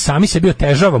kojoj mi sami sebi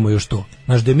otežavamo još to.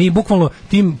 Znaš, da mi bukvalno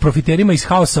tim profiterima iz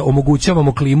haosa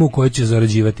omogućavamo klimu u kojoj će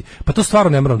zarađivati. Pa to stvarno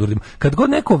ne moramo da uradimo. Kad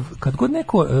god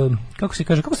neko kako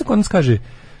se kod nas kaže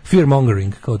fear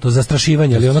mongering, kao to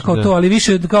zastrašivanje, ali ono kao to, ali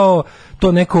više kao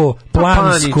to neko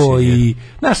plansko i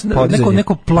znaš,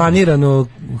 neko planirano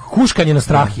huškanje na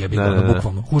strah je bilo,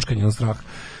 bukvalno huškanje na strah.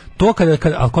 To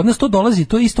ali kod nas to dolazi,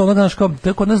 to je isto ono, znaš, kao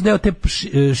kod nas deo te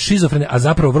šizofrene, a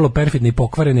zapravo vrlo perfidne i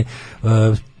pokvarene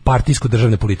partijsko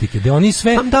državne politike, da oni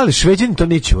sve... Tam da li Šveđani to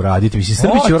neće uraditi, mislim,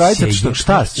 Srbi će uraditi,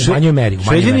 šta? U manjoj meri.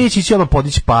 Šveđani neće ići ono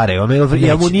podići pare,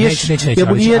 jel mu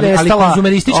nije nestala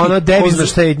ona devizna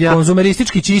štednja.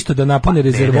 Konzumeristički će isto da napune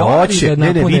rezervoari,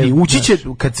 vidi, ući će,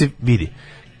 kad se vidi,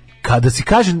 kada se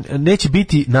kaže neće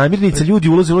biti namirnica, ljudi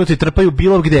ulaze unutra i trpaju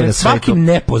bilo gde na svetu. Svakim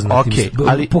nepoznatim. Okay,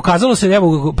 ali pokazalo se,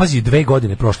 evo, pazi, 2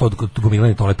 godine prošlo od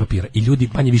gomilanja toalet papira i ljudi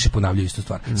manje više ponavljaju istu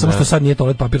stvar. Samo što sad nije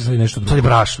toalet papir, sad je nešto drugo. Sad je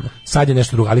brašno. Sad je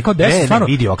nešto drugo. Ali kao deset stvarno.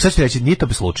 Ne, vidi, sad ću reći, nije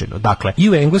to slučajno. Dakle, i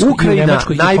u Engleskoj, Ukrajina, i u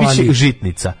Nemačkoj, najviše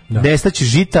žitnica. Nestaće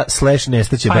žita /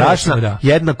 nestaće brašna,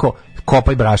 jednako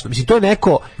kopaj brašno. Mislim, to je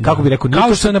neko, kako bi rekao,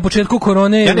 kao što je na početku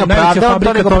korone najveća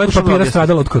fabrika toalet papira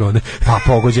stradala od korone. Pa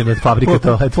pogođena od fabrike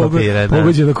toalet papira.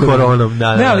 Pogođena koronom.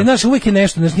 Ne, ali znaš, uvijek je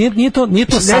nešto, nije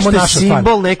to samo naša stvar.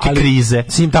 Simbol neke krize.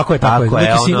 Tako je.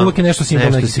 Uvijek je nešto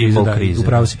simbol neke krize,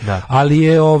 upravo si. Ali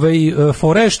je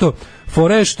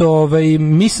fore što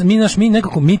mi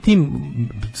nekako, mi tim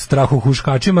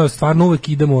strahohuškačima stvarno uvijek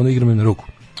igramo na ruku.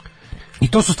 I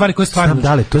to su stvari koje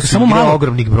stvarno... to su samo malo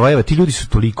ogromnih brojeva, ti ljudi su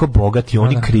toliko bogati,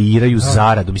 oni kreiraju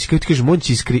zaradu. Mislim, kako ti kažeš,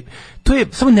 moći to je...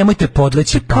 Samo nemojte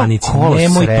podleći panici,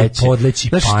 nemojte podleći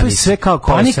panici. Znači, to je sve kao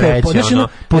kola sreće,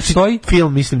 postoji...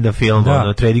 Film, mislim da film,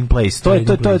 Trading Place,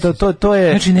 to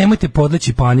je... Znači, nemojte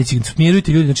podleći panici,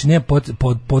 smirujte ljudi, znači,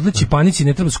 podleći panici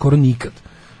ne treba skoro nikad.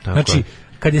 Znači,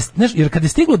 kad je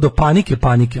stiglo do panike,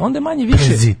 onda je manje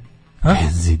više...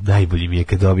 Benzin, najbolji mi je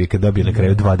kad dobije na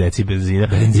kraju 2 deci benzina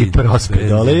i prospe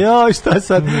dole, joj, šta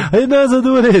sad, ajde nazad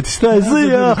ureti, šta je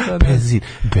sve,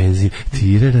 benzin,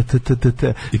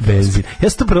 benzin. Ja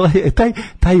sam to prela,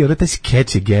 taj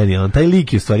sketch je genijalan, taj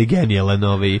lik je u stvari genijalan,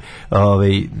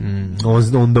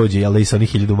 on dođe, jel da i sa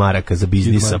onih 1000 maraka za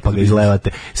biznisa, pa ga izlevate.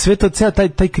 Sve to, ceo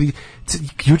taj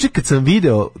juče kad sam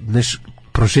video,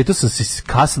 prošetao sam se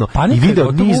kasno i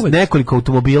video nekoliko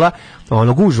automobila,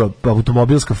 gužva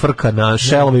automobilska frka na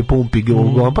Shellove pumpi,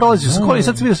 prolazio sam i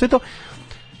sad sam vidio sve to.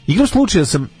 Igrom slučaja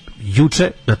sam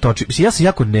juče natočim, mislim, ja sam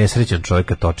jako nesrećan čovjek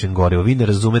kad točim gorivo, vi ne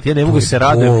razumete, ja ne mogu se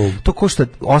radujem, to košta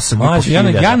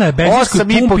 8.500. Ja na benzinskoj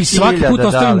pumpi svaki put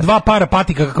ostavim 2 para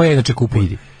patika kako ja inače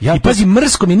kupujem. I pazi,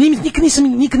 mrsko mi,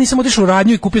 nikad nisam otišao u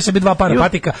radnju i kupio sebi 2 para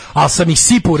patika, ali sam ih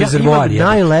sipao u rezervoar.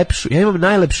 Ja imam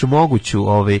najlepšu moguću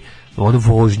onu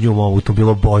vožnju,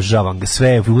 automobilo, obožavam ga, sve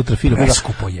je unutra fino.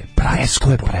 Preskupo je.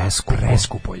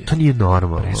 To nije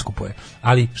normalno. Preskupo je.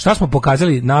 Ali šta smo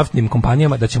pokazali naftnim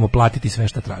kompanijama da ćemo platiti sve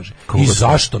šta traže. I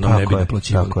zašto nam ne bi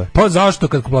naplaćivali? Pa zašto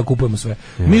kad kupujemo sve?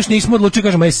 Mi još nismo odlučili,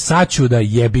 kažemo, sad ću da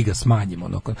jebi ga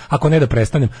smanjimo. Ako ne da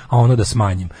prestanem, a ono da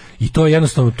smanjim. I to je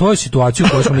jednostavno, to je situacija u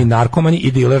kojoj smo mi narkomani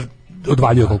i diler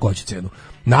odvaljuje koliko hoće cenu.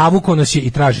 Navuko nas je i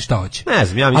traži šta hoće. Ne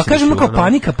znam, ja mislim. A kažemo kao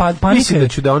panika. Mislim da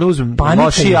ću da uzmem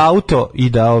loši auto i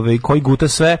da koji guta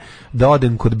sve, da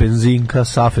odem kod benzinka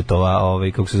Safetova,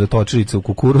 kako se zatočilica u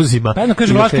kukuruzima. Pa jedno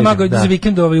kaže Vlaški Mago ide za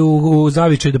vikend u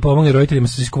Zavičaj da pomogne roditeljima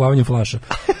sa iskovavanjem flaša.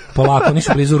 Polako,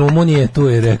 nisu blizu Rumunije, tu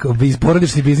je rekao,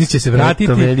 porodični biznis će se vratiti.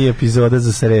 To meni je epizoda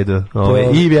za sredu.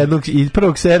 I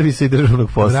prvog servisa i državnog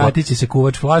posla. Vratit će se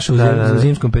kuvač flaša u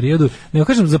zimskom periodu. Nego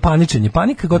kažem, zapaničenje.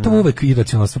 Panika gotovo uvek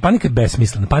iracionalna. Panika je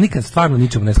besmislena. Panika stvarno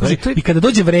ničemu ne služi. I kada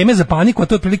dođe vreme za paniku, a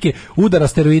to je otprilike udar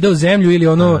asteroida u zemlju ili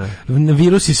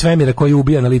virus iz svemira koji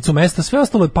ubija na licu mesta, sve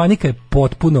ostalo je panika je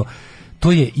potpuno.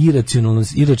 To je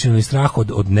iracionalni strah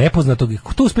od nepoznatog.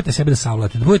 To uspete sebe da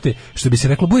savladate. Da budete, što bi se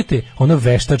reklo, budete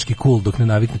veštački cool dok ne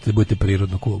naviknete da budete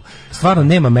prirodno cool. Stvarno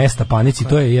nema mesta panici.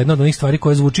 To je jedna od onih stvari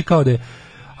koje zvuči kao da je,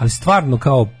 ali stvarno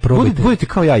kao probajte. Budite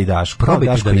kao ja i Daško.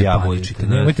 Probajte da ne paničite.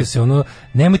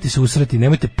 Nemojte se usrati,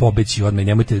 nemojte pobeći odmah,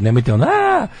 nemojte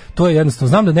to je jednostavno.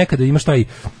 Znam da nekada imaš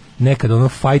nekada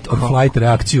fight or flight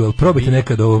reakciju, ali probajte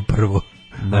nekada ovo prvo.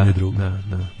 Da.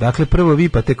 Dakle, prvo vi,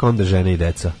 pa tek onda žene i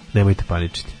deca. Nemojte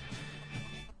paničiti.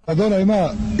 Maradona ima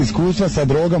iskustva sa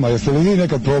drogama. Jeste li vi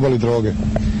nekad probali droge?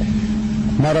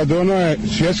 Maradona je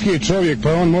svjetski čovjek,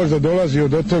 pa on možda dolazio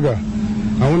do toga.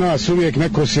 a u nas uvijek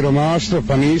neko siromaštvo,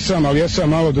 pa nisam, ali ja sam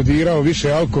malo dodirao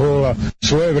više alkohola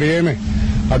svoje vrijeme,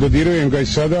 a dodirujem ga i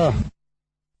sada.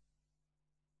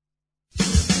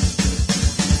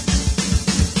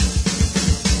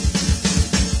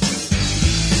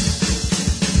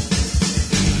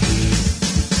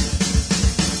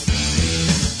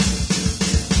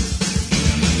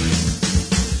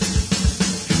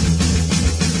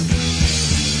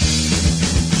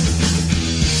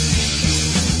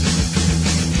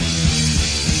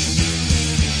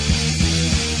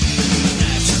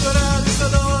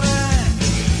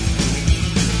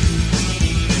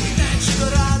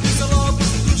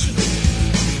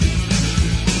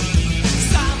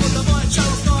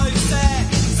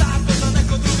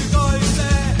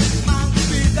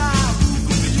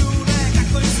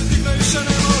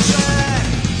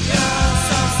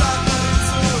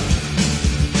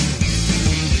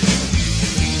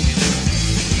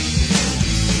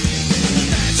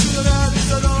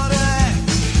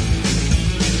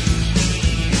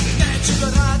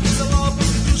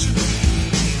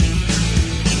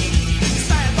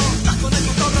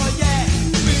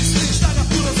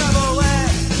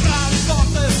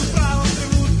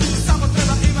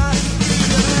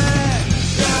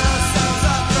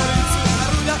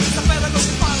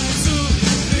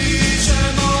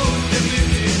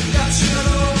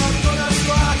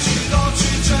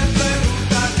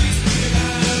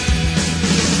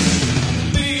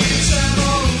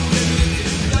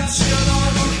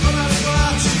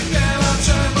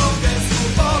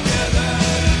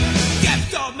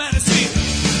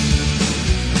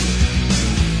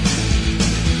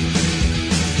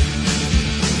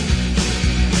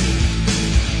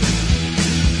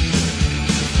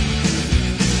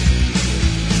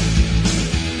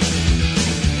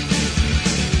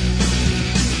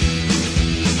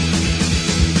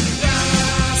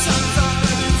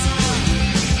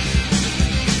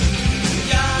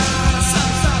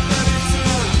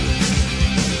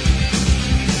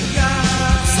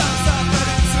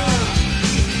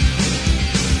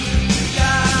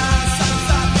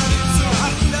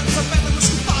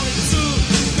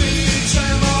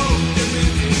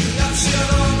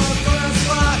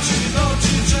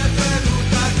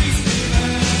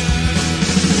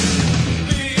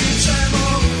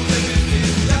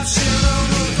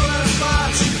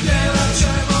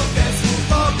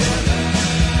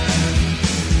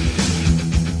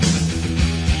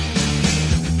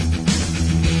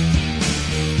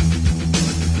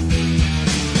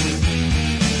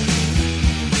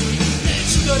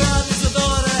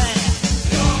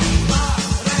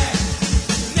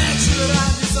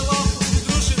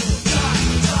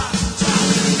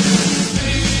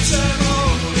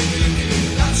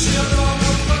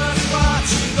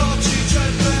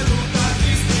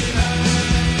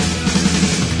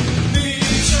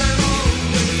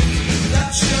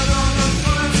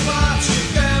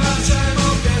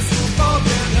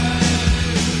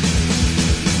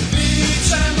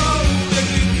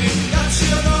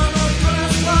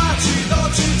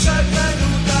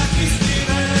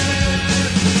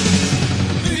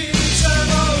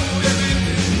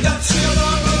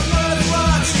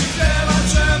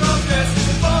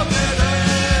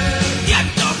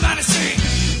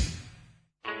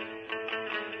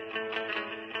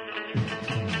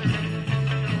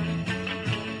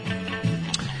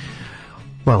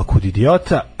 Malo kud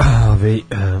idiota,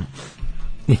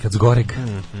 nikad zgoreg.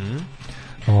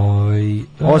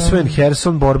 Osvojen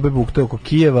Herson, borbe bukte oko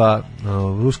Kijeva,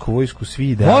 rusku vojsku svi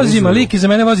ide. Vozi Maliki, za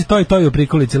mene vozi toj u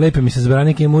prikolici, lepe mi se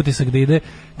zbranik i ima utisak da ide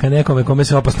ka nekome kome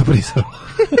se opasno prisaro.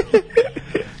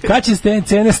 Kad će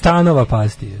cene stanova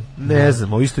pasti? Ne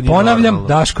znam, ovo isto nije ponavljam, normalno.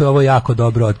 Daško je ovo jako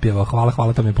dobro otpjevao.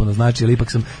 Hvala, to mi puno znači, ali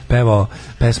ipak sam pevao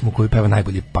pesmu koju peva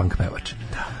najbolji punk pevač.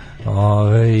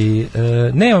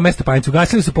 Nema mesta panicu.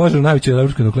 Gasili su požar u najvećoj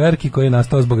evropskoj nuklearki koji je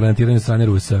nastao zbog granatiranja strane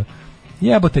Rusa.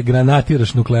 Jebote,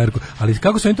 granatiraš nuklearku. Ali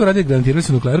kako su oni to radili, granatirali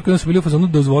su nuklearku i onda su bili u fazonu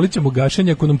dozvolit ćemo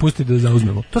gašenje ako nam pustite da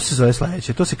zauzmemo. To se zove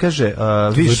sledeće, to se kaže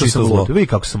vi što sam lud. Vi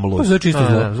kako sam lud. To se zove čisto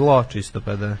zlo. Zlo čisto,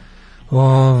 pa da.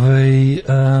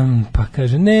 Pa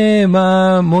kaže,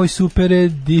 nema, moj supere,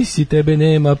 di si, tebe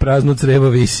nema, prazno crevo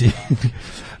visi.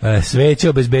 Sve će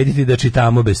obezbediti da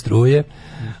čitamo bez struje.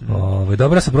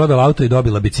 Dobra sam prodala auto i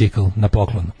dobila bicikl na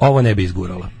poklon. Ovo ne bi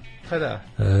izgurala. Pa da.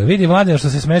 Vidi Mladja što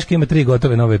se smeška, ima 3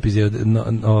 gotove nove epizode,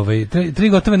 3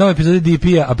 gotove nove epizode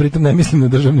DP-a, a pritom ne mislim na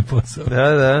državni posao.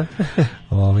 Da.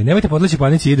 Nemojte podleći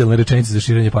panici, idealne rečenice za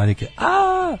širenje panike.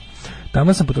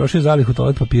 Tamo sam potrošio zalihu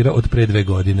toalet papira od pre 2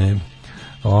 godine.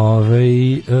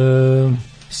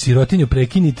 Sirotinju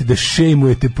prekinite da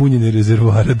šejmujete punjene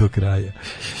rezervoara do kraja.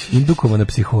 Indukovana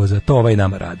psihoza, to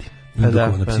nama radi.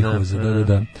 indukovana psihoza.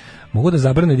 Da. Mogu da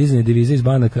zabrane dizanje devize iz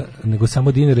banaka, nego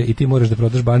samo dinare i ti moraš da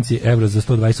prodaš banci evro za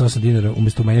 128 dinara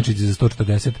umjesto menjačice za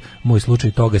 140. Moj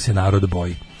slučaj, toga se narod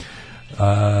boji.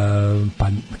 Pa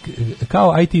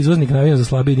kao IT izvoznik navijam za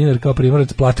slabiji dinar, kao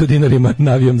primorac platu dinarima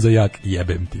navijam za jak,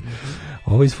 jebem ti.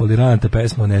 Ovo iz foliranata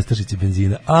pesma o nestašici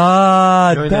benzina.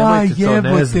 Da,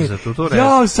 jebote.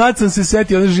 Jao, sad sam se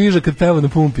setio ona Žiža kad peva na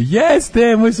pumpi.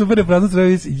 Jeste, moj super je prazno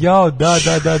travis. Jao, da.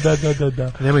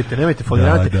 Nemojte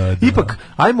folirante. Ipak,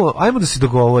 ajmo da se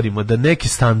dogovorimo da neke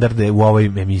standarde u ovoj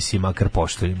emisiji makar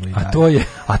poštujemo.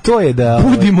 A to je da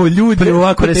budimo ljudi u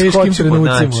ovako teškim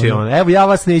trenucima. Znači, evo, ja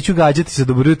vas neću gađati sa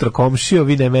dobro jutro komšio,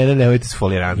 vi mene nemojte s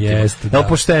folirantima. Jeste, da.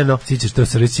 Pošteno. Ti ćeš to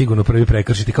se reći sigurno prvi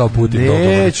prekršiti kao Putin.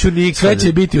 Neću nikad.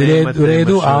 Će biti u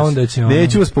redu, a onda će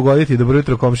neću vas pogoditi, dobro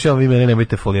jutro komšija, vi mene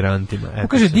nemojte folirantima.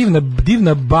 Kaže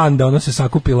divna banda, ona se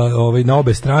sakupila na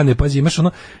obe strane, pazi, imaš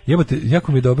ono, jebote,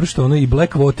 jako mi je dobro što ono i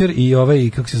Blackwater i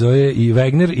kako se zove, i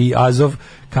Wagner i Azov,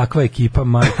 kakva ekipa,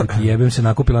 majko ti jebem, se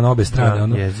nakupila na obe strane,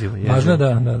 ono. Važno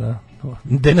da.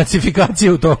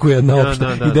 Denacifikacija u toku jedna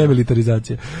opšta i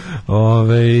demilitarizacija.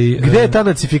 Gde je ta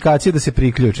nacifikacija da se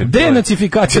priključe?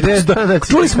 Denacifikacija.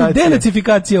 Čuli smo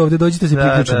denacifikacija ovde, dođite se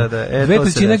priključiti.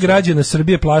 2/3 građana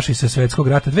Srbije plaši se svetskog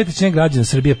rata, 2/3 građana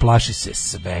Srbije plaši se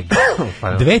svega.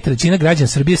 2/3 građana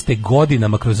Srbije ste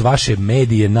godinama kroz vaše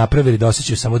medije napravili da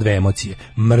osjećaju samo dve emocije,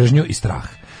 mržnju i strah.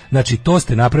 Znači, to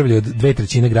ste napravili od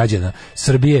 2/3 građana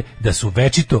Srbije, da su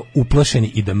večito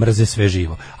uplašeni i da mrze sve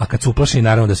živo. A kad su uplašeni,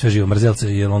 naravno da sve živo mrze,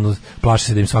 jer ono plaše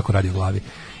se da im svako radi u glavi.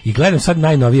 I gledam sad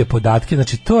najnovije podatke,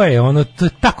 znači to je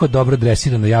tako dobro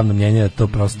dresirano javno mnjenje da to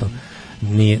prosto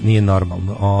nije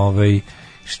normalno.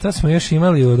 Šta smo još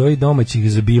imali od ovih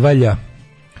domaćih zabivalja?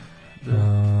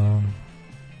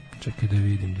 Čekaj da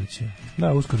vidim da će...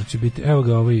 Da, uskoro će biti... Evo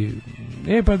ga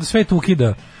pa da svet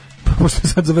ukida... Pošto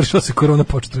sad završila se korona,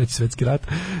 počeo treći svetski rat,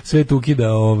 svet ukida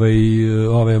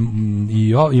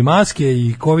i maske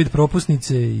i covid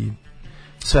propusnice i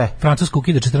sve. Francuska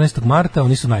ukida 14. marta,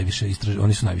 oni su najviše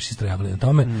istrajavali na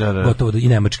tome. Gotovo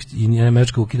i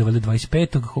Nemačka ukida valjda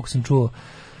 25. kako sam čuo.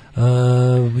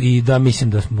 I da mislim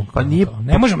da smo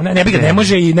ne možemo, ne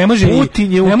može i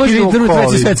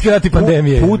treći svetski rat i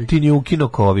pandemije. Putin je ukinuo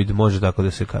covid, može tako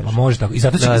da se kaže. Može tako. I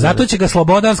zato će ga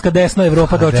slobodarska desna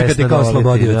Evropa dočekati kao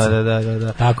slobodioca.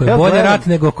 Da. Tako je, bolje rat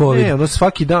nego covid. Ne,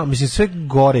 svaki dan, mislim sve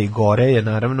gore i gore je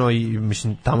naravno i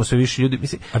mislim tamo sve više ljudi,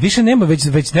 mislim. A više nema već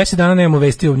 10 dana nemamo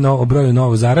vesti o broju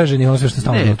novo zaraženih, ono sve što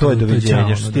stalno. Ne, to je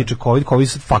doviđenje. Što se tiče covid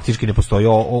sad faktički ne postoji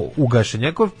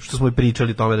ugašenje, što smo i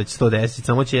pričali o tome da će 110,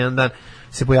 samo će jedan dan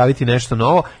se pojaviti nešto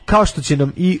novo, kao što će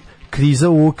nam i kriza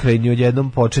u Ukrajini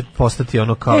odjednom postati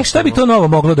ono kao... Šta bi to novo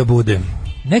moglo da bude?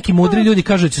 Neki mudri ljudi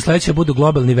kažu da će sledeće budu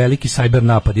globalni veliki cyber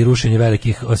napad i rušenje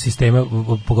velikih sistema,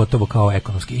 pogotovo kao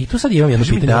ekonomski. I tu sad imam jedno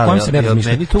pitanje, o kojem se ne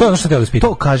razmišljam. To je ono što te da spitam.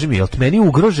 To kaži mi, je li meni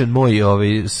ugrožen moj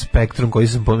spektrum koji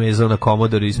sam pomezao na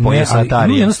Commodore i spojio sa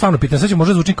Atari? Jedno stvarno pitanje, sad će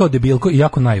možda zvučim kao debilko i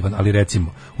jako naivan, ali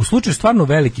recimo, u slučaju stvarno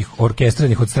velikih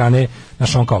orkestranih od strane,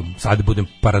 znaš on kao, sad budem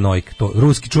paranoik, to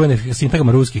ruski, čuvene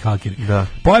sintagma ruski hakeri.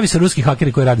 Pojavi se ruski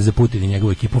hakeri koji rade za Putin i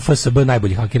njegovu ekipu, FSB,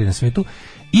 najbolji hakeri na svetu,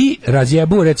 i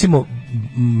razjebu recimo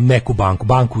neku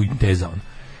banku Inteza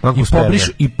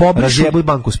i pobrišu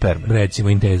banku sperme, recimo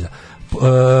Inteza,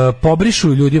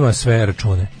 pobrišu ljudima sve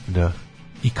račune. Da.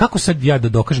 I kako sad ja da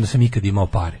dokažem da sam ikad imao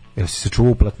pare? Jel si se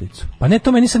čuvao uplatnicu? Pa ne,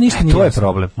 to meni sad ništa nije. To je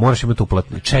problem, moraš imati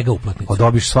uplatnicu. Čega uplatnicu?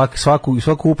 Dobiješ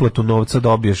svaku uplatu novca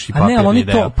dobiješ i papirni deo. A ne, ali oni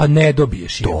to, pa ne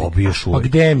dobiješ. Dobiješ uvijek. Pa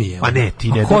gde mi je? Pa ne,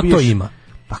 ti ne dobiješ. Ko to ima?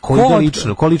 Pa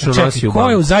ko lično nosi u banku? Ko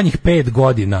je u zadnjih 5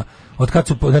 godina, od kad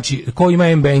su, znači, ko ima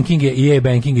M-banking i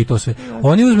E-banking i to sve,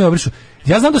 oni uzme obrišu.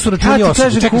 Ja znam da su računi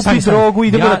osigurani. Ja ti kažem kupi drogu,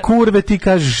 idemo na kurve, ti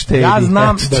kažeš štedi.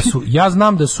 Ja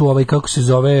znam da su kako se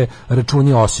zove,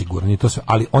 računi osigurani, to sve,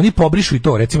 ali oni pobrišu i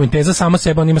to. Recimo Inteza sama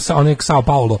sebe, on ima Sao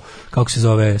Paulo, kako se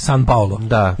zove, San Paulo.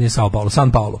 Da. Nije Sao Paulo,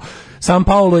 San Paulo. San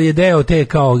Paulo je deo te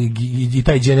kao i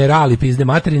taj generali pizde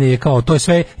materine je kao, to je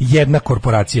sve jedna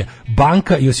korporacija,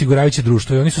 banka i osiguravajuće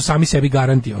društvo i oni su sami sebi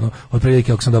garanti, ono,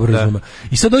 otprilike ako sam dobro razumeo.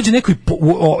 I sad dođe neko i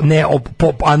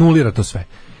anulira to sve.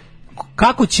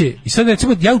 Kako će, i sad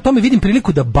recimo ja u tome vidim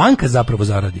priliku da banka zapravo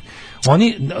zaradi.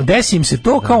 Desi im se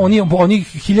to kao oni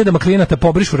hiljadama klijenata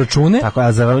pobrišu račune. Tako,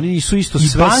 a zar oni nisu isto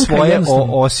sve svoje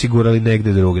osigurali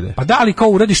negde drugde? Pa da, ali kao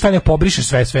uradiš šta ne pobrišeš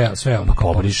sve ono.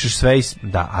 Pobrišeš sve,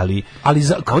 da, ali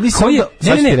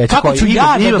kako ću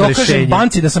ja da dokažem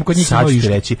banci da sam kod njih imao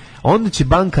išta? Onda će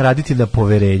banka raditi na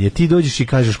poverenje. Ti dođeš i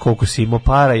kažeš koliko si imao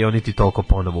para i oni ti toliko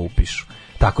ponovo upišu.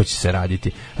 Tako će se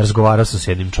raditi. Razgovarao sam s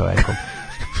jednim čovekom.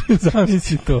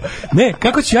 Zamisli to. Ne,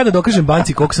 kako ću ja da dokažem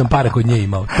banci koliko sam para kod nje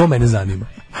imao? To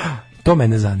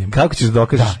mene zanima. Kako ćeš da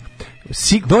dokažeš?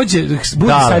 dođe,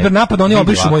 bude cyber napad, oni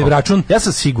obrišu moj račun. Ja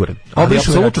sam siguran,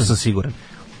 apsolutno sam siguran.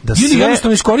 Da ili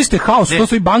jednostavno iskoriste haos, to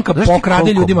su i banka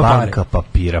pokrade ljudima pare. Banka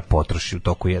papira potroši u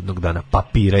toku jednog dana,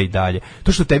 papira i dalje.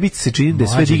 To što tebi se čini da je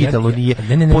sve digitalno nije.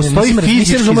 Postoji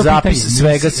fizički zapis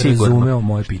svega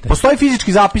sigurno. Postoji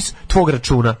fizički zapis tvog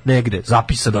računa negde,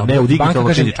 zapisano, ne u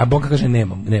digitalnom fizičkom. A banka kaže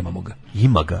nemamo ga.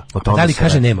 Ima ga. Da li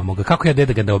kaže nemamo ga? Kako ja da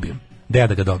ga dobijem? Da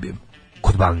ga dobijem?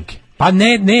 Kod banke. Pa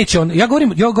neće on. Ja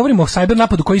govorim o cyber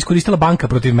napadu koji je iskoristila banka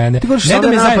protiv mene. Ti govoriš o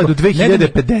napadu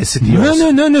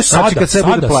 2050. Ne,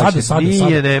 sada.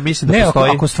 Nije, ne, mislim da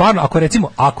postoji. Ako stvarno, ako recimo,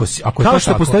 ako kao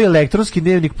što postoji elektronski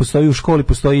dnevnik, postoji u školi,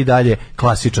 postoji i dalje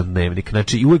klasičan dnevnik.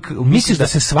 Znači, uvek misliš da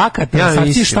se svaka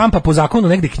transakcija štampa po zakonu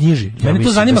negde knjiži. Mene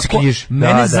to zanima,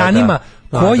 mene zanima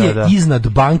ko je iznad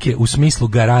banke u smislu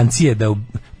garancije da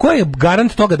ko je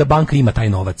garant toga da banka ima taj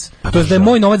novac? To je da je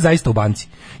moj novac zaista u banci.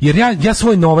 Jer ja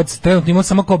svoj novac trenutno imam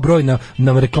samo kao broj na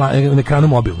ekranu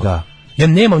mobilnog. Da. Ja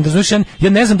nemam, ja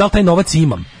ne znam da li taj novac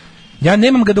imam. Ja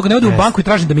nemam ga dok ne odem u banku i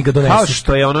tražim da mi ga donesu. Kao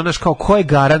što je ono, kao ko je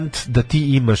garant da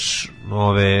ti imaš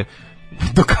ove...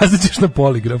 Dokazat ćeš na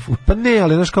poligrafu. Pa ne,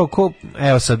 ali znaš kao ko...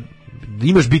 Evo sad,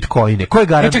 imaš bitcoine. Ko je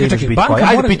garant da imaš bitcoine?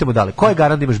 Ajde pitamo da li. Ko je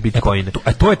garant da imaš bitcoine?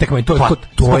 To je tek meni.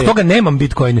 Zbog toga nemam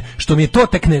bitcoine. Što mi je to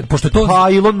tek ne... Pošto to... Pa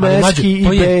Elon Musk i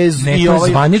bez... Ne, to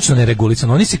je zvanično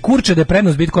neregulisano. Oni se kurče da je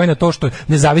prednost bitcoina to što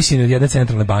ne zavisi od jedne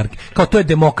centralne banke. Kao to je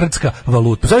demokratska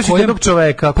valuta. Zavisi od jednog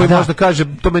čoveka koji možda kaže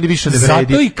to meni više ne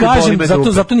vredi. Zato i kažem,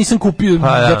 zato nisam kupio,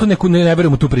 zato ne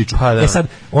verujem u tu priču. E sad,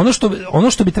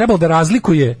 ono što bi trebalo da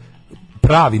razlikuje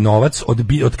pravi novac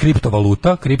od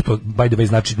kriptovaluta, kripto by the way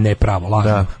znači ne pravo,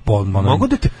 lažno.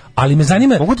 Ali me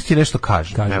zanima, mogu da ti nešto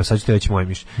kažem. Evo sad ću ti reći moje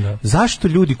mišljenje. Zašto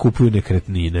ljudi kupuju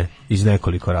nekretnine iz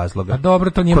nekoliko razloga? A dobro,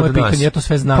 to nije moje pitanje, ja to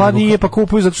sve znam. Pa nije, pa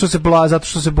kupuju zato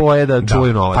što se boje da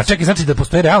čuvaju novac. Pa čekaj, znači da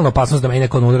postoji realna opasnost da me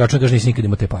neko na račun kaže nisi nikad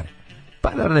imao te pare. Pa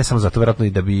dobro, ne samo zato, vjerojatno i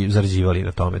da bi zarađivali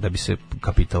na tome, da bi se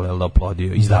kapital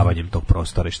oplodio izdavanjem tog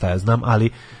prostora i šta ja znam, ali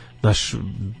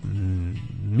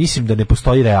mislim da ne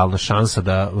postoji realna šansa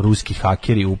da ruski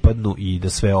hakeri upadnu i da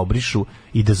sve obrišu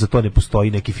i da za to ne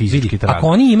postoji neki fizički trag. Ako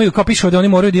oni imaju, kao piše ovdje, oni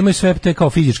moraju da imaju sve te kao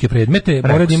fizičke predmete,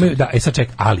 moraju da imaju, sad ček,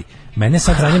 ali mene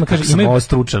sad zanima, kaže, imaju... Sam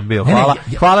stručan bio,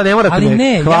 hvala, ne morate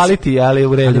me hvaliti, ali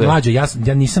u redu. Ali Mlađo, ja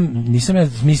nisam ja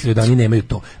mislio da oni nemaju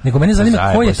to, nego mene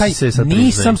zanima ko je taj,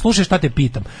 nisam, slušaj šta te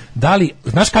pitam, da li,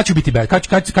 znaš kad ću biti,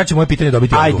 kad će moje pitanje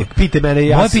dobiti odgovor? Ajde, pite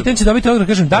mene, moje pitanje će dobiti odgovor,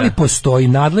 kažem, da li postoji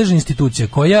nadležna institucija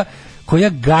koja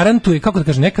garantuje, kako da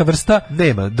kažem, neka vrsta...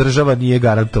 Nema, država nije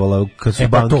garantovala kad su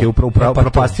banke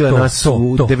propastile nas u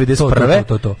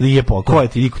 91. Nije ko je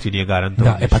ti, niko ti nije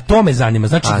garantovao. Da, pa to me zanima,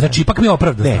 znači ipak mi je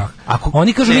opravdan strah.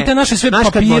 Oni kažu, vidite naše sve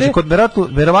papire...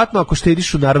 Verovatno ako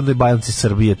štediš u Narodnoj banci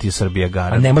Srbije, ti je Srbija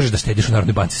garant. A ne možeš da štediš u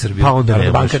Narodnoj banci Srbije. Pa onda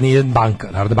Narodna banka nije banka,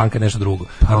 Narodna banka je nešto drugo.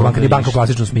 Narodna banka nije banka u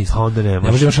klasičnom smislu. Pa onda ne možeš.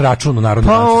 Ne možeš imaš račun u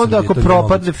Narodnoj banci Srbije. Pa onda ako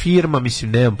propadne firma,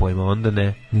 mislim, nemam pojma, onda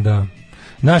ne. Da.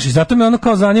 Znaš, i zato me ono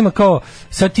kao zanima, kao,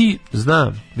 sad ti...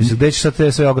 Znam, mislim, gde ćeš sad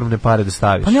te sve ogromne pare da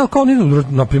staviš? Pa ne, ali kao oni,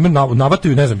 na primjer,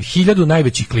 navataju, ne znam, 1000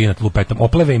 najvećih klijenata lupetom,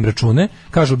 opleve im račune,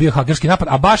 kažu bio hakerski napad,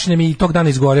 a baš nam je i tog dana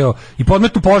izgoreo i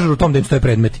podmetu požar u tom da im stoje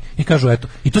predmeti. I kažu, eto,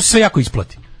 i to se sve jako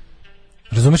isplati.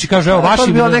 Razumeš, i kaže, evo, vaši... To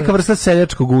je bila neka vrsta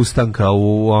seljačkog ustanka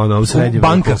u srednjem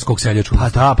bankarskog seljačkog. Pa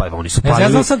da, pa oni su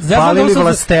palili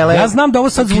vlastele. Ja znam da ovo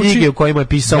sad zvuči... knjige u kojima je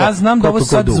pisalo... Ja znam da ovo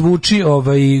sad zvuči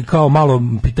kao malo,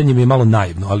 pitanje mi je malo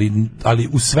naivno, ali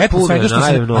u svetlu svega što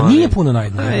se... A nije puno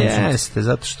naivno. Jeste,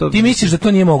 zato što... Ti misliš da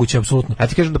to nije moguće, apsolutno. Ja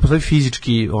ti kažem da postoji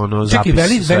fizički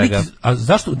zapis svega. A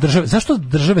zašto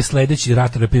države sledeći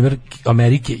rat, na primjer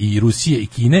Amerike i Rusije i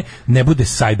Kine, ne bude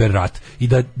cyber rat? I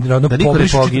da niko ne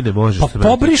pogine, može.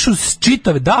 Pobrišu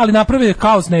čitave, da, ali naprave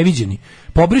kaos neviđeni.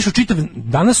 Pobrišu čitave,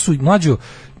 danas su Mlađo,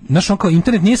 znaš, on kao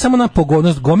internet nije samo na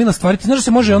pogodnost, gomila stvari, ti znaš da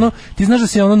se može ti znaš da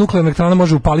se nuklearna elektrana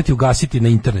može upaliti, ugasiti na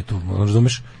internetu,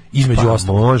 razumeš? Između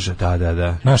ostalog. Može,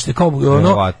 da. Znaš, kao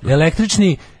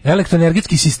električni,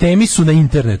 elektroenergetski sistemi su na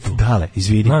internetu. Dale,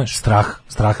 izvini,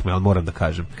 strah me, ali moram da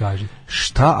kažem. Kaži.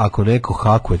 Šta ako neko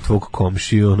hakuje tvog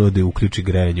komšiju, da uključi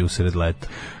grejanje usred leta?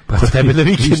 Pa tebe na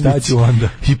vikendici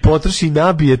i potroši i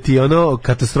nabije ti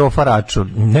katastrofa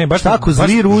račun. Ne, baš tako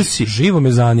zli Rusi. Živo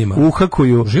me zanima.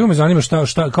 Uhakuju. Živo me zanima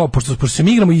šta kao pošto se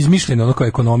mi igramo izmišljeno kao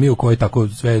ekonomiju koja je tako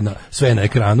sve na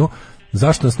ekranu.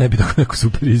 Zašto nas ne bi tako neko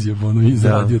super izjeb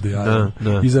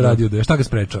i za radio da šta ga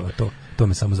sprečava to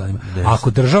me samo zanima.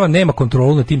 Ako država nema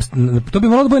kontrolu nad tim, to bi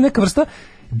moralo da bude neka vrsta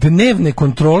dnevne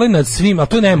kontrole nad svim, a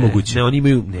to je nemoguće. Ne, oni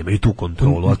nemaju tu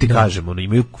kontrolu, ali ti kažem, oni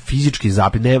imaju fizički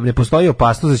zapis, ne postoji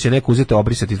opasnost da će neko uzeti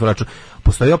obrisati tvoj račun.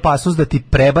 Postoji opasnost da ti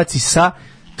prebaci sa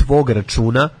tvog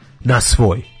računa na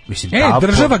svoj. Mislim,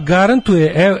 država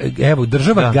garantuje,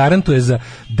 država garantuje za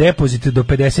depozite do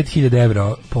 50.000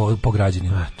 evra po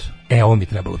građaninu. Ovo mi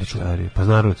trebalo da čujem. Pa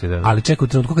naravno ti da. Ali čekaj, u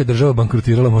trenutku kada je država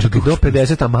bankrotirala, može do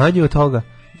 50, a manje od toga.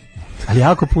 Ali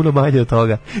jako puno manje od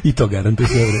toga. I to garantuje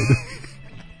sve u redu.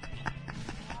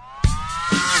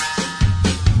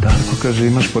 Darko kaže,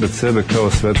 imaš pored sebe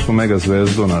kao svetsku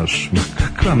megazvezdu naš. Ma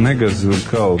kakva megazvezdu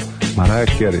kao Mariah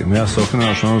Carey? Ja se okrenuo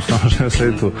naš, ono stano žele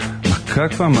sedi tu. Ma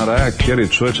kakva Mariah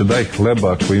Carey, čoveče, daj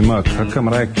hleba ako ima. Kakva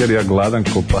Mariah Carey, ja gladan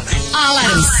ko pas.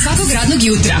 Alarm svakog radnog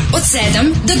jutra od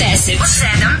 7 do 10. Od 7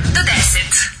 do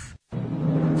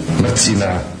 10.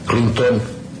 Mrcina Clinton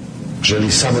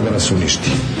želi samo da nas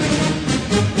uništi.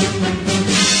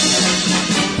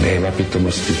 Nema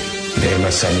pitomosti,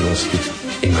 nema samilosti,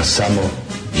 ima samo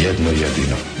jedno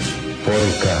jedino.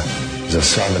 Poruka za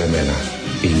sva vremena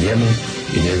i njemu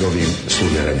i njegovim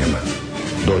sluđerenjama.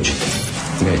 Dođite,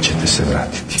 nećete se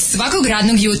vratiti. Svakog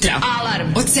radnog jutra. Alarm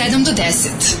od 7 do 10.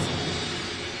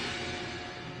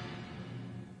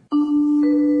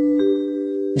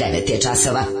 Devet je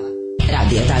časova.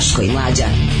 Radio Daško i Mlađa.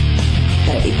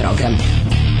 Prvi program.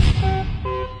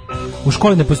 U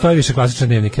školi ne postoji više klasičan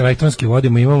dnevnik, elektronski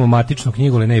vodimo, imamo matičnu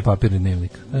knjigu, ali ne i papirni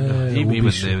dnevnik.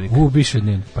 Ima dnevnik. Piše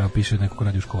dnevnik, pa piše neko ko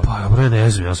radi u školi. Pa ja ne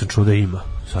znam, ja sam čuo da ima.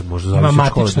 Sad možda zavisi od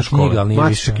škole do škole. Knjiga, ali nije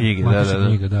matična više.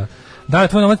 Knjiga, da. Da,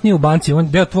 tvoj novac nije u banci, on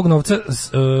deo tvog novca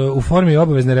u formi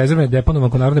obavezne rezervne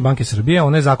deponovane kod Narodne banke Srbije,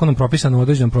 ona je zakonom propisana u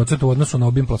određenom procentu u odnosu na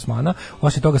obim plasmana.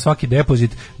 Osim toga svaki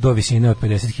depozit do visine od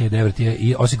 50.000 evra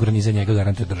i osiguran iza njega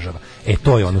garantuje država.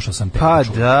 To je ono što sam teo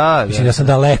čuo. Da. Mislim da sam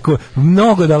daleko,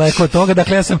 mnogo daleko od toga,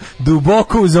 dakle ja sam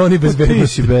duboko u zoni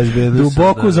bezbednosti.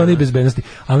 Duboko u zoni bezbednosti.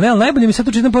 Ali najbolje mi sad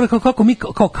tu čitam poruku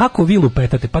kako vi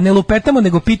lupetate. Pa ne lupetamo,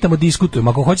 nego pitamo,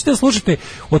 diskutujemo. Ako hoćete da slušate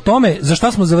o tome za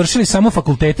šta smo završili samo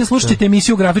fakultete, slušajte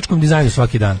emisiju o grafičkom dizajnu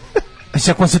svaki dan.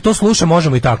 Znači, ako vam se to sluša,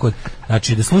 možemo i tako.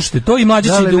 Znači, da slušate to i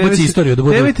Mlađa će da ubaci istoriju.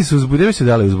 Nemojte se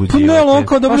dali uzbuđivati. Pa ne, on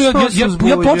kao dobro,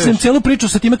 ja počnem celu priču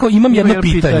sa time kao imam jedno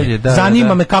pitanje.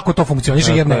 Zanima me kako to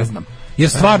funkcioniše, jer ne znam. Jer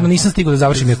stvarno nisam stigao da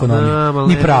završim ekonomiju,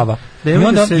 ni prava. I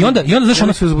onda znaš,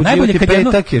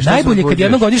 najbolje kad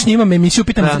jednogodišnje imam emisiju,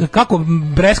 pitam kako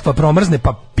breskva promrzne,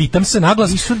 pa pitam se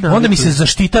naglas, onda mi se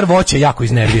zaštitar voća jako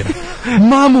iznervira.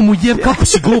 Mamu mu je, kako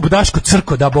si glup, Daško,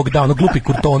 crko da Bog da, ono glupi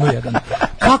kurtonu jedan.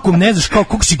 Kako ne znaš,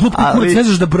 kako si glup kurac, ne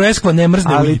znaš da breskva ne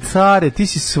mrzne. Ali care, ti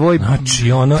si svoj...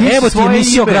 Znači, ono, evo ti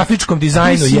emisija o grafičkom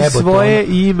dizajnu, jebote. Ti si svoje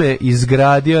ime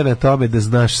izgradio na tome da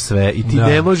znaš sve i ti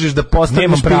ne možeš da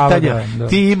postaviš pitanja.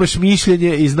 Ti imaš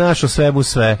mišljenje i znaš o svemu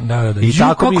sve. I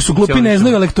tako kako su glupi, ne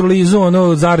znaju elektrolizu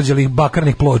ono zarđelih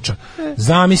bakarnih ploča.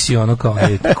 Zamisli ono kao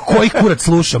koji kurac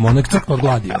slušamo, ono crkno od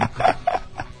gladi.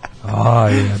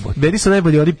 Meni su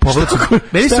najbolji oni povlačim.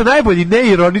 Meni su najbolji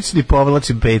neironični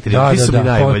povlačim Patreon. Ti su mi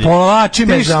najbolji. Povlači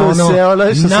me za ono.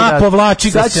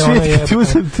 Povlači ga se ono. Sad ću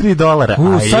uzem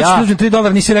 $3. Sad ću uzem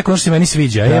 $3, nisi rekao što se meni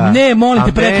sviđa. Ne, molim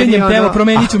te, preklinjem te, evo,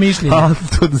 promenit ću mišljenje.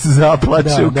 Anton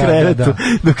zaplače u krevetu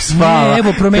dok spava. Ne,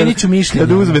 evo, promenit ću mišljenje.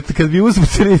 Kad mi uzmu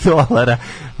 $3.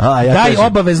 Daj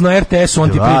obavezno RTS-u, on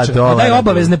ti priča. Daj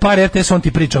obavezne pare RTS-u, on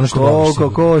ti priča ono što govoriš.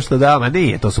 Koliko što da, ma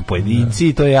nije, to su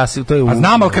pojedinci, to je ja, to je. A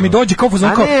znam, al kad mi dođe kao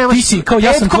ti si kao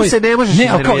ja sam tvoj.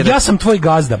 Ja sam tvoj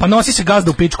gazda. Pa nosi se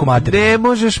gazda u pičku materiju. Ne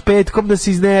možeš petkom da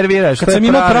se iznerviraš. Kad sam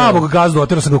imao pravog gazdu,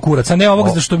 oterao sam ga kurac, a ne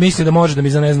ovog što misli da može da mi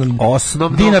za ne znam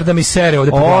dinar da mi sere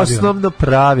ovde po glavi. Osnovno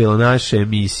pravilo naše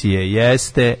emisije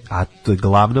jeste, a to je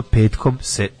glavno, petkom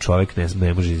se čovjek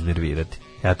ne može iznervirati.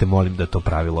 Ja te molim da to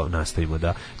pravilo nastavimo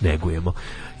da negujemo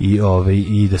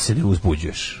i da se ne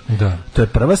uzbuđuješ. Da. To je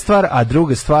prva stvar, a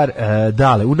druga stvar,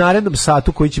 dale, u narednom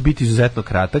satu koji će biti izuzetno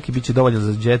kratak i bit će dovoljan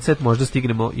za jet set, možda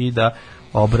stignemo i da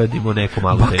obradimo neku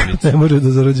malu temicu. Ne može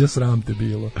da zarađa, sram te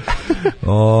bilo.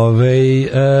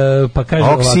 Pa kaže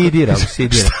oksidira.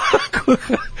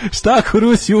 Šta ako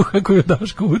Rusi uhakuju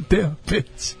Daško u teo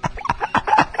peć?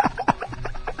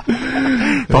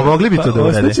 Pa mogli bi to da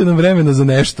urade. Ostaće nam vremena za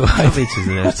nešto.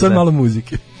 Sad malo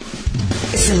muzike.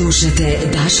 Slušajte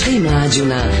Daška i Mlađu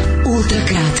na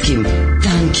ultrakratkim,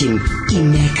 tankim i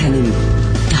mekanim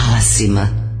talasima.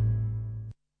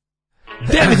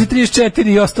 9:34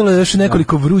 i ostalo je još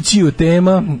nekoliko vrućiju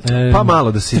tema. Pa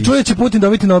malo da se čuje će Putin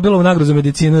dobiti Nobelovu nagradu za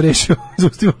medicinu, rešio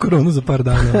zaustavio koronu za par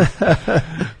dana.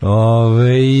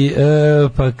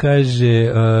 Pa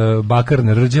kaže bakar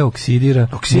ne rđa, oksidira.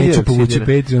 Neću povući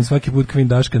Patreon, svaki put kvin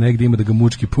Daška negdje ima da ga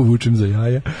mučki povučem za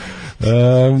jaja.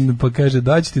 Pa kaže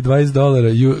daći ti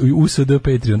 $20 USD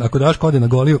Patreon. Ako Daško ode na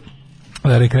Goliju,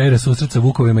 rekreira susret sa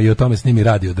vukovima i o tome snimi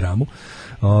radio dramu.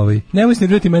 Nemoj se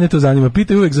nervirati, mene to zanima.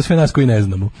 Pitaj uvek za sve nas koji ne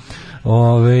znamo.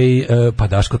 Pa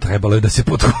Daško, trebalo je da se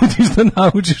potrudiš da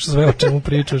naučiš sve o čemu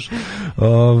pričaš.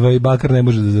 Bakar ne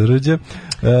može da zarđe.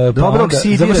 Dobro,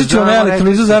 završit ću na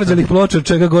elektrolizu zarđalih ploča, od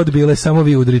čega god bile, samo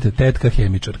vi udrite. Tetka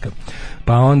hemičarka.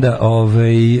 Pa onda,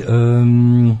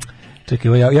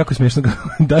 čekaj, jako smiješno,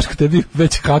 Daško, tebi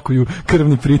već hakuju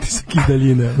krvni pritisak i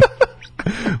daljine.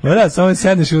 Da, samo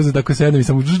sedneš i uzeti, ako sednem i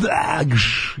samo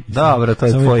dobro, to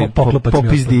je tvoj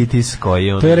popizditis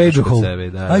koji on... To je rageohol.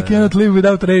 I cannot live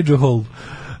without rageohol.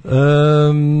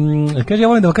 Kaže, ja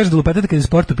volim da vam kažem da lupetate kad je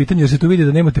sport u pitanju, jer se tu vidi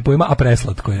da nemate pojma, a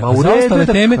preslatko je. A za ostale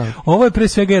teme, ovo je pre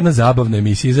svega jedna zabavna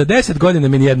emisija i za 10 godina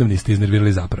me nijednom niste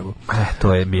iznervirali zapravo.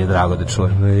 To je, mi je drago da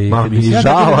čujem. Malo mi je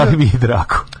žao, ali mi je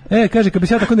drago. Kaže, kad bi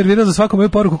se ja tako nervirao za svaku moju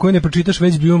poruku koju ne pročitaš,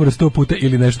 već bi umro 100 puta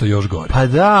ili nešto još gore. Pa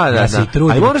da. Ja se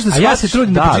trudim, ja se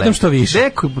trudim da pročitam što više.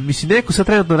 Neko sad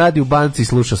trenutno radi u banci i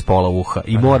sluša s pola uha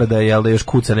i mora da još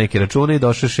kuca neke račune i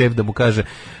došao šef da mu kaže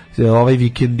ovaj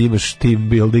vikend imaš team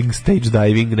building, stage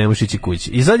diving, ne možeš ići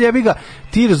kući. I sad jebi ga,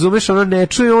 ti razumeš, ono ne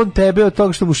čuje on tebe od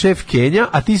toga što mu šef Kenja,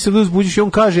 a ti se uzbuđiš i on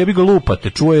kaže, jebi ga lupate,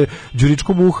 čuje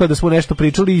Đuričkom uha da smo nešto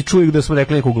pričali i čuje da smo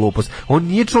rekli neku glupost. On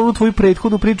nije čuo onu tvoju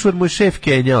prethodnu priču jer mu je šef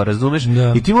Kenja, razumeš?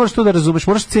 Da. I ti moraš to da razumeš,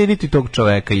 moraš ceniti tog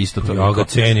čoveka isto to. Ja ga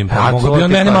cenim, pa mogu bi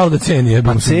on mene malo da ceni.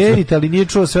 Pa cenite, ali nije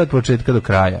čuo sve od početka do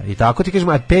kraja. I tako ti kažem,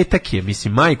 a petak je,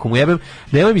 mislim, majku mu jebem,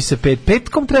 nemoj mi se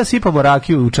petkom treba sipamo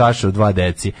rakiju u čašu od 2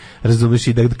 deci. Razumeš,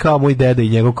 i da kao moj deda i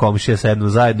njegov komšija sednu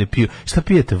zajedno i piju. Šta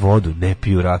pijete vodu? Ne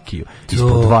piju rakiju.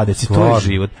 Ispod 2 deci, to je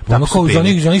život. Ono kao za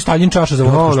njih Stalin čaša za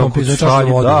vodku, što on pije za čašu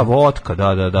vode. Da, vodka,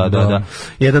 da.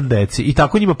 1 deci. I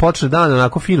tako njima počne dan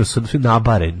onako fino,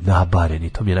 nabaren, i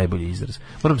to mi je najbolji izraz.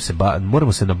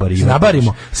 Moramo se nabarivati.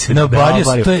 Nabarimo.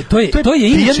 To je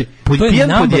inače.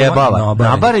 Pijen podjebava.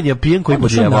 Nabaren je pijen koji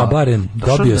podjebava. Nabaren,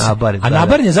 dobio se. A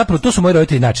nabaren je zapravo, to su moji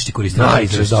roditelji najčešće koristili.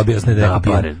 Izraz da objasne da je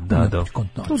nabaren.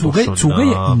 Cuga je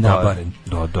i nabaren.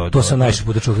 To sam najviše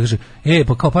puta čuo. Kaže,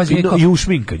 pa kao, pazi, i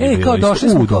ušminkanje. Kao došli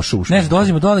smo, ne,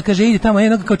 dolazimo dole, kaže, ide tamo,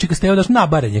 kao Čika Steva, daš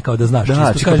nabaren je, kao da znaš.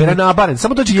 Da, Čika Pera nabaren,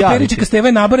 samo to će javiti. Čika Steva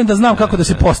je nabaren da znam kako da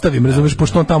se postavim, razumiješ,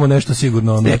 pošto on tamo nešto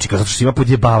sigurno. Ne, Čika, zato što ima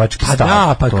podjebavački stav.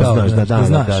 Da, pa kao,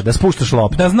 da spuštaš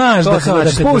loptu. Da znaš, da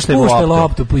spušte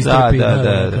loptu, istrpi.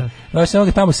 Znaš, samo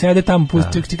ga tamo sede, tamo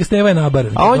Čika Steva je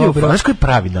nabaren. A on je, znaš koji je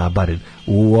pravi nabaren?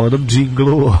 U onom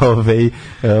džinglu,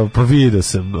 pa vidio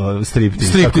sam striptiz.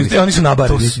 Oni su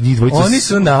nabareni. Oni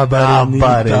su nabareni,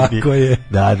 tako je.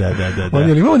 Da.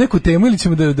 Oni imamo neku temu ili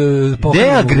ćemo da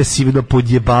neagresivno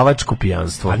podjebavačko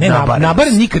pijanstvo. A ne,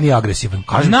 nabaren nikad nije agresivan.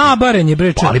 Nabaren je,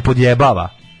 bre, ali podjebava.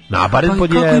 Nabaren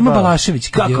podjeba. Kako ima Balašević,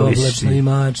 kad je oblačno i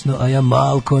mačno, a ja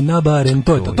malko nabaren,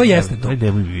 to jeste to.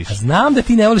 A znam da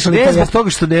ti ne voliš, ali ne zbog toga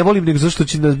što ne volim, nego zašto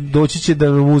će doći će da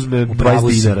nam uzme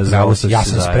 20 dinara za ovo. Ja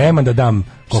sam spreman da dam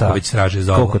koliko već traže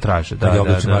za ovo. Koliko traže, da.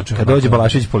 Kad dođe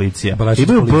Balašević policija.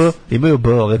 Imaju B,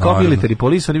 kao military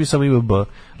police, oni mi samo imaju B.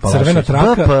 Crvena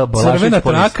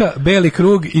traka, beli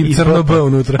krug i crno B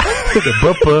unutra.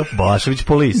 BP, Balašević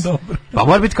police. Pa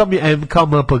mora biti kao MP,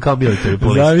 kao military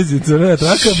police. Zavisi, crvena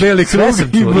traka, beli krug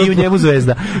i u njemu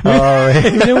zvezda.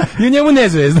 I u njemu ne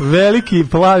zvezda. Veliki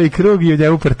plavi krug i u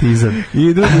njemu partizan.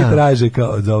 I drugi traže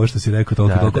kao za ovo što si rekao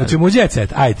toliko. Hoćemo u jet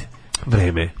set, ajde.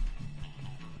 Vreme.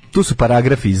 Tu su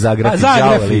paragrafi, zagrafi,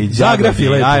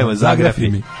 ajmo, zagrafi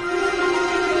mi.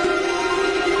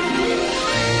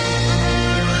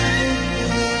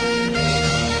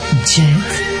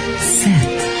 Jet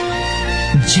set.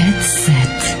 Jet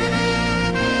set.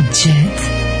 Jet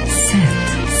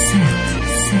set.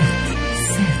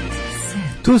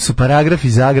 Tu su paragrafi,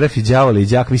 zagrafi, đavoli i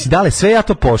đak. Mislim, dale, sve ja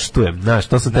to poštujem. Znaš,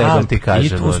 to sam tebe da ti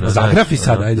kažem. Zagrafi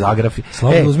sad, ajde. Zagrafi.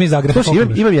 Slobodno uzmi zagrafi.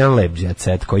 Imam jedan lep jet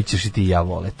set koji ćeš i ti i ja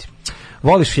voleti.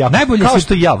 Voliš jako, kao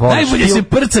što ja voliš. Najbolje se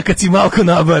prca kad si malko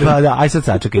nabaren. Pa da, aj sad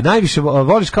sačekaj. Najviše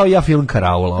voliš kao ja film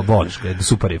Karaula, voliš ga,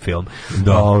 super je film.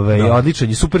 Odličan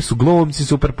je, super su glumci,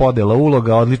 super podela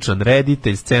uloga, odličan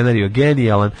reditelj, scenario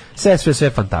genijalan, sve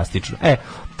fantastično.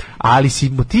 Ali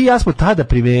ti i ja smo tada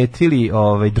primetili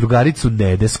drugaricu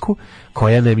Nedesku,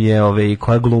 koja nam je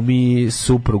koja glumi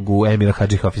suprugu Emira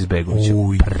Hadžihafizbegovića.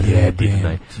 Predivna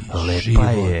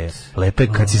je. Lepa je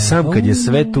kad si sam, kad je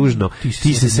sve tužno,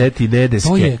 ti se seti Nedeske.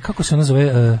 To je, kako se ona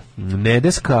zove?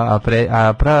 Nedeska,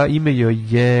 a ime joj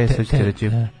je, sad ću ti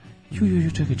reći.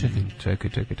 Čekaj.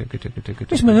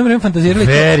 Mi smo jedno vreme fantazirali.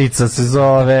 Verica se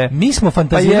zove. Mi smo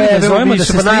fantazirali da zovemo da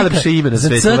se slika najlepše ime na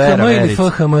svetu, za CKM ili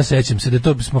FHM, sećam se da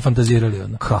to smo fantazirali.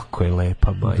 Kako je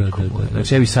lepa, majko moja.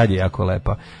 Znači, evo i sad je jako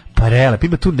lepa. Pa relep,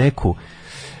 ima tu neku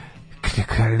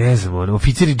ne znam, ono,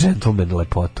 Oficir i džentlmen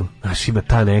lepotu. Znaš, ima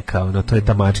ta neka, ono, to je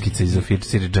ta mačkica iz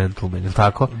Oficir i džentlmen, je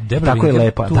tako? Tako je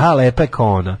lepa. Da, lepa je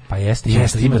kao ona. Pa jeste,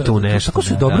 ima tu nešto. Tako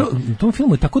su dobro, u tom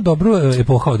filmu je tako dobro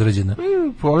epoha određena.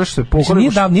 Ono što je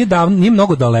nije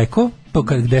mnogo daleko, to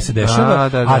gde se dešava,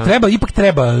 a ipak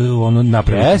treba ono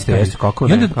napraviti. Jeste, kako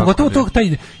ne. I onda pogotovo to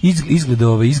taj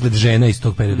izgled žena iz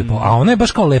tog perioda, a ona je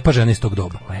baš kao lepa žena iz tog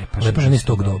doba. Lepa žena iz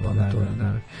tog doba.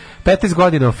 15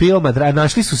 godina od filma,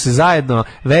 našli su se zajedno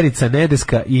Verica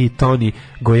Nedeska i Toni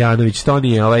Gojanović.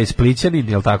 Toni je ovaj Splićanin,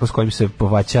 jel tako, s kojim se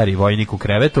povaćari vojnik u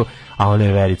krevetu, a ona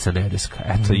je Verica Nedeska.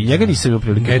 Eto, i njega nisam imao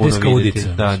prilike puno vidjeti.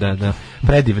 Da.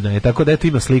 Predivna je, tako da eto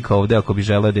ima slika ovde, ako bi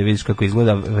želeo da vidiš kako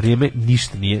izgleda vrijeme,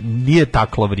 ništa nije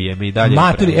taklo vrijeme i dalje.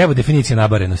 Maturi, evo definicija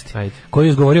nabarenosti. Koju je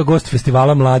izgovorio gost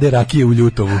festivala Mlade rakije u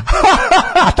Ljutovu.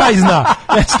 A taj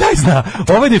zna.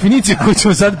 Ovo je definicija koju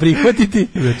ćemo sad prihvatiti.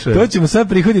 To ćemo sad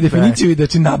prihvatiti definiciju i da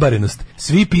će nabarenost.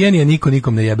 Svi pijeni, a niko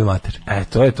nikom ne jebe mater.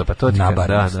 To je to, pa to ti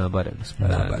nabarenost.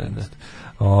 Nabarenost.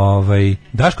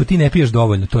 Daško, ti ne piješ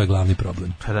dovoljno, to je glavni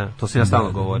problem. Pa da, to si ja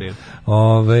stalno govorio.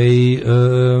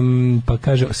 Pa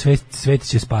kaže, svet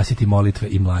će spasiti molitve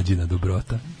i Mlađina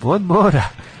dobrota.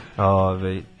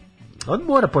 On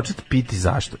mora početi piti,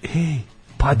 zašto?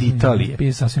 Pad Italije.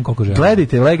 Pije sasvim koliko žele.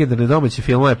 Gledajte legendarne domaće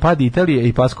filmove Pad Italije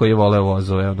i Pas koji je voleo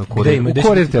vozove. U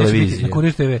Kurir televiziji. Na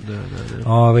Kurir TV.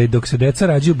 Dok se deca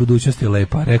rađaju, budućnost je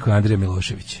lepa, rekao Andrija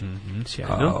Milošević.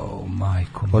 Sjajno.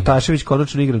 Majko. Otašević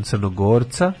konačno igram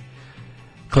Crnogorca.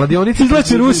 Kladionici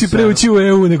izgledaće Rusi preući u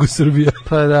EU nego Srbija.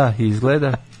 Pa da,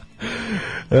 izgleda.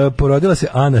 Porodila se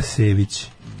Ana Sević.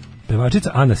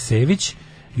 Pevačica Ana Sević.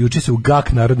 Juče se u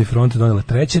GAK Narodni front donela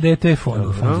treće dete, fond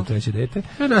za treće dete.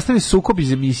 Nastavi sukob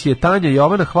iz emisije. Tanja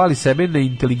Jovana hvali sebe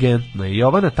neinteligentno.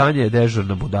 Jovana Tanja je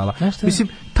dežurna budala. Mislim,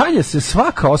 Tanja se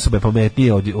svaka osoba je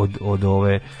pametnije od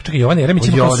ove... Čekaj, Jovana Jeremić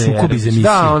ima kao sukob iz emisije.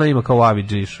 Da, ona ima kao u Ami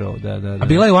G show. Da. A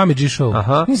bila je u Ami G show.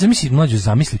 Aha. Zamisli, Mlađu,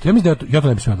 zamislite. Ja mislim da ja to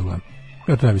ne bi smio da gledam.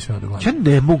 Ja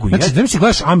ne mogu. Znači, da mi se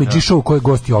gledaš Ami G show koji je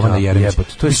gost Jovana Jeremić.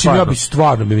 Mislim, ja bi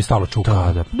stvarno bi mi stalo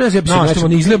čukao. Ne znam,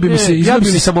 ja bi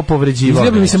se samo povređivao.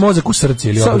 Izgleda bi mi se mozak u srce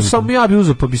ili samo ja bi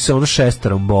uzeo pa bi se ono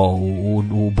šestarom bo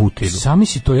u butinu.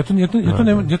 Zamisli to, ja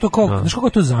to kao, znaš kako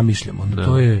to zamišljam,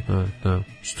 to je...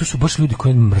 To su baš ljudi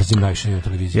koji mrzim najviše na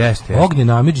televiziji. Ognjen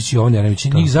Amidžić i Jovana Jeremić,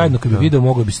 njih zajedno kad bi video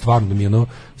moglo bi stvarno da mi ono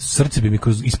srce bi mi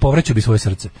ispovrećao bi svoje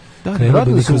srce.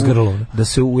 Da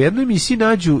se u jednoj emisiji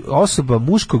nađu osoba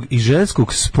muškog i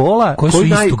ženskog spola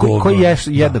koji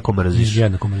jednako mrziš.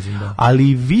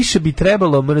 Ali više bi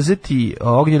trebalo mrzeti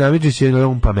Ognjen Amidžić jer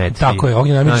on pametniji. Tako je,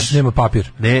 Ognjen Amidžić nema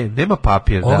papir. Nema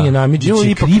papir, da. Ognjen Amidžić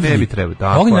je krivlji.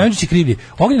 Ognjen Amidžić je krivlji.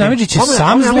 Ognjen Amidžić je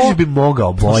sam zlo. Ognjen bi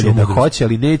mogao bolje da hoće,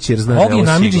 ali neće jer zna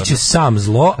da je Amidžić je sam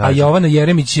zlo, a Jovana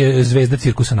Jeremić je zvezda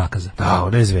cirkusa nakaza. Da,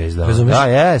 ona je zvezda. Razumeš? Da,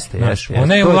 jeste.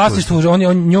 Ona je u vlasništvu,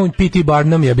 njoj P.T.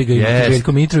 Barnum, ja bi ga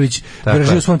Željko Mitrović,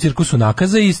 drži u svom cirkusu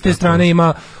nakaza i s te strane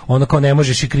ima, ona kao ne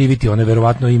možeš i kriviti, ona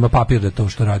verovatno ima papir da to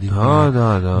što radi.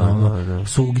 Da.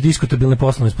 Su diskutabilne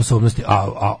poslovne sposobnosti,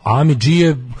 a Ami G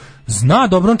je zna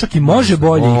dobro, on čak i može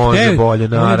bolje. Može bolje,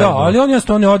 naravno. Ali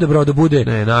on je odebrao da bude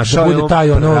taj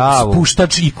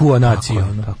spuštač IQ-a nacije.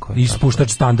 I spuštač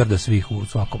standarda svih u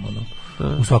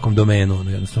svakom domenu.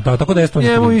 Tako da je to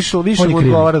njemu više mu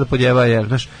odgovara da podjeva, jer,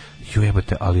 znaš,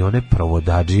 jebate, ali one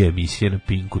provodađije emisije na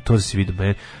Pinku, to se vidi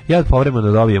meni. Ja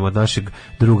povremeno dobijem od našeg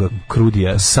druga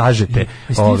Krudija sažete.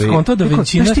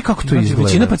 Znaš ti kako to izgleda?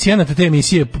 Većina pacijenata te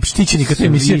emisije, štićenika te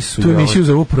emisije, tu emisiju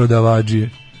zovu prodavađije.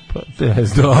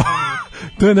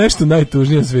 To je nešto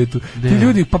najtužnije na svetu. Ti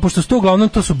ljudi, pa pošto sto uglavnom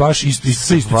to su baš isto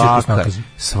cirkus nakazi.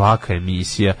 Svaka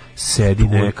emisija sedi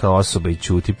neka osoba i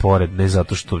ćuti pored, ne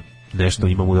zato što nešto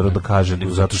ima mudro da kaže,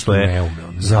 nego zato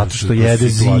što jede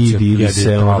zid ili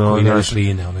se ono ili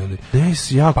šline,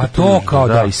 pa to kao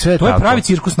da i sve to je pravi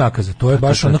cirkus nakaza. To je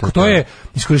baš onako, to je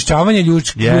iskorišćavanje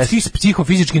ljudskih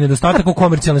psihofizičkih nedostataka u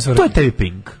komercijalne svrhe. To je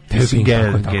taping.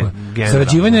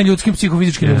 Zarađivanje ljudskim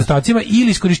psihofizičkim nedostacima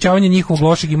ili iskorišćavanje njihovog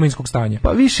lošeg imovinskog stanja.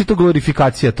 Pa više to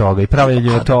glorifikacija toga i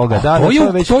pravljenje toga.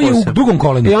 To je u drugom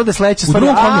kolenu. I onda sledeća stvar,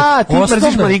 ti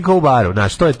mrziš Marinka u baru,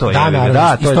 znaš, to je to.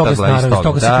 Da, to je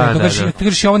to. Ti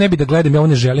kažeš, ja ovo ne bi da gledam, ja ovo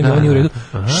ne želim, ja ovo nije u redu.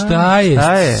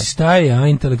 Šta je,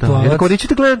 intelektualac? Tako, neću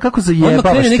da gledam kako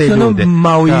zajebavaš te ljude.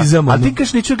 A ti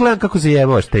kažeš, neću da gledam kako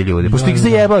zajebavaš te ljude. Pošto ih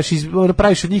zajebavaš,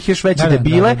 praviš od njih još veće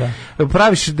debile,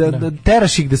 praviš,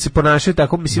 teraš ih da se ponašaju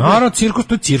tako, mislim... Naravno, cirkus,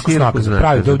 to je cirkus nakaza,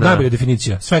 pravi, najbolja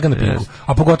definicija, svega na Pinku,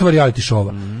 a pogotovo reality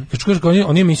show-ova. hoću kažem,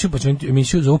 oni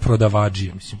emisiju zovu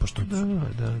Prodavađije, mislim, pošto... Da.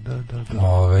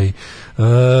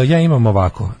 Ja imam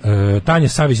ovako, Tanja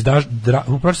Savić,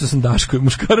 upročito sam Daško je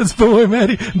muškarac po mojoj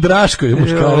meri, Draško je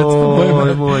muškarac po mojoj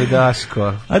meri. Moj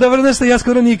Daško. A dobro, nešto, ja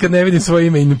skoro nikad ne vidim svoje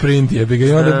ime in print, jebi ga,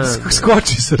 i onda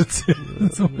skoči srce.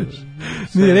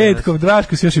 Nije retko,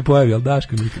 Draško se još i pojavi, ali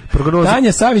Daško nikad.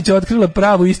 Tanja Savić je otkrila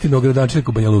pravu istinu o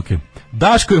gradonačelniku Banja Luke.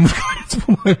 Daško je muškarac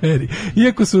po mojoj meri.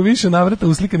 Iako su u više navrata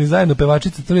uslikani zajedno,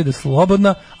 pevačica tvrdi da je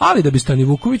slobodna, ali da bi Stani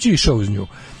Vuković išao uz nju.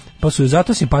 Pa su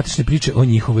zato simpatične priče o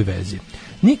njihovoj vezi.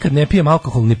 Nikad ne pijem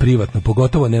alkohol ni privatno,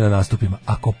 pogotovo ne na nastupima.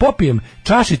 Ako popijem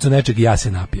čašicu nečeg, ja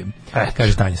se napijem,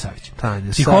 kaže Tanja Savić.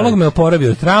 Psiholog me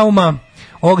oporavio od trauma,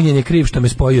 Ognjen je kriv što me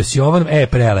spojio s Jovanom,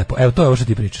 prelepo, evo to je ovo što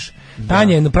ti pričaš.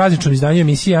 Tanja je na prazničnom izdanju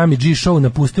emisije Ami G Show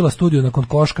napustila studiju nakon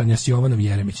koškanja s Jovanom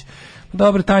Jeremić.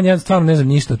 Dobro, Tanja, ja stvarno ne znam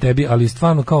ništa o tebi, ali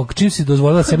stvarno kao čim si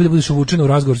dozvolila sebi da budeš uvučena u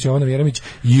razgovor s Jovanom Jeremić,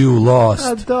 you lost.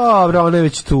 A dobro, ona je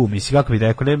već tu, mislim, kako bih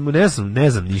rekao, ne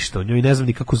znam ništa o njoj, ne znam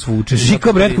ni kako zvuči.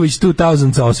 Žiko Bretković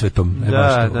 2000 sa osvetom.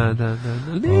 Da.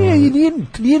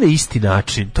 Nije na isti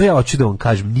način, to ja hoću da vam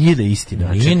kažem, nije na isti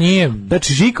način. Nije.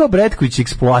 Znači, Žiko Bretković je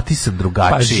eksploatisan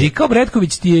drugačije. Pa Žiko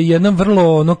Bretković ti je jedan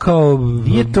vrlo, ono kao...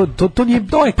 Nije to nije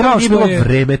kao što bilo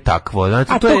vreme takvo.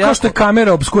 Znači, a to je kao što je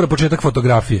kamera obskura početak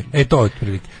fotografije. To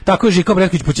otprilike. Tako je Žiko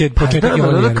Bretković početak je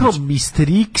on kao Mr.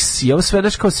 X i ovo sve,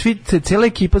 znači kao cijela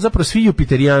ekipa, zapravo svi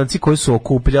Jupiterijanci koji su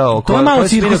okupljao. To je malo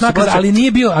cirkus nakaz, ali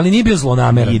nije bio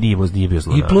zlonameran. Nije bio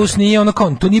zlonameran. I plus nije ono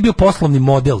kao, to nije bio poslovni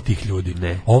model tih ljudi.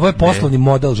 Ovo je poslovni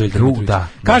model Željka Mitrovića.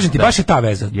 Kažem ti, baš je ta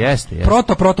veza. Jeste.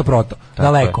 Proto,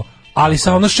 daleko. Ali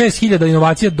sa ono 6000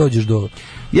 inovacija dođeš do...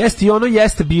 Jeste, i ono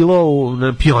jeste bilo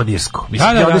pionirsko. Mislim,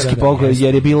 pionirski pogled,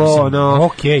 jer je bilo ono...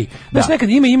 Okej. Znaš, nekad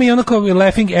ima i ono kao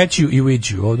laughing at you i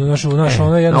with you. Ono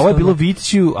jednostavno... Ovo je bilo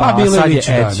with you, a sad je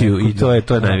at you. I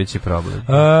to je najveći problem.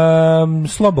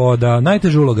 Sloboda,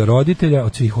 najteža uloga roditelja,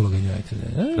 od svih uloga njajte.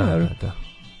 Da.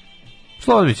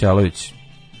 Slobodan Mićalović,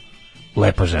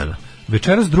 lepa žena.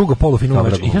 Večeras drugo polufinalno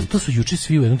meč. I to su juče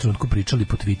svi u jednom trenutku pričali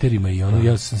po Twitterima i ono,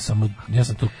 ja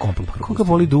sam to kompletno propustio. Koga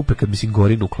boli dupe kad mislim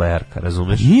gori nuklearka,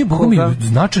 razumeš? Nije, boga mi,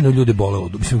 značajno ljude bole.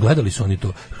 Mislim, gledali su oni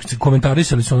to.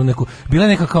 Komentarisali su ono neko, bila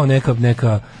neka kao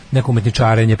neko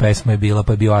umetničarenje, pesma je bila,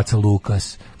 pa je bio Aca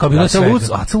Lukas. Kao bilo sve.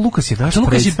 Aca Lukas je naš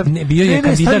predstavnik. Bio je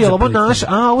kandidat za predstavnik.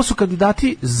 Ovo su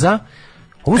kandidati za...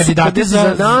 Kandidate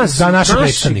za naše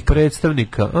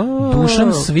predstavnika.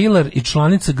 Dušan Svilar i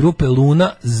članica grupe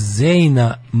Luna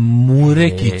Zejna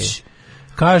Murekić.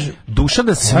 Kaže,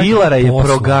 Dušana Svilara je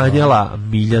proganjala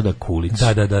Miljana Kulić.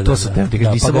 Da. To sam te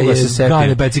nisam mogla se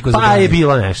setiti. Pa je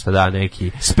bilo nešto,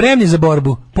 neki. Spremni za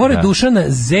borbu. Pored Dušana,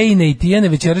 Zejne i Tijene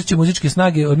večeras će muzičke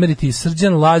snage odmeriti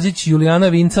Srđan Lazić, Julijana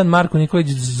Vincan, Marko Nikolić,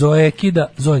 Zoe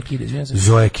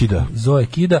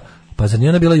Kida. Pa zar nije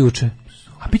ona bila juče?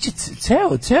 A bit će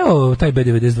ceo taj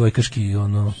B92-kaški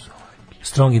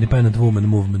Strong Independent Woman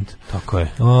Movement. Tako je.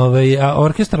 A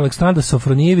orkestar Aleksandra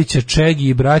Sofronijevića, Čegi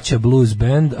i braća Blues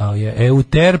Band, a je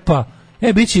Euterpa,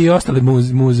 bit će i ostali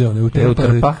muzeone,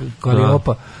 Euterpa,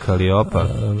 Kaliopa,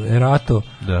 Erato,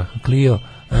 Clio,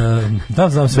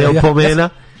 znam sve. Belpomena,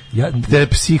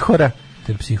 Terpsihora.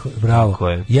 Bravo.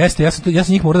 Jeste, ja sam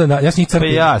njih morao ja sam njih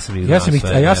crpio.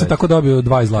 Ja sam tako dobio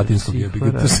 2 iz latinskog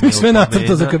jebika. Sve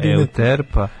nacrtao za kabinet.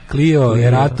 Euterpa, Clio,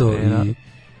 Erato i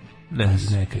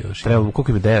neka još. Treba,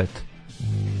 koliko ima 9?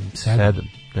 7.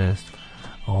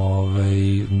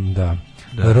 Da.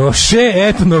 Roše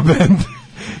Etno Band.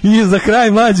 I za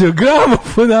kraj mlađo,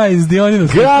 Gramofonized,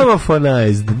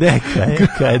 neka,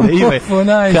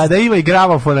 kada ima i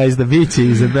Gramofonized, da bit će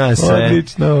iza nas.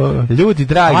 Odlično. Ljudi,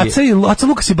 dragi. Aca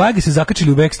Lukas i Bajge se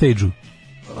zakačili u backstage-u.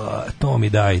 To mi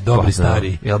daj, dobri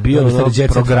stari. Je li bio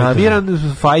programiran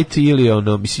fight ili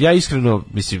ono, mislim, ja iskreno,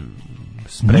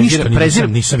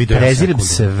 prezirem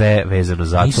sve vezano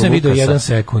za Aca Lukasa. Nisam vidio 1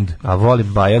 sekund. A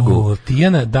volim Bajagu.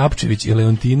 Tijana Dapčević i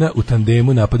Leontina u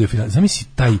tandemu napadaju final. Zamisli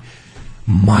taj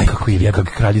kako je jebak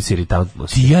kraljica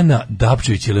iritantnosti. Tijana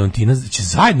Dapčević i Leontina će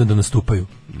zajedno da nastupaju.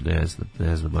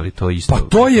 Ne znam, ali to isto. Pa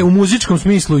to je u muzičkom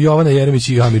smislu Jovana Jeremić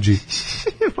i Amidži.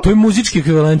 To je muzički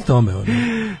ekvivalent tome.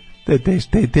 To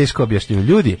je teško objašnjeno.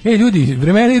 Ljudi,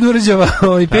 vremena idu rđava,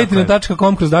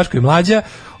 patreon.com kroz Daško i Mlađa.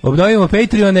 Obnovimo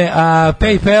Patreone, a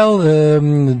PayPal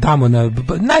damo na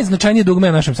najznačajnije dugme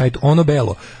na našem sajtu, ono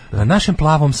belo. Na našem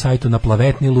plavom sajtu, na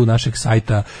plavetnilu našeg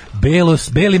sajta,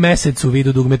 beli mesec u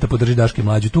vidu dugmeta podrži Daško i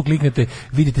Mlađu. Tu kliknete,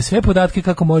 vidite sve podatke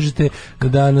kako možete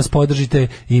da nas podržite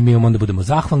i mi vam onda budemo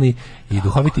zahvalni i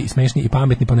duhoviti i smešni i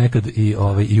pametni ponekad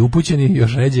i upućeni,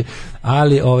 još ređe,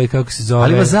 ali kako se zove...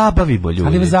 Ali vas zabavimo,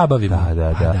 ljudi.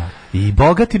 Da. I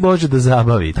bogati može da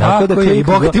zabavi. Tako da i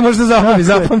bogati može da zabavi,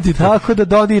 zapamtite. Tako da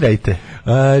donirajte.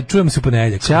 Čujemo se u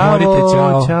ponedeljak.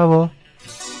 Ćao.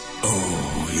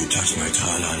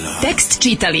 Tekst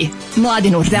čitali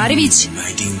Mladen Urdarević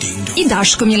i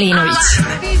Daško Milinović.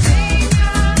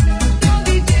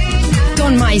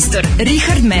 Ton majstor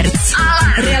Richard Merc.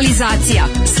 Realizacija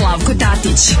Slavko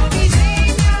Tatić.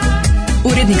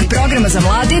 Urednik programa za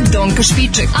mlade Donka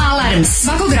Špiček. Alarms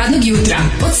svakog radnog jutra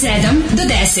od 7 do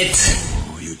 10.